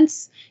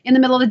tents in the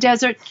middle of the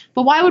desert.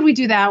 But why would we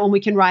do that when we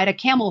can ride a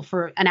camel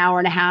for an hour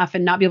and a half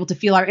and not be able to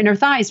feel our inner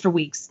thighs for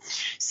weeks?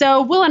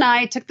 So Will and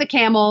I took the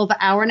camel the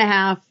hour and a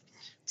half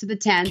to the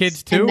tent.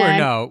 Kids too, or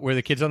no? Were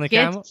the kids on the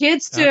camel?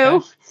 Kids too.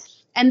 Okay.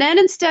 And then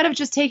instead of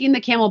just taking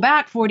the camel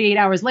back 48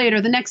 hours later,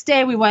 the next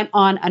day we went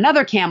on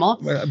another camel.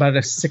 About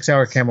a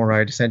 6-hour camel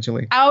ride,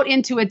 essentially. Out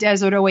into a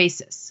desert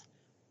oasis.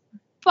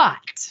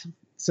 But.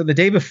 So the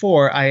day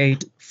before, I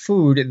ate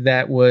food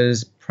that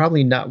was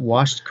probably not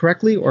washed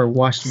correctly or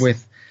washed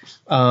with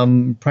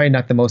probably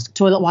not the most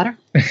toilet water,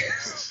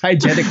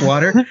 hygienic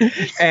water,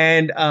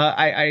 and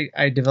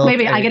I developed.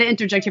 Wait, I got to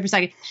interject here for a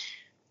second.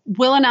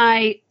 Will and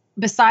I,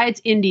 besides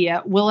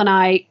India, Will and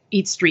I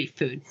eat street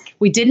food.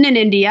 We didn't in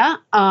India,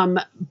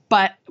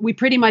 but we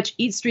pretty much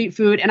eat street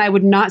food, and I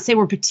would not say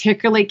we're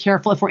particularly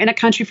careful. If we're in a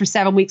country for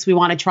 7 weeks, we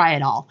want to try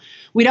it all.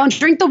 We don't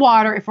drink the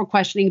water if we're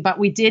questioning, but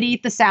we did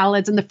eat the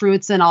salads and the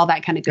fruits and all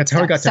that kind of good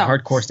stuff. That's how we got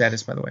to hardcore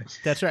status, by the way.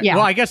 That's right. Yeah.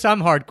 Well, I guess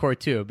I'm hardcore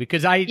too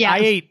because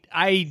I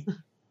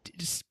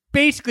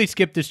basically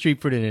skipped the street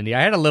food in India.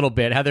 I had a little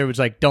bit. Heather was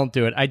like, don't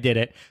do it. I did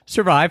it.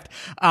 Survived.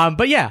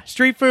 But yeah,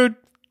 street food,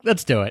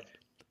 let's do it.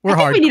 I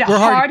think we need a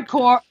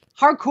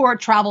hardcore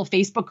travel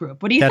Facebook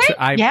group. What do you think?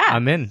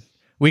 I'm in.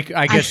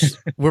 I guess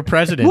we're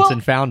presidents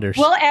and founders.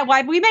 Well,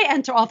 we may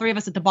enter all three of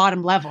us at the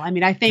bottom level. I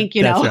mean, I think,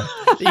 Right.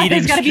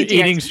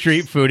 Eating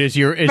street food is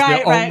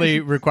the only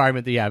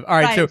requirement that you have. All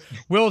right. So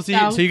Will's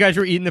so you guys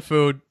were eating the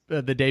food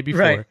the day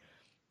before. Right.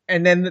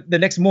 And then the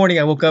next morning,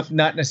 I woke up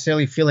not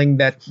necessarily feeling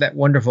that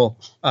wonderful,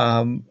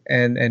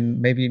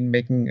 and maybe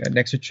making an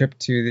extra trip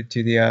to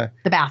the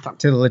bathroom,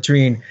 to the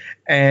latrine,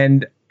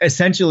 and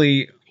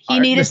essentially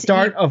the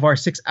start of our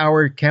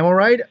 6-hour camel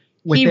ride.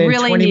 He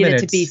really needed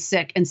to be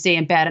sick and stay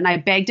in bed, and I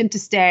begged him to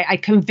stay. I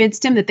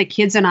convinced him that the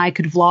kids and I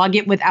could vlog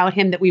it without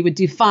him, that we would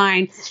do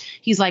fine.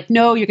 He's like,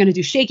 "No, you're going to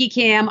do shaky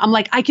cam." I'm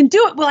like, "I can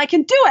do it. Well, I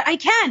can do it. I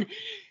can."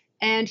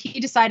 And he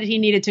decided he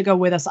needed to go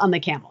with us on the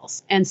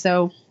camels, and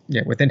so.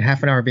 Yeah, within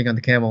half an hour of being on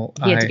the camel,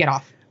 he had to get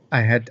off.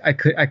 I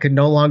could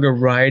no longer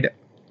ride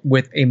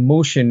with a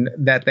motion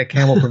that the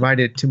camel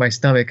provided to my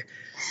stomach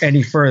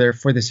any further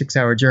for the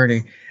 6-hour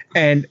journey.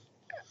 And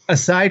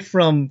aside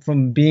from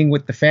being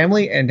with the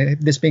family and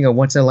this being a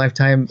once in a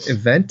lifetime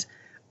event,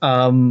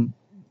 I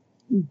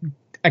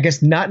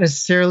guess not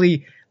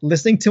necessarily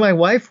listening to my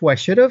wife, who I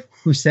should have,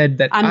 who said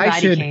that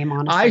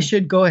I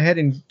should go ahead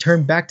and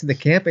turn back to the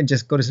camp and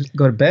just go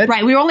to bed.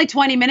 Right. We were only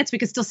 20 minutes. We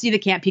could still see the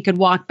camp. He could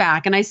walk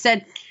back. And I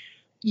said,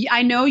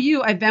 I know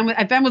you. I've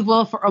been with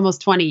Will for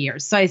almost 20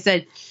 years. So I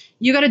said,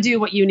 you got to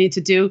do what you need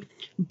to do,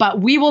 but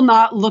we will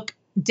not look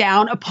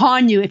down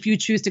upon you if you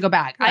choose to go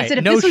back. Right. I said,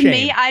 if this was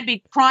me, I'd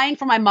be crying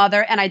for my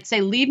mother, and I'd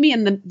say, leave me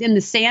in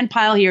the sand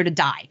pile here to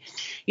die.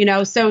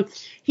 So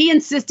he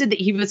insisted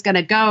that he was going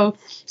to go.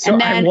 So and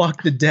then, I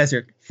walked the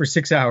desert for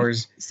 6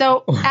 hours.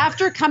 So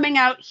after coming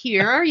out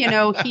here,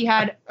 he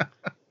had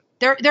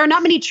there are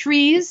not many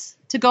trees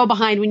to go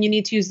behind when you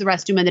need to use the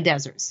restroom in the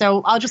desert.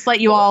 So I'll just let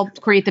you all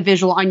create the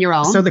visual on your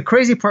own. So the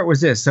crazy part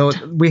was this. So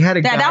we had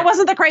a guide. That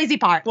wasn't the crazy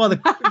part. Well,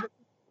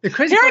 the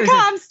crazy here part it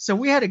comes. So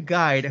we had a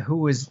guide who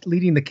was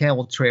leading the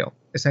camel trail,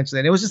 essentially,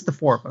 and it was just the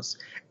four of us.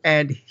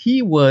 And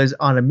he was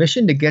on a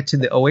mission to get to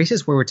the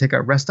oasis where we would take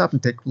our rest stop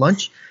and take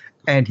lunch.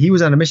 And he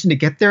was on a mission to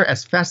get there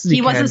as fast as he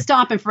could. He wasn't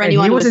stopping for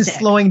anyone who was sick. He wasn't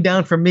slowing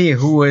down for me,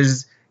 who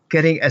was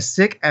getting as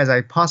sick as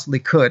I possibly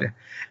could.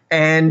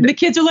 And the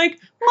kids are like,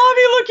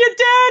 Mommy, look at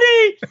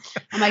Daddy.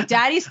 I'm like,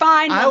 Daddy's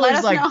fine. I Let was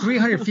us like know.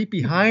 300 feet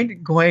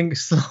behind, going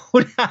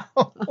slow down.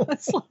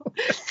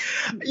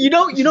 You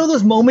know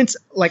those moments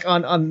like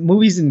on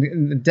movies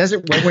in the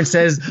desert where everyone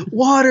says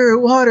water,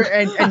 water,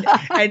 and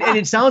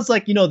it sounds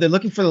like they're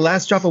looking for the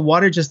last drop of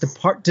water just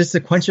to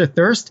quench their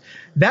thirst.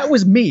 That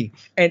was me,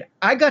 and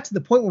I got to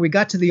the point where we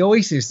got to the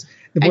oasis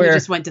and where you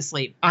just went to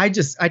sleep. I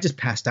just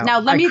passed out.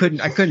 Now, I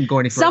couldn't go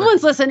any further.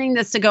 Someone's listening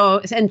this to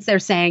go, and they're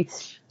saying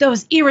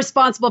those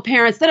irresponsible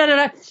parents. Da, da, da,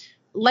 da.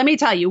 Let me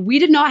tell you, we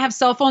did not have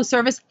cell phone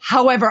service.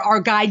 However, our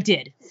guide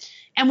did.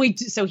 And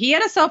so he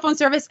had a cell phone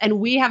service, and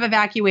we have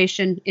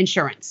evacuation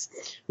insurance,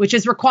 which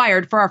is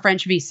required for our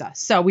French visa.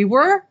 So we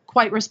were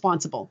quite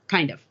responsible,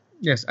 kind of.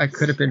 Yes, I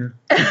could have been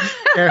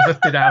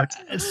airlifted out.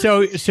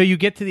 So you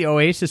get to the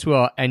oasis,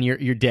 and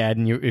you're dead,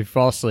 and you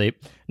fall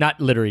asleep. Not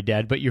literally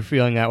dead, but you're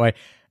feeling that way.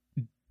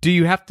 Do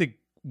you have to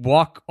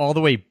walk all the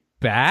way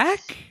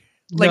back?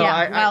 No,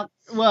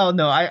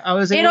 I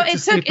was able to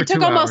sleep for 2 hours. It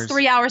took almost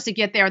 3 hours to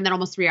get there, and then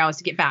almost 3 hours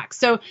to get back.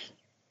 So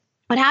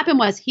what happened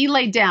was he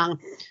laid down.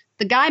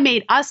 The guy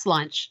made us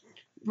lunch.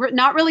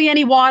 Not really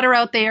any water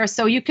out there,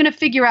 so you can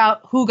figure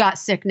out who got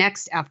sick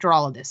next after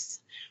all of this.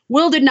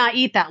 Will did not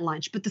eat that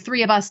lunch, but the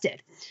three of us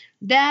did.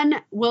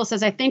 Then Will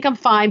says, I think I'm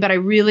fine, but I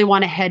really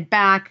want to head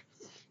back.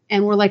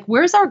 And we're like,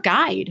 where's our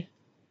guide?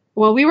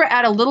 Well, we were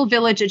at a little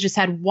village that just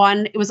had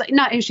one. It was like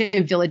not actually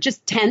a village,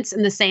 just tents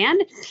in the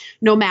sand,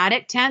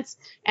 nomadic tents.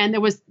 And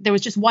there was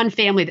just one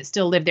family that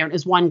still lived there, and it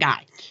was one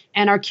guy.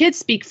 And our kids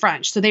speak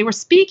French, so they were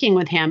speaking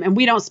with him, and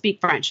we don't speak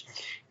French.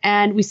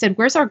 And we said,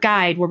 "Where's our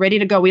guide? We're ready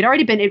to go." We'd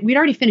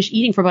already finished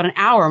eating for about an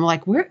hour. I'm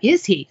like, "Where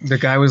is he?" The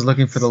guy was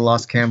looking for the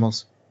lost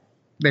camels.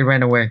 They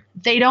ran away.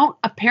 They don't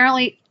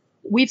apparently.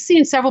 We've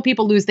seen several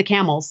people lose the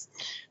camels.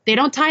 They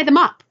don't tie them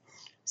up,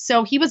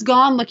 so he was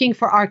gone looking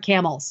for our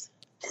camels.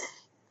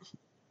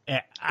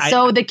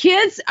 So the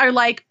kids are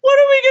like, what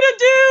are we going to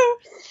do?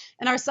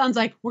 And our son's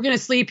like, we're going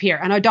to sleep here.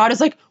 And our daughter's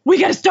like, we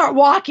got to start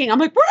walking. I'm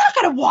like, we're not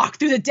going to walk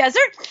through the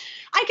desert.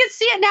 I can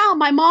see it now.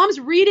 My mom's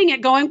reading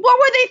it going, what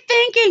were they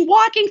thinking?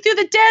 Walking through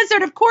the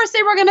desert. Of course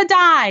they were going to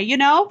die,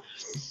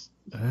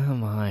 Oh,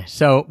 my.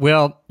 So,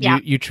 Will,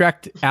 you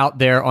trekked out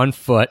there on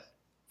foot,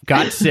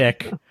 got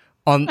sick.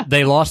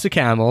 They lost the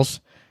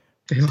camels.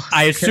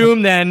 I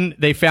assume then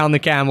they found the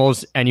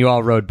camels and you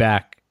all rode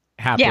back.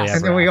 Yes.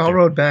 And then we all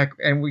rode back,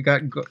 and we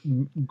got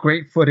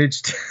great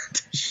footage to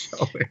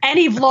show it. And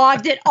he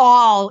vlogged it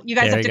all. You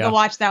guys have to go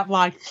watch that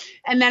vlog.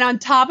 And then on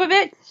top of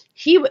it,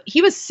 he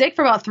was sick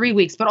for about 3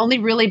 weeks, but only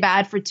really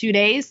bad for 2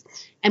 days.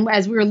 And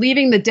as we were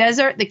leaving the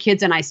desert, the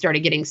kids and I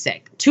started getting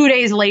sick 2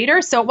 days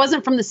later. So it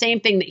wasn't from the same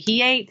thing that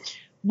he ate.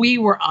 We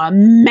were a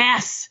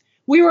mess.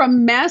 We were a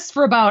mess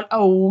for about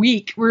a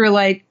week. We were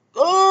like,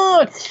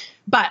 ugh.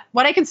 But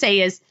what I can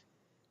say is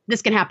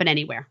this can happen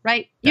anywhere,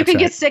 right? You can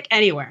get sick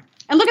anywhere.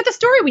 And look at the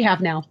story we have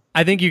now.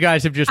 I think you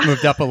guys have just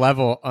moved up a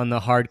level on the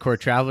hardcore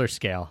traveler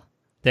scale.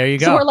 There you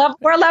go. So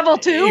we're level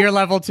 2. You're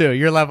level 2.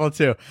 You're level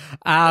 2.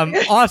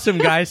 Awesome,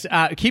 guys.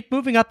 Keep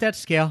moving up that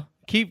scale.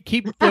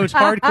 Keep those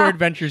hardcore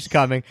adventures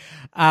coming.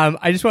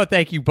 I just want to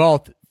thank you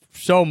both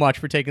so much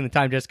for taking the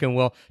time, Jessica and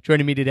Will,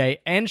 joining me today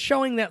and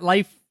showing that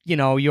life, you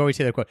always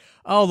say that quote,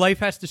 oh,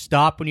 life has to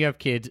stop when you have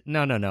kids.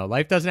 No.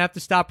 Life doesn't have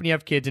to stop when you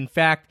have kids. In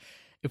fact,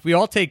 if we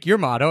all take your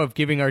motto of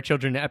giving our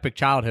children an epic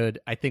childhood,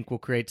 I think we'll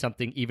create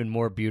something even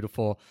more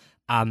beautiful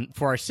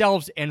for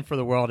ourselves and for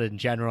the world in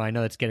general. I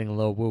know it's getting a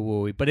little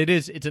woo-woo-y, but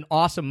it's an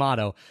awesome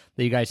motto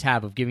that you guys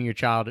have of giving your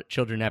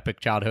children an epic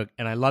childhood.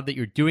 And I love that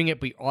you're doing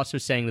it, but you're also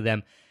saying to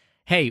them,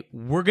 hey,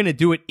 we're going to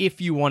do it if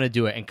you want to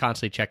do it, and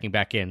constantly checking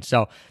back in.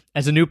 So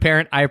as a new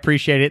parent, I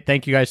appreciate it.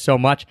 Thank you guys so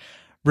much.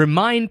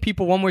 Remind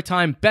people one more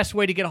time, best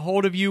way to get a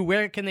hold of you.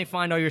 Where can they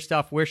find all your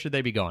stuff? Where should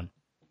they be going?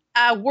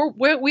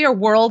 We are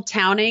World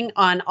Towning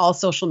on all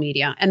social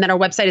media, and then our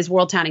website is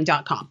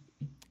worldtowning.com.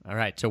 All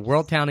right, so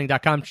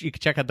worldtowning.com. You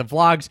can check out the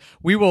vlogs.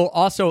 We will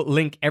also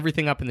link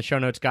everything up in the show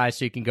notes, guys,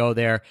 so you can go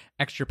there,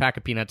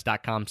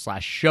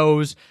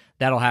 extrapackofpeanuts.com/shows.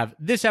 That'll have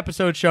this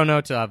episode's show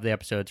notes. I'll have the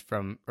show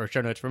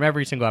notes from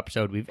every single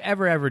episode we've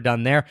ever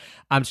done there.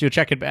 So you'll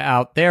check it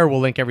out there.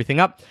 We'll link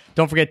everything up.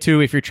 Don't forget, too,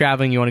 if you're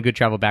traveling, you want a good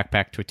travel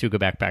backpack,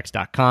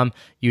 tortugabackpacks.com.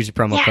 Use the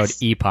promo code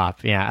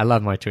EPOP. Yeah, I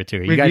love my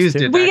Tortuga. You guys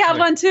too? We have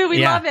one, too.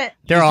 We love it.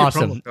 They're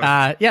awesome. So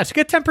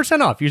get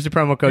 10% off. Use the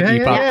promo code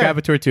EPOP. Grab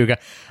a Tortuga.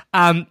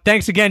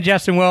 Thanks again,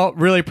 Jess and Will.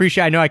 Really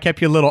appreciate it. I know I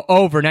kept you a little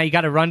over. Now you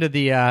got to run to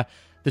the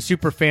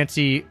super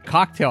fancy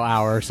cocktail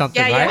hour or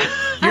something, right?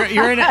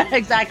 You're in it.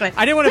 Exactly.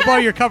 I didn't want to blow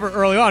your cover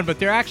early on, but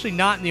they're actually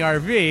not in the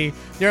RV.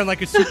 They're in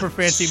like a super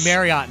fancy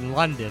Marriott in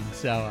London.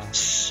 So,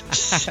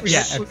 we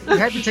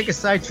had to take a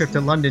side trip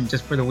to London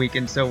just for the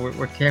weekend, so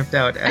we're camped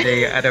out at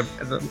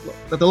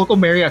the local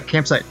Marriott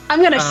campsite. I'm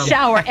going to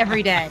shower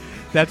every day.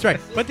 That's right.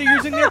 But they're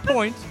using their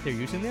points.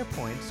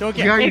 So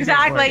again,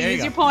 exactly.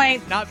 Use your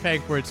point. Not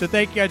paying for it. So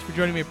thank you guys for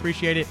joining me.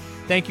 Appreciate it.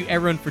 Thank you,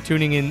 everyone, for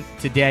tuning in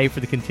today, for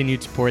the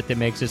continued support that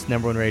makes this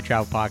 #1 rated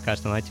travel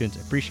podcast on iTunes.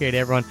 Appreciate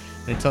everyone.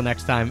 And until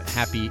next time,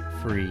 happy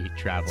free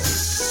travel.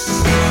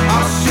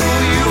 I'll show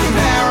you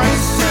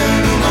Paris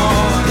in the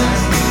morning.